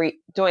doing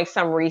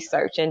some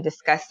research and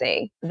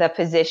discussing the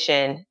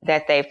position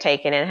that they've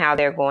taken and how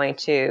they're going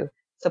to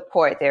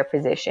support their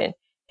position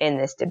in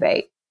this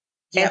debate.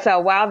 Yep. And so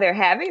while they're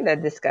having the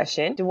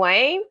discussion,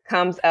 Dwayne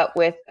comes up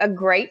with a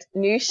great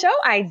new show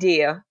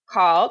idea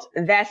called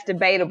That's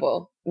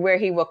Debatable, where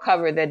he will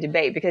cover the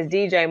debate, because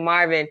DJ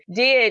Marvin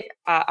did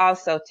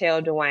also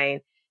tell Dwayne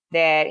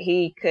that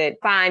he could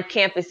find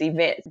campus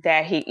events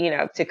that he,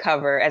 to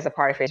cover as a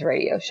part of his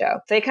radio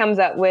show. So he comes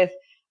up with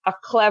a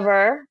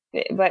clever,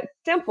 but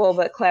simple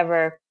but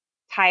clever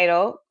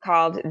title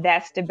called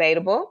That's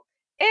Debatable.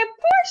 And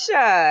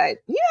Portia,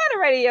 you had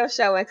a radio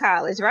show in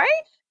college, right?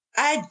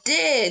 I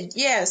did,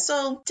 yeah.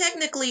 So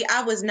technically,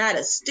 I was not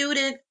a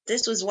student.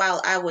 This was while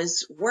I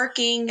was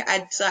working.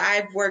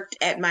 I worked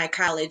at my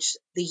college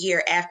the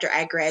year after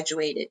I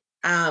graduated.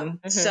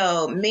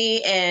 So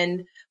me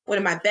and one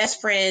of my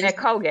best friends at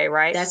Colgate,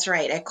 right? That's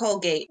right, at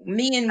Colgate.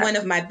 Me and one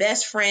of my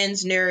best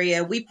friends,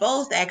 Nuria, we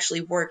both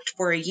actually worked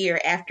for a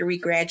year after we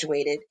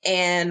graduated,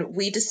 and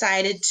we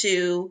decided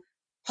to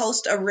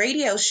host a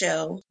radio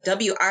show.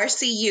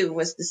 WRCU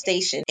was the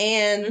station.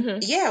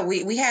 And yeah,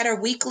 we had our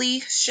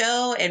weekly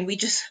show, and we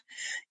just,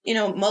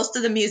 most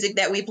of the music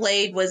that we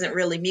played wasn't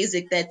really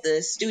music that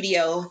the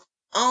studio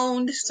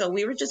owned. So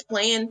we were just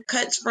playing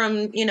cuts from,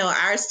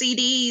 our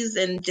CDs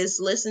and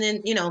just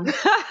listening,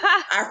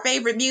 our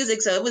favorite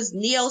music. So it was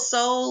neo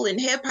soul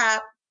and hip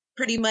hop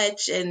pretty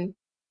much. And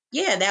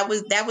yeah,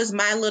 that was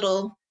my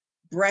little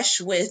brush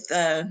with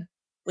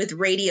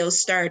radio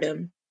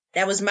stardom.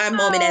 That was my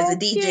moment as a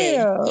DJ. Cute.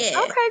 Yeah.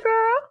 Okay,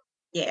 girl.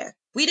 Yeah.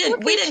 We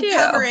didn't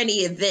cover any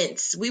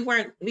events. We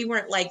weren't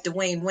like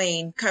Dwayne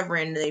Wayne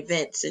covering the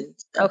events and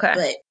stuff. Okay.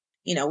 But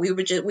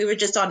we were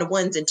just on the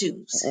ones and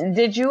twos.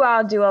 Did you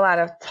all do a lot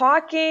of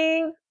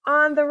talking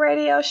on the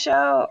radio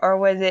show, or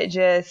was it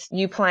just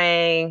you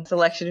playing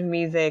selection of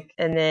music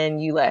and then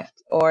you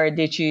left? Or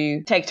did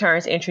you take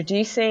turns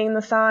introducing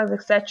the songs,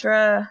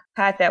 etc.?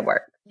 How'd that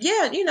work?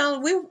 Yeah,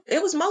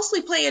 it was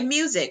mostly playing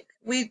music.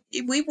 We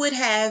would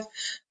have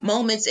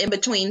moments in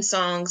between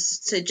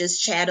songs to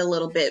just chat a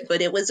little bit,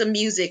 but it was a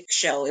music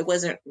show. It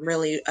wasn't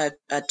really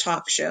a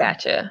talk show.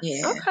 Gotcha.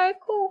 Yeah. Okay,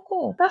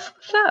 cool. That's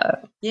what's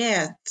up.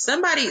 Yeah.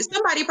 Somebody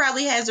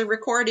probably has a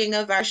recording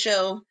of our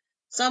show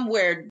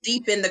somewhere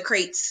deep in the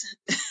crates.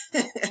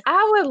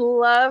 I would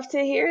love to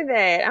hear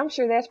that. I'm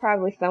sure that's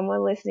probably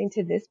someone listening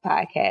to this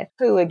podcast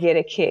who would get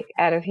a kick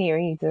out of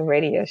hearing the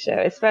radio show,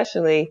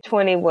 especially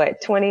 21,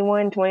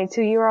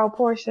 22-year-old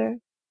Portia.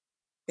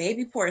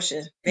 Baby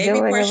Portia, baby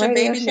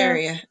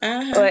Nuria.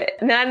 But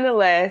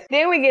nonetheless,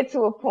 then we get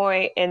to a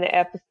point in the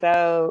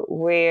episode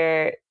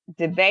where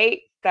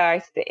debate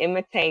starts to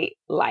imitate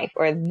life,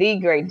 or the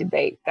great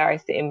debate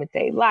starts to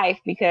imitate life,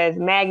 because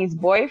Maggie's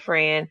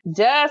boyfriend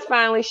does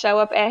finally show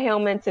up at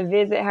Hillman to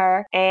visit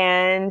her,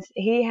 and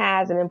he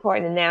has an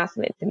important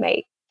announcement to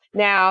make.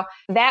 Now,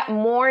 that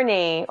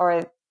morning,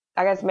 or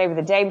I guess maybe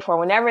the day before,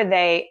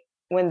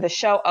 when the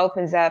show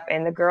opens up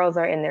and the girls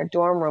are in their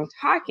dorm room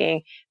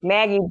talking,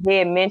 Maggie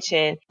did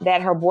mention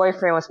that her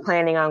boyfriend was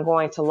planning on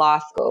going to law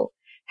school.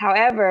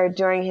 However,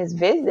 during his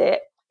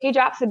visit, he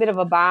drops a bit of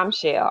a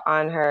bombshell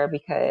on her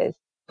because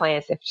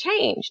plans have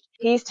changed.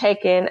 He's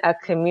taken a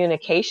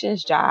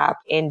communications job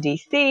in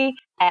DC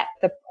at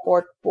the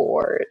Pork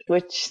Board,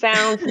 which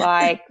sounds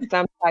like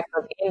some type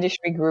of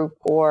industry group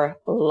or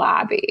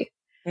lobby.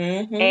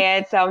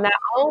 And so not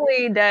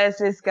only does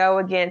this go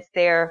against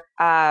their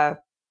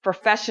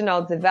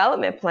professional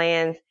development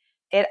plans,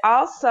 it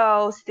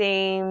also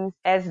seems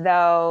as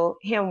though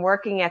him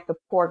working at the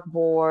Pork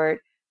Board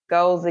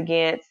goes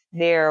against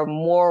their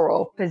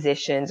moral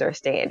positions or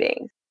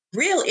standings.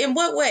 Real? In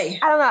what way?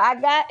 I don't know.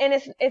 And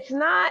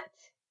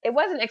it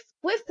wasn't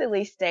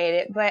explicitly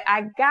stated, but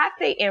I got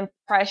the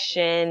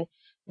impression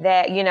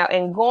that,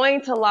 in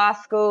going to law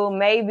school,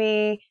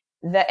 maybe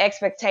the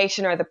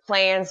expectation or the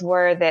plans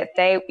were that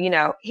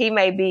he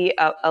may be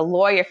a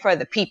lawyer for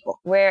the people.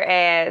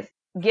 Whereas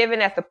given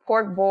that the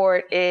Pork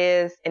Board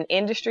is an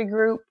industry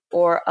group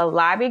or a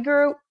lobby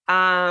group,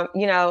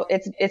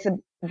 it's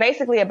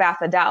basically about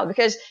the dollar,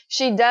 because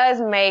she does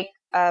make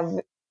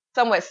a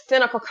somewhat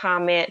cynical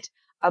comment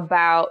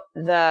about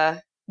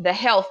the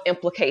health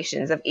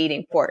implications of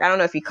eating pork. I don't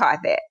know if you caught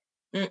that.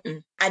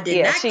 I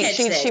did not catch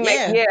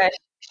that.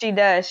 She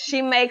does.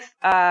 She makes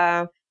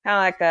kind of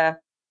like a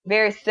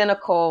very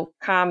cynical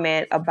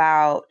comment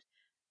about,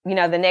 the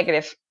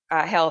negative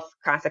health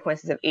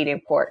consequences of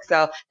eating pork.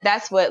 So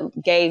that's what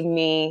gave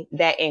me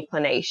that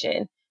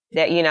inclination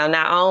that,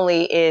 not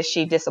only is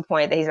she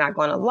disappointed that he's not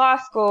going to law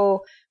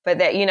school, but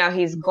that,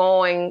 he's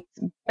going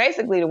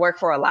basically to work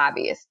for a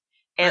lobbyist,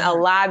 and a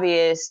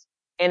lobbyist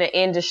in an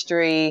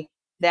industry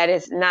that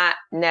is not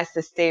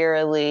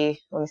necessarily,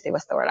 let me see,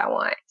 what's the word I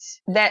want?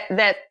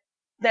 That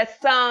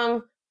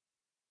some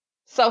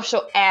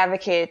social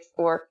advocates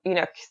or,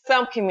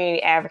 some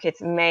community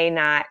advocates may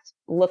not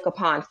look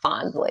upon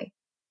fondly.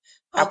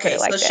 Okay,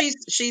 so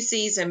she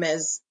sees him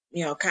as,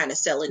 kind of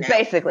selling out.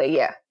 Basically,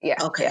 yeah.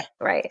 Okay. Yeah,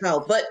 right.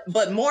 No,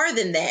 but more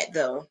than that,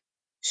 though,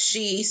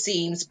 she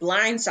seems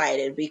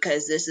blindsided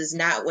because this is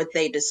not what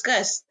they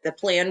discussed. The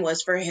plan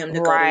was for him to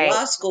go to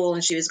law school,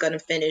 and she was going to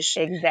finish,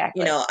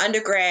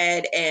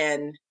 undergrad,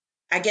 and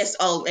I guess,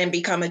 and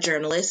become a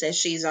journalist, as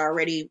she's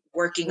already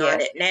working on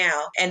it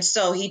now. And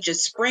so he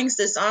just springs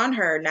this on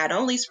her, not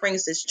only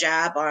springs this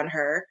job on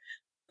her,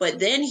 but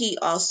then he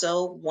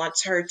also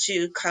wants her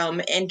to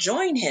come and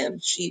join him.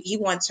 He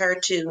wants her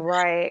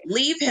to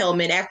leave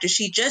Hillman after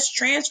she just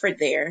transferred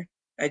there,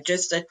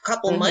 just a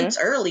couple months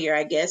earlier,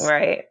 I guess.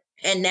 Right.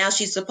 And now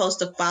she's supposed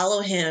to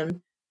follow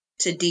him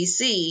to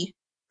DC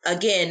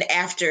again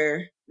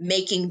after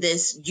making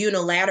this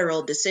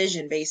unilateral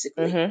decision,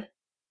 basically.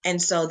 And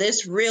so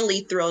this really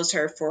throws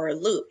her for a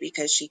loop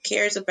because she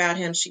cares about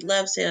him, she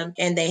loves him,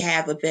 and they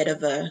have a bit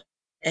of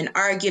an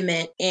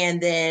argument. And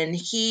then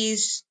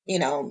he's,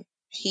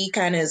 he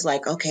kind of is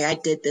like, okay, I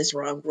did this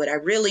wrong. What I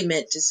really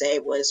meant to say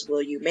was,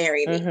 will you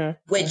marry me?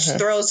 Which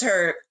throws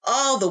her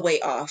all the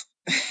way off.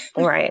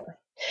 Right.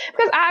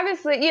 Because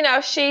obviously,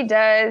 she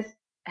does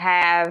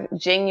have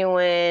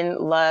genuine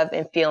love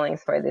and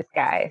feelings for this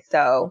guy.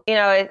 So,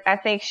 I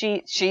think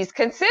she's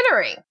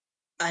considering.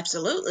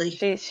 Absolutely.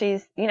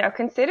 She's,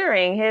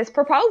 considering his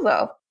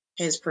proposal.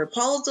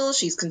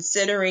 She's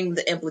considering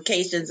the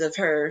implications of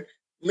her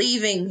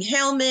leaving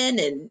Hillman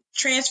and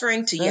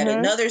transferring to yet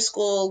another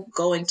school,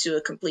 going to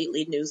a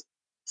completely new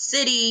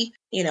city.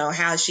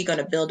 How is she going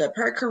to build up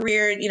her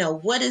career?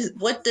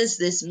 What does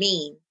this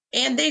mean?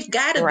 And they've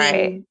got to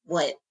be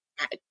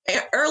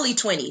early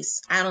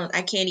 20s.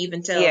 I can't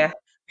even tell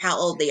how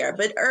old they are,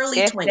 but early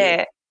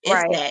 20s.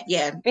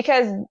 Yeah.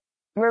 Because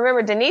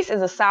remember, Denise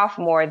is a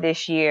sophomore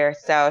this year,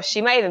 so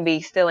she might even be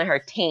still in her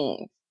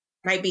teens.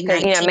 Might be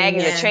 19. Because,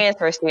 Maggie's a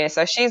transfer student,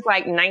 so she's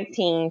like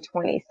 19,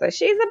 20. So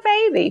she's a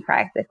baby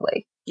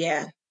practically.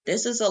 Yeah.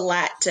 This is a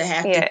lot to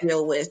have to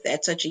deal with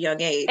at such a young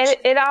age. And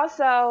it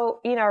also,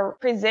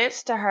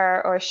 presents to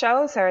her or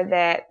shows her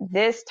that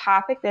this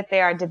topic that they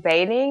are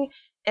debating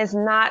is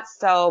not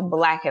so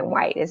black and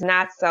white. It's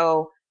not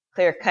so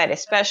clear cut,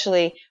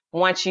 especially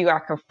once you are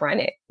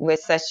confronted with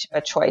such a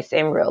choice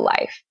in real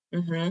life.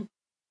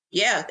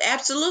 Yeah,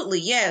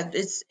 absolutely. Yeah,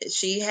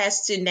 she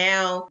has to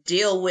now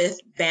deal with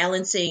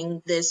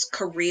balancing this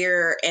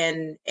career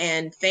and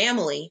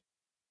family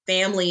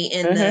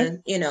in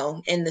the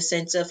in the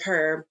sense of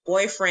her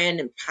boyfriend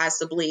and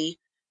possibly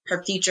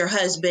her future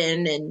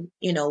husband, and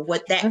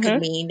what that could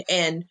mean,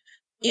 and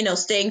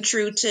staying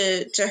true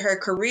to her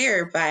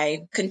career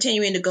by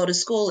continuing to go to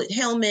school at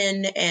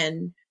Hillman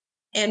and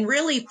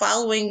really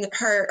following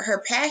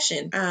her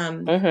passion.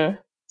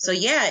 So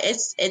yeah,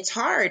 it's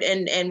hard.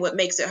 And what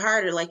makes it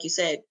harder, like you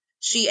said,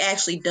 she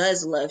actually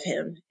does love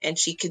him and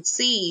she could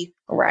see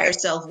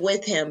herself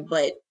with him,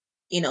 but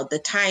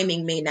the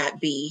timing may not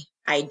be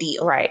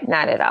ideal. Right.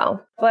 Not at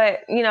all.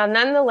 But,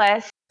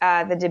 nonetheless,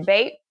 the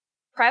debate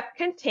prep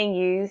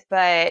continues,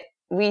 but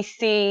we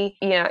see,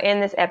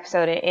 in this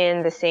episode and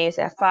in the scenes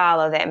that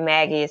follow that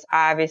Maggie is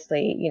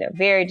obviously,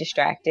 very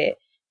distracted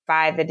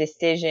by the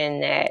decision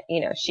that,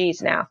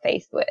 she's now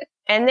faced with.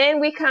 And then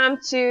we come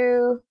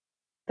to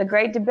the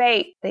great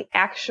debate, the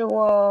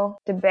actual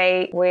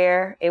debate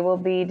where it will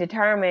be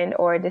determined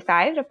or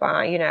decided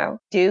upon,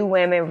 do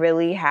women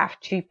really have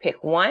to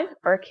pick one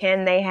or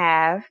can they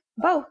have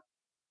both?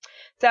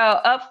 So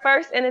up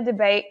first in the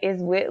debate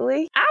is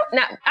Whitley.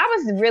 I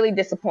was really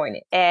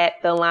disappointed at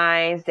the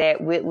lines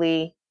that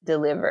Whitley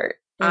delivered.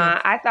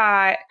 I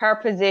thought her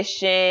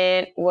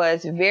position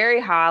was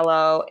very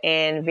hollow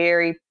and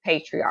very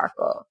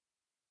patriarchal.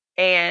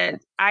 And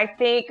I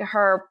think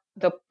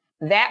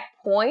that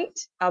point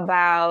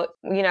about,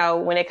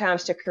 when it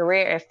comes to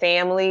career and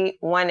family,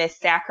 one is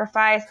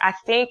sacrifice. I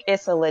think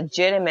it's a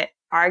legitimate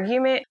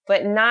argument,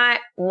 but not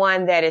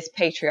one that is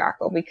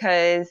patriarchal,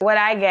 because what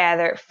I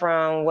gathered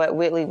from what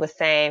Whitley was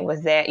saying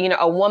was that,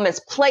 a woman's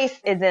place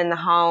is in the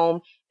home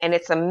and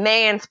it's a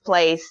man's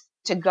place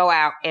to go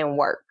out and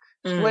work.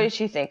 What did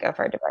you think of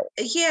her debate?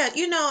 Yeah,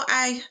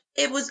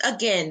 it was,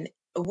 again,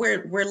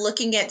 we're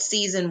looking at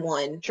season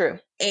 1. True.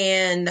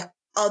 And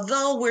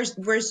although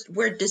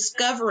we're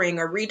discovering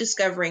or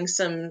rediscovering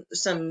some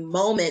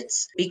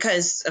moments,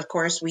 because of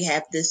course we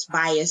have this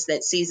bias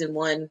that season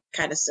 1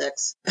 kind of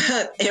sucks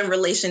in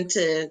relation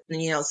to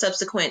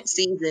subsequent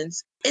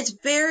seasons. It's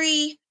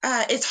very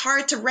it's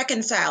hard to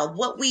reconcile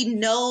what we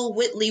know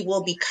Whitley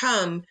will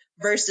become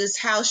versus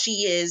how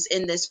she is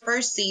in this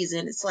first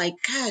season. It's like,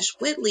 gosh,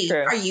 Whitley,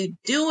 True. are you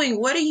doing?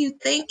 What are you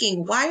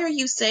thinking? Why are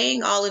you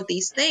saying all of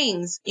these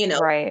things? You know,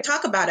 Right.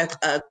 talk about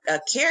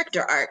a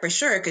character arc for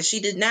sure, because she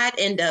did not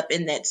end up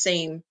in that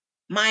same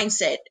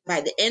mindset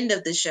by the end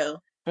of the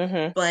show.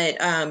 Mm-hmm. But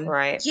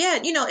Right. yeah,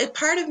 you know,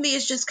 part of me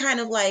is just kind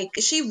of like,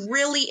 she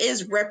really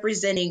is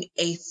representing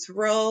a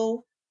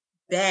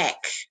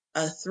throwback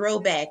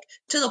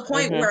to the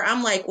point Mm-hmm. where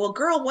I'm like, well,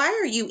 girl, why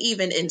are you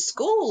even in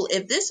school?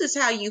 If this is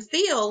how you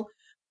feel,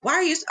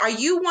 why are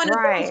you one of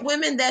those Right.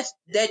 women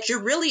that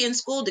you're really in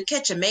school to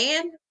catch a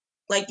man?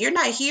 Like, you're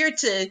not here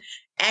to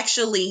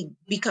actually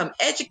become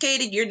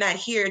educated. You're not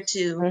here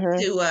to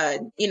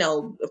Mm-hmm.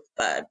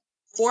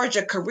 forge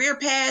a career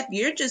path.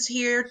 You're just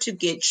here to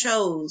get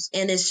chose.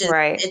 And it's just,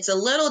 Right. it's a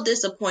little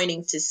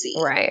disappointing to see.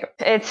 Right.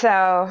 And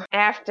so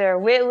after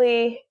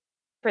Whitley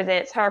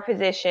presents her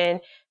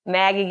position,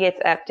 Maggie gets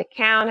up to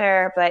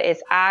counter, but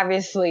is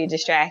obviously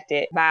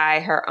distracted by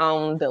her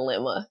own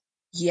dilemma.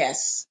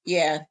 Yes.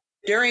 Yeah.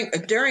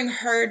 During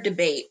her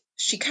debate,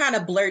 she kind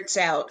of blurts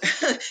out,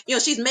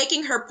 she's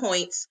making her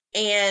points,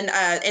 and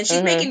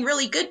she's making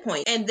really good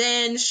points. And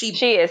then she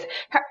is.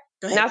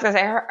 Go ahead. I was going to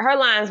say, her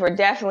lines were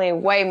definitely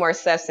way more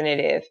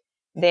substantive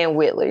than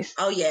Whitley's.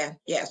 Oh yeah.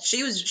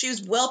 She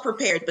was well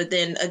prepared, but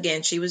then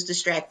again, she was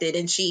distracted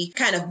and she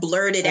kind of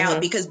blurted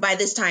out, because by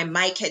this time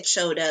Mike had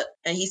showed up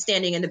and he's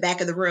standing in the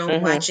back of the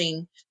room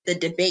watching the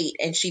debate,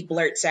 and she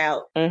blurts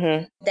out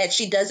that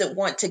she doesn't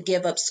want to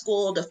give up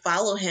school to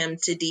follow him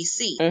to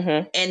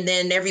DC. And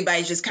then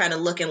everybody's just kind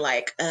of looking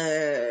like,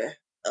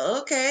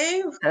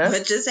 okay,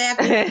 what just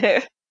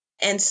happened?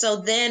 And so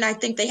then I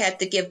think they had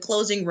to give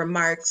closing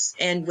remarks,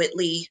 and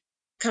Whitley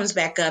comes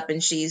back up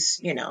and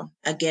she's,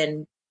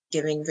 again,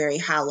 giving very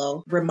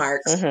hollow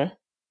remarks.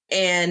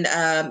 And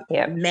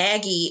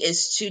Maggie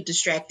is too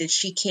distracted.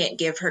 She can't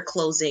give her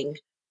closing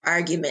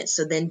argument.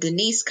 So then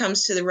Denise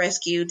comes to the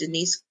rescue.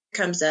 Denise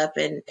comes up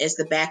and is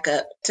the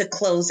backup to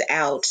close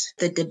out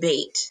the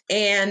debate.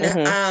 And,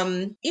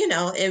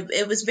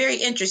 it was very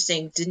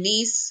interesting.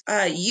 Denise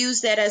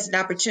used that as an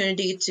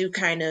opportunity to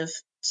kind of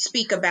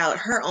speak about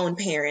her own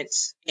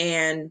parents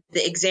and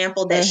the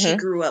example that she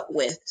grew up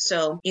with.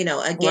 So,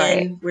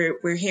 again,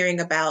 we're hearing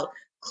about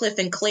Cliff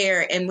and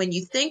Claire, and when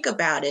you think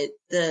about it,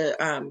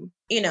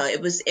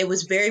 it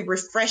was very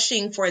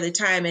refreshing for the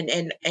time,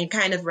 and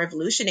kind of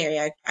revolutionary,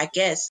 I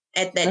guess,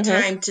 at that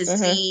time to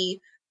see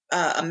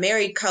a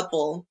married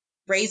couple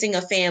raising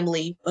a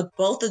family, but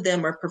both of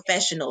them are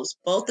professionals.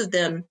 Both of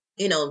them,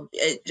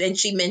 and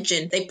she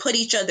mentioned they put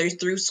each other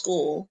through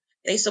school.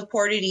 They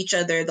supported each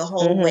other the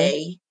whole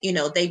way.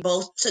 They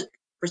both took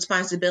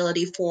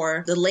responsibility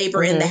for the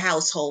labor in the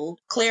household.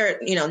 Claire,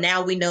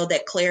 now we know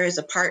that Claire is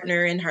a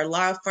partner in her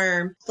law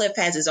firm. Cliff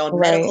has his own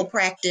medical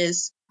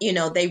practice.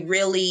 They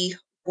really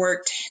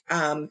worked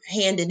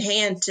hand in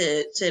hand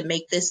to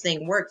make this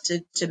thing work,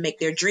 to make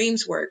their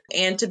dreams work,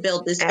 and to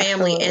build this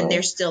family. And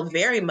they're still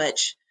very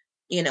much,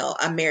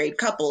 a married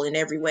couple in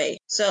every way.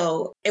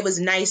 So it was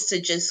nice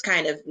to just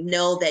kind of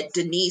know that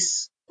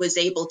Denise was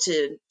able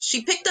to,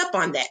 she picked up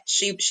on that.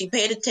 She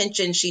paid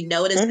attention. She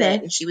noticed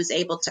that, and she was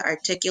able to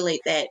articulate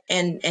that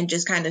and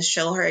just kind of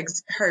show her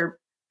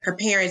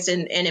parents,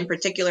 and in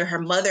particular her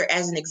mother,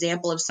 as an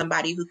example of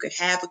somebody who could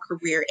have a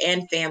career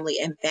and family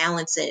and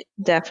balance it.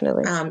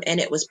 Definitely. And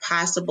it was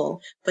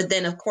possible. But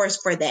then, of course,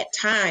 for that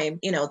time,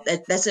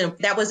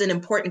 that was an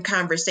important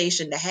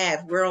conversation to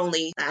have. We're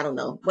only, I don't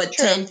know,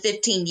 10,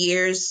 15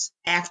 years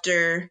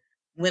after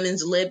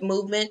women's lib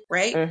movement,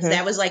 right?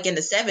 That was like in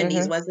the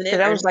 70s, wasn't it?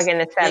 That was like in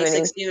the 70s.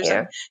 Late 60s or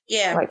something.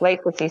 Yeah. Like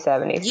late 50s,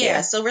 70s.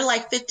 Yeah. So we're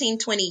like 15,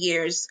 20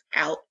 years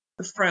out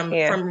from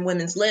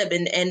women's lib,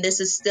 and this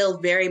is still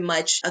very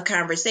much a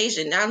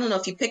conversation. I don't know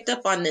if you picked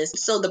up on this.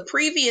 So the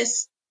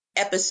previous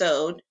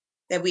episode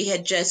that we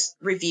had just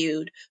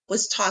reviewed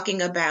was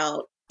talking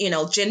about,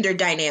 gender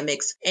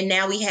dynamics, and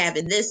now we have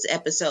in this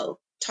episode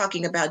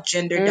talking about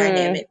gender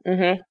dynamics.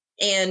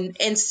 And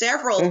in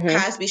several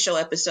Cosby Show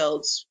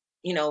episodes,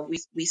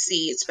 we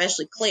see,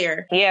 especially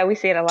Claire. Yeah, we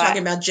see it a lot.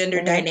 Talking about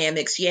gender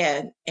dynamics,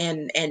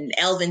 and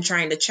Elvin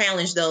trying to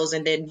challenge those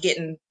and then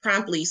getting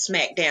promptly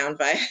smacked down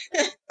by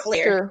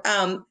Claire.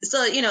 True.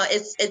 So,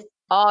 it's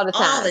all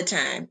the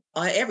time,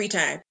 every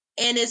time.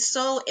 And it's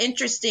so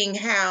interesting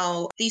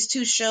how these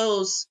two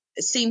shows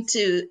seem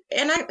to,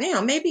 and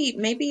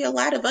maybe a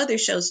lot of other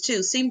shows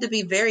too, seem to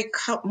be very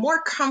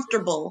more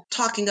comfortable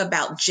talking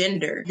about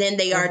gender than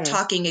they are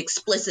talking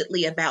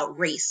explicitly about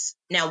race.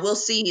 Now we'll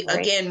see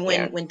again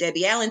when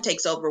Debbie Allen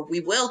takes over,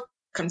 we will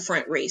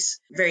confront race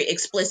very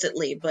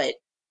explicitly, but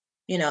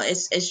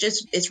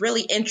it's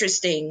really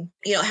interesting,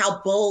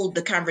 how bold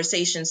the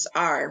conversations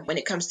are when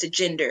it comes to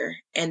gender,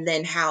 and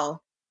then how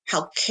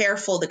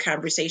careful the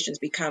conversations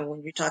become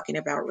when you're talking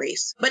about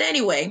race. But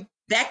anyway,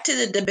 back to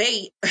the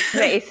debate.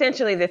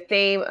 Essentially, the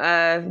theme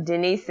of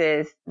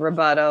Denise's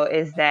rebuttal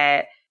is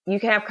that you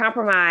can have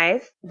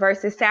compromise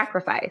versus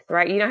sacrifice,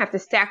 right? You don't have to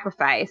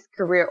sacrifice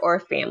career or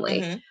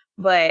family,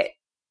 but,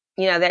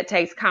 that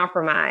takes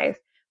compromise.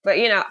 But,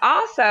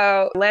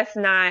 also let's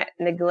not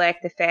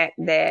neglect the fact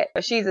that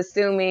she's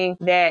assuming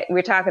that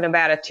we're talking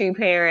about a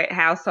 2-parent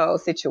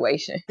household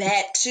situation.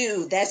 That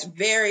too. That's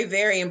very,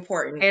 very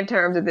important. In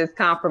terms of this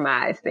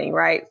compromise thing,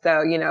 right?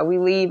 So, we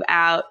leave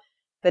out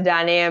the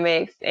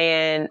dynamics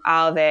and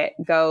all that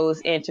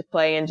goes into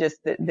play and just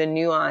the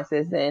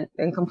nuances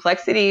and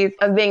complexities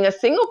of being a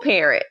single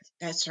parent.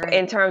 That's right.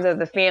 In terms of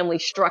the family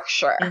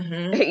structure,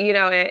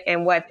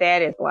 and what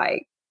that is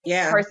like.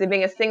 Yeah. A person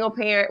being a single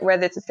parent,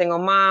 whether it's a single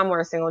mom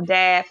or a single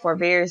dad for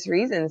various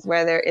reasons,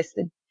 whether it's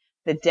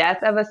the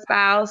death of a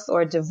spouse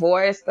or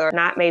divorce or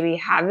not maybe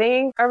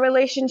having a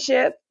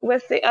relationship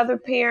with the other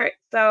parent.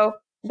 So,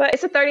 but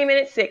it's a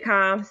 30-minute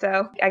sitcom,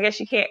 so I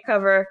guess you can't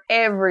cover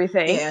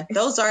everything. Yeah,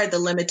 those are the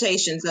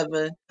limitations of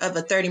a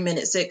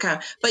 30-minute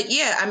sitcom. But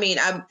yeah, I mean,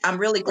 I'm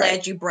really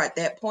glad you brought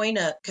that point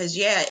up because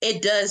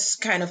it does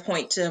kind of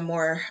point to a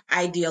more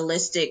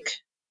idealistic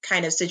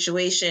kind of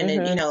situation.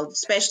 And,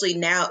 especially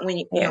now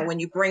when, when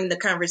you bring the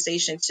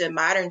conversation to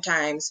modern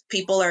times,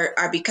 people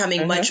are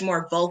becoming much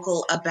more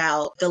vocal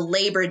about the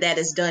labor that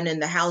is done in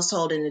the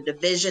household and the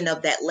division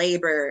of that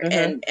labor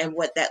and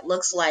what that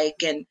looks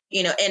like. And,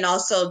 and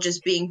also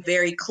just being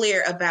very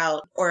clear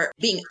about or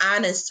being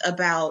honest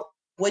about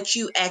what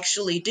you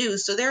actually do.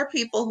 So there are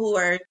people who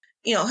are,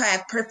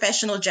 have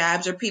professional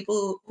jobs or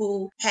people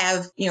who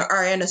have,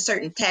 are in a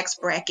certain tax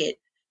bracket.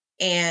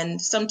 And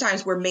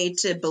sometimes we're made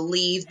to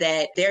believe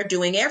that they're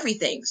doing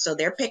everything. So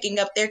they're picking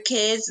up their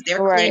kids,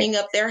 they're cleaning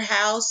up their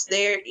house,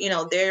 they're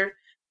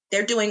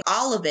doing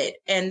all of it.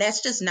 And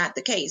that's just not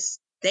the case.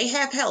 They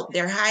have help.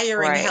 They're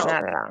hiring help.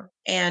 Not at all.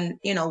 And,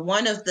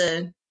 one of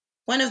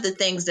the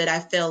things that I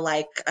feel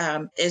like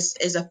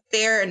is a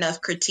fair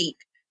enough critique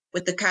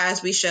with the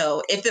Cosby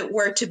Show, if it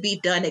were to be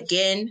done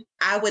again,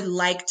 I would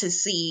like to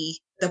see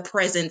the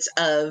presence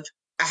of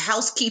a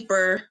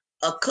housekeeper,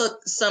 a cook,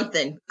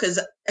 something, because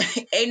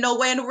ain't no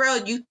way in the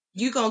world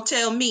you gonna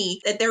tell me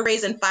that they're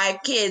raising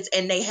 5 kids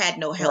and they had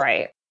no help.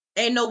 Right.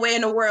 Ain't no way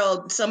in the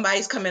world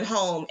somebody's coming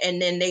home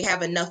and then they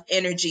have enough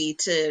energy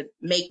to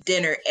make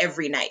dinner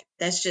every night.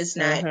 That's just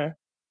not.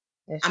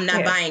 I'm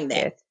not buying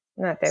that. It's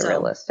not that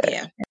realistic.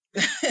 Yeah.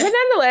 But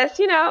nonetheless,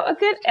 a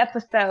good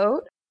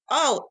episode.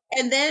 Oh,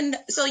 and then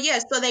so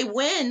they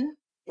win,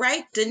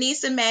 right?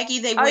 Denise and Maggie,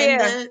 they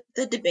win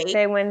the debate.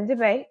 They win the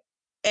debate.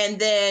 And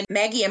then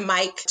Maggie and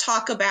Mike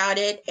talk about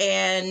it,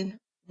 and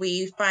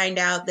we find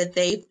out that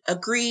they've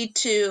agreed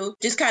to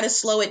just kind of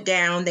slow it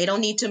down. They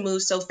don't need to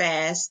move so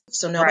fast.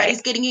 So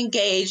nobody's getting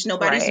engaged.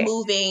 Nobody's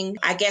moving.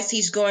 I guess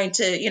he's going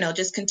to,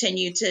 just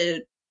continue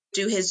to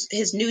do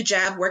his new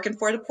job working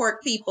for the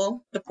pork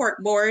people, the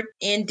pork board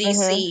in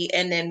DC,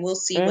 and then we'll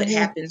see what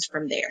happens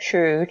from there.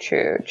 True.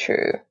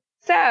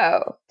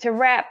 So, to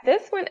wrap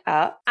this one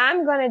up,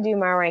 I'm going to do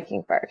my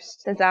ranking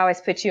first. Since I always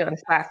put you on the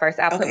spot first,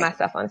 I'll put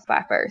myself on the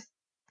spot first.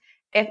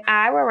 If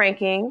I were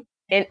ranking,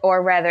 in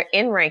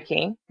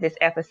ranking this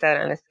episode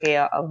on a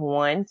scale of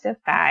 1 to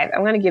 5,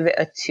 I'm going to give it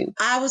a 2.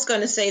 I was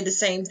going to say the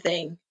same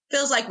thing.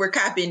 Feels like we're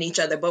copying each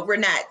other, but we're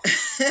not.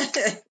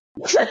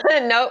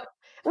 Nope.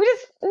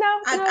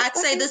 I'd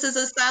say this is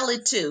a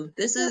solid 2.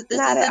 This is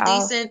a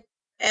decent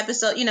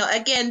episode.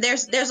 Again,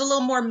 there's a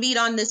little more meat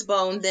on this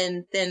bone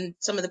than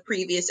some of the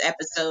previous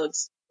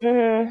episodes.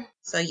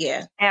 So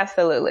yeah,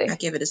 absolutely, I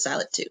give it a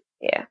solid 2.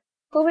 Yeah,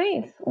 cool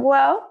beans.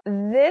 Well,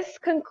 this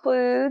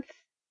concludes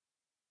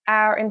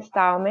our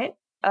installment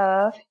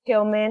of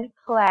Hillman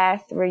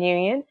Class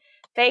Reunion.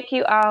 Thank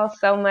you all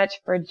so much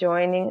for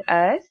joining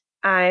us.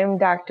 I'm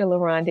Dr.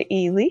 LaRonda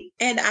Ely.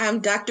 And I'm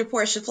Dr.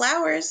 Portia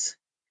Flowers.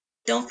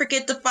 Don't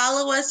forget to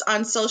follow us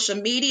on social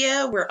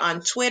media. We're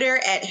on Twitter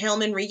at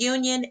Hillman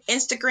Reunion,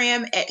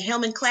 Instagram at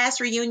Hillman Class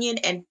Reunion,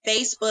 and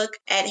Facebook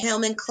at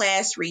Hillman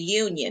Class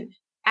Reunion.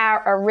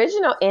 Our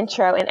original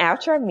intro and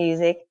outro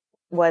music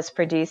was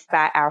produced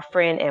by our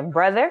friend and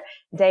brother,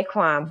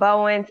 Daquan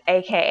Bowens,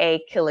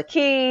 aka Killer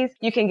Keys.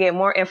 You can get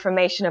more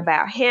information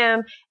about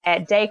him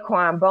at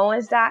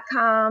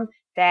DaquanBowens.com.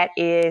 That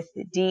is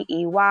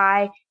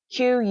DequanBowens.com.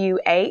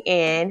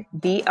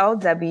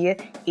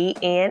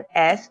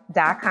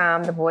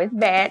 The boy's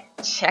bad.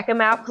 Check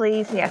him out,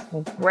 please. He has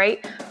some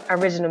great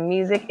original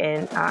music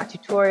and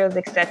tutorials,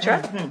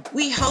 etc.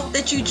 We hope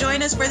that you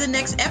join us for the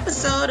next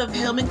episode of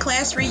Hillman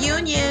Class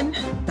Reunion.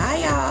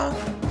 Bye, y'all.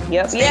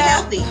 Stay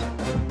healthy.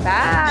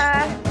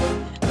 Bye.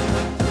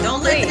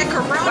 Don't let that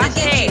corona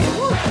get you.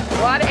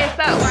 Water and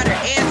soap. Water.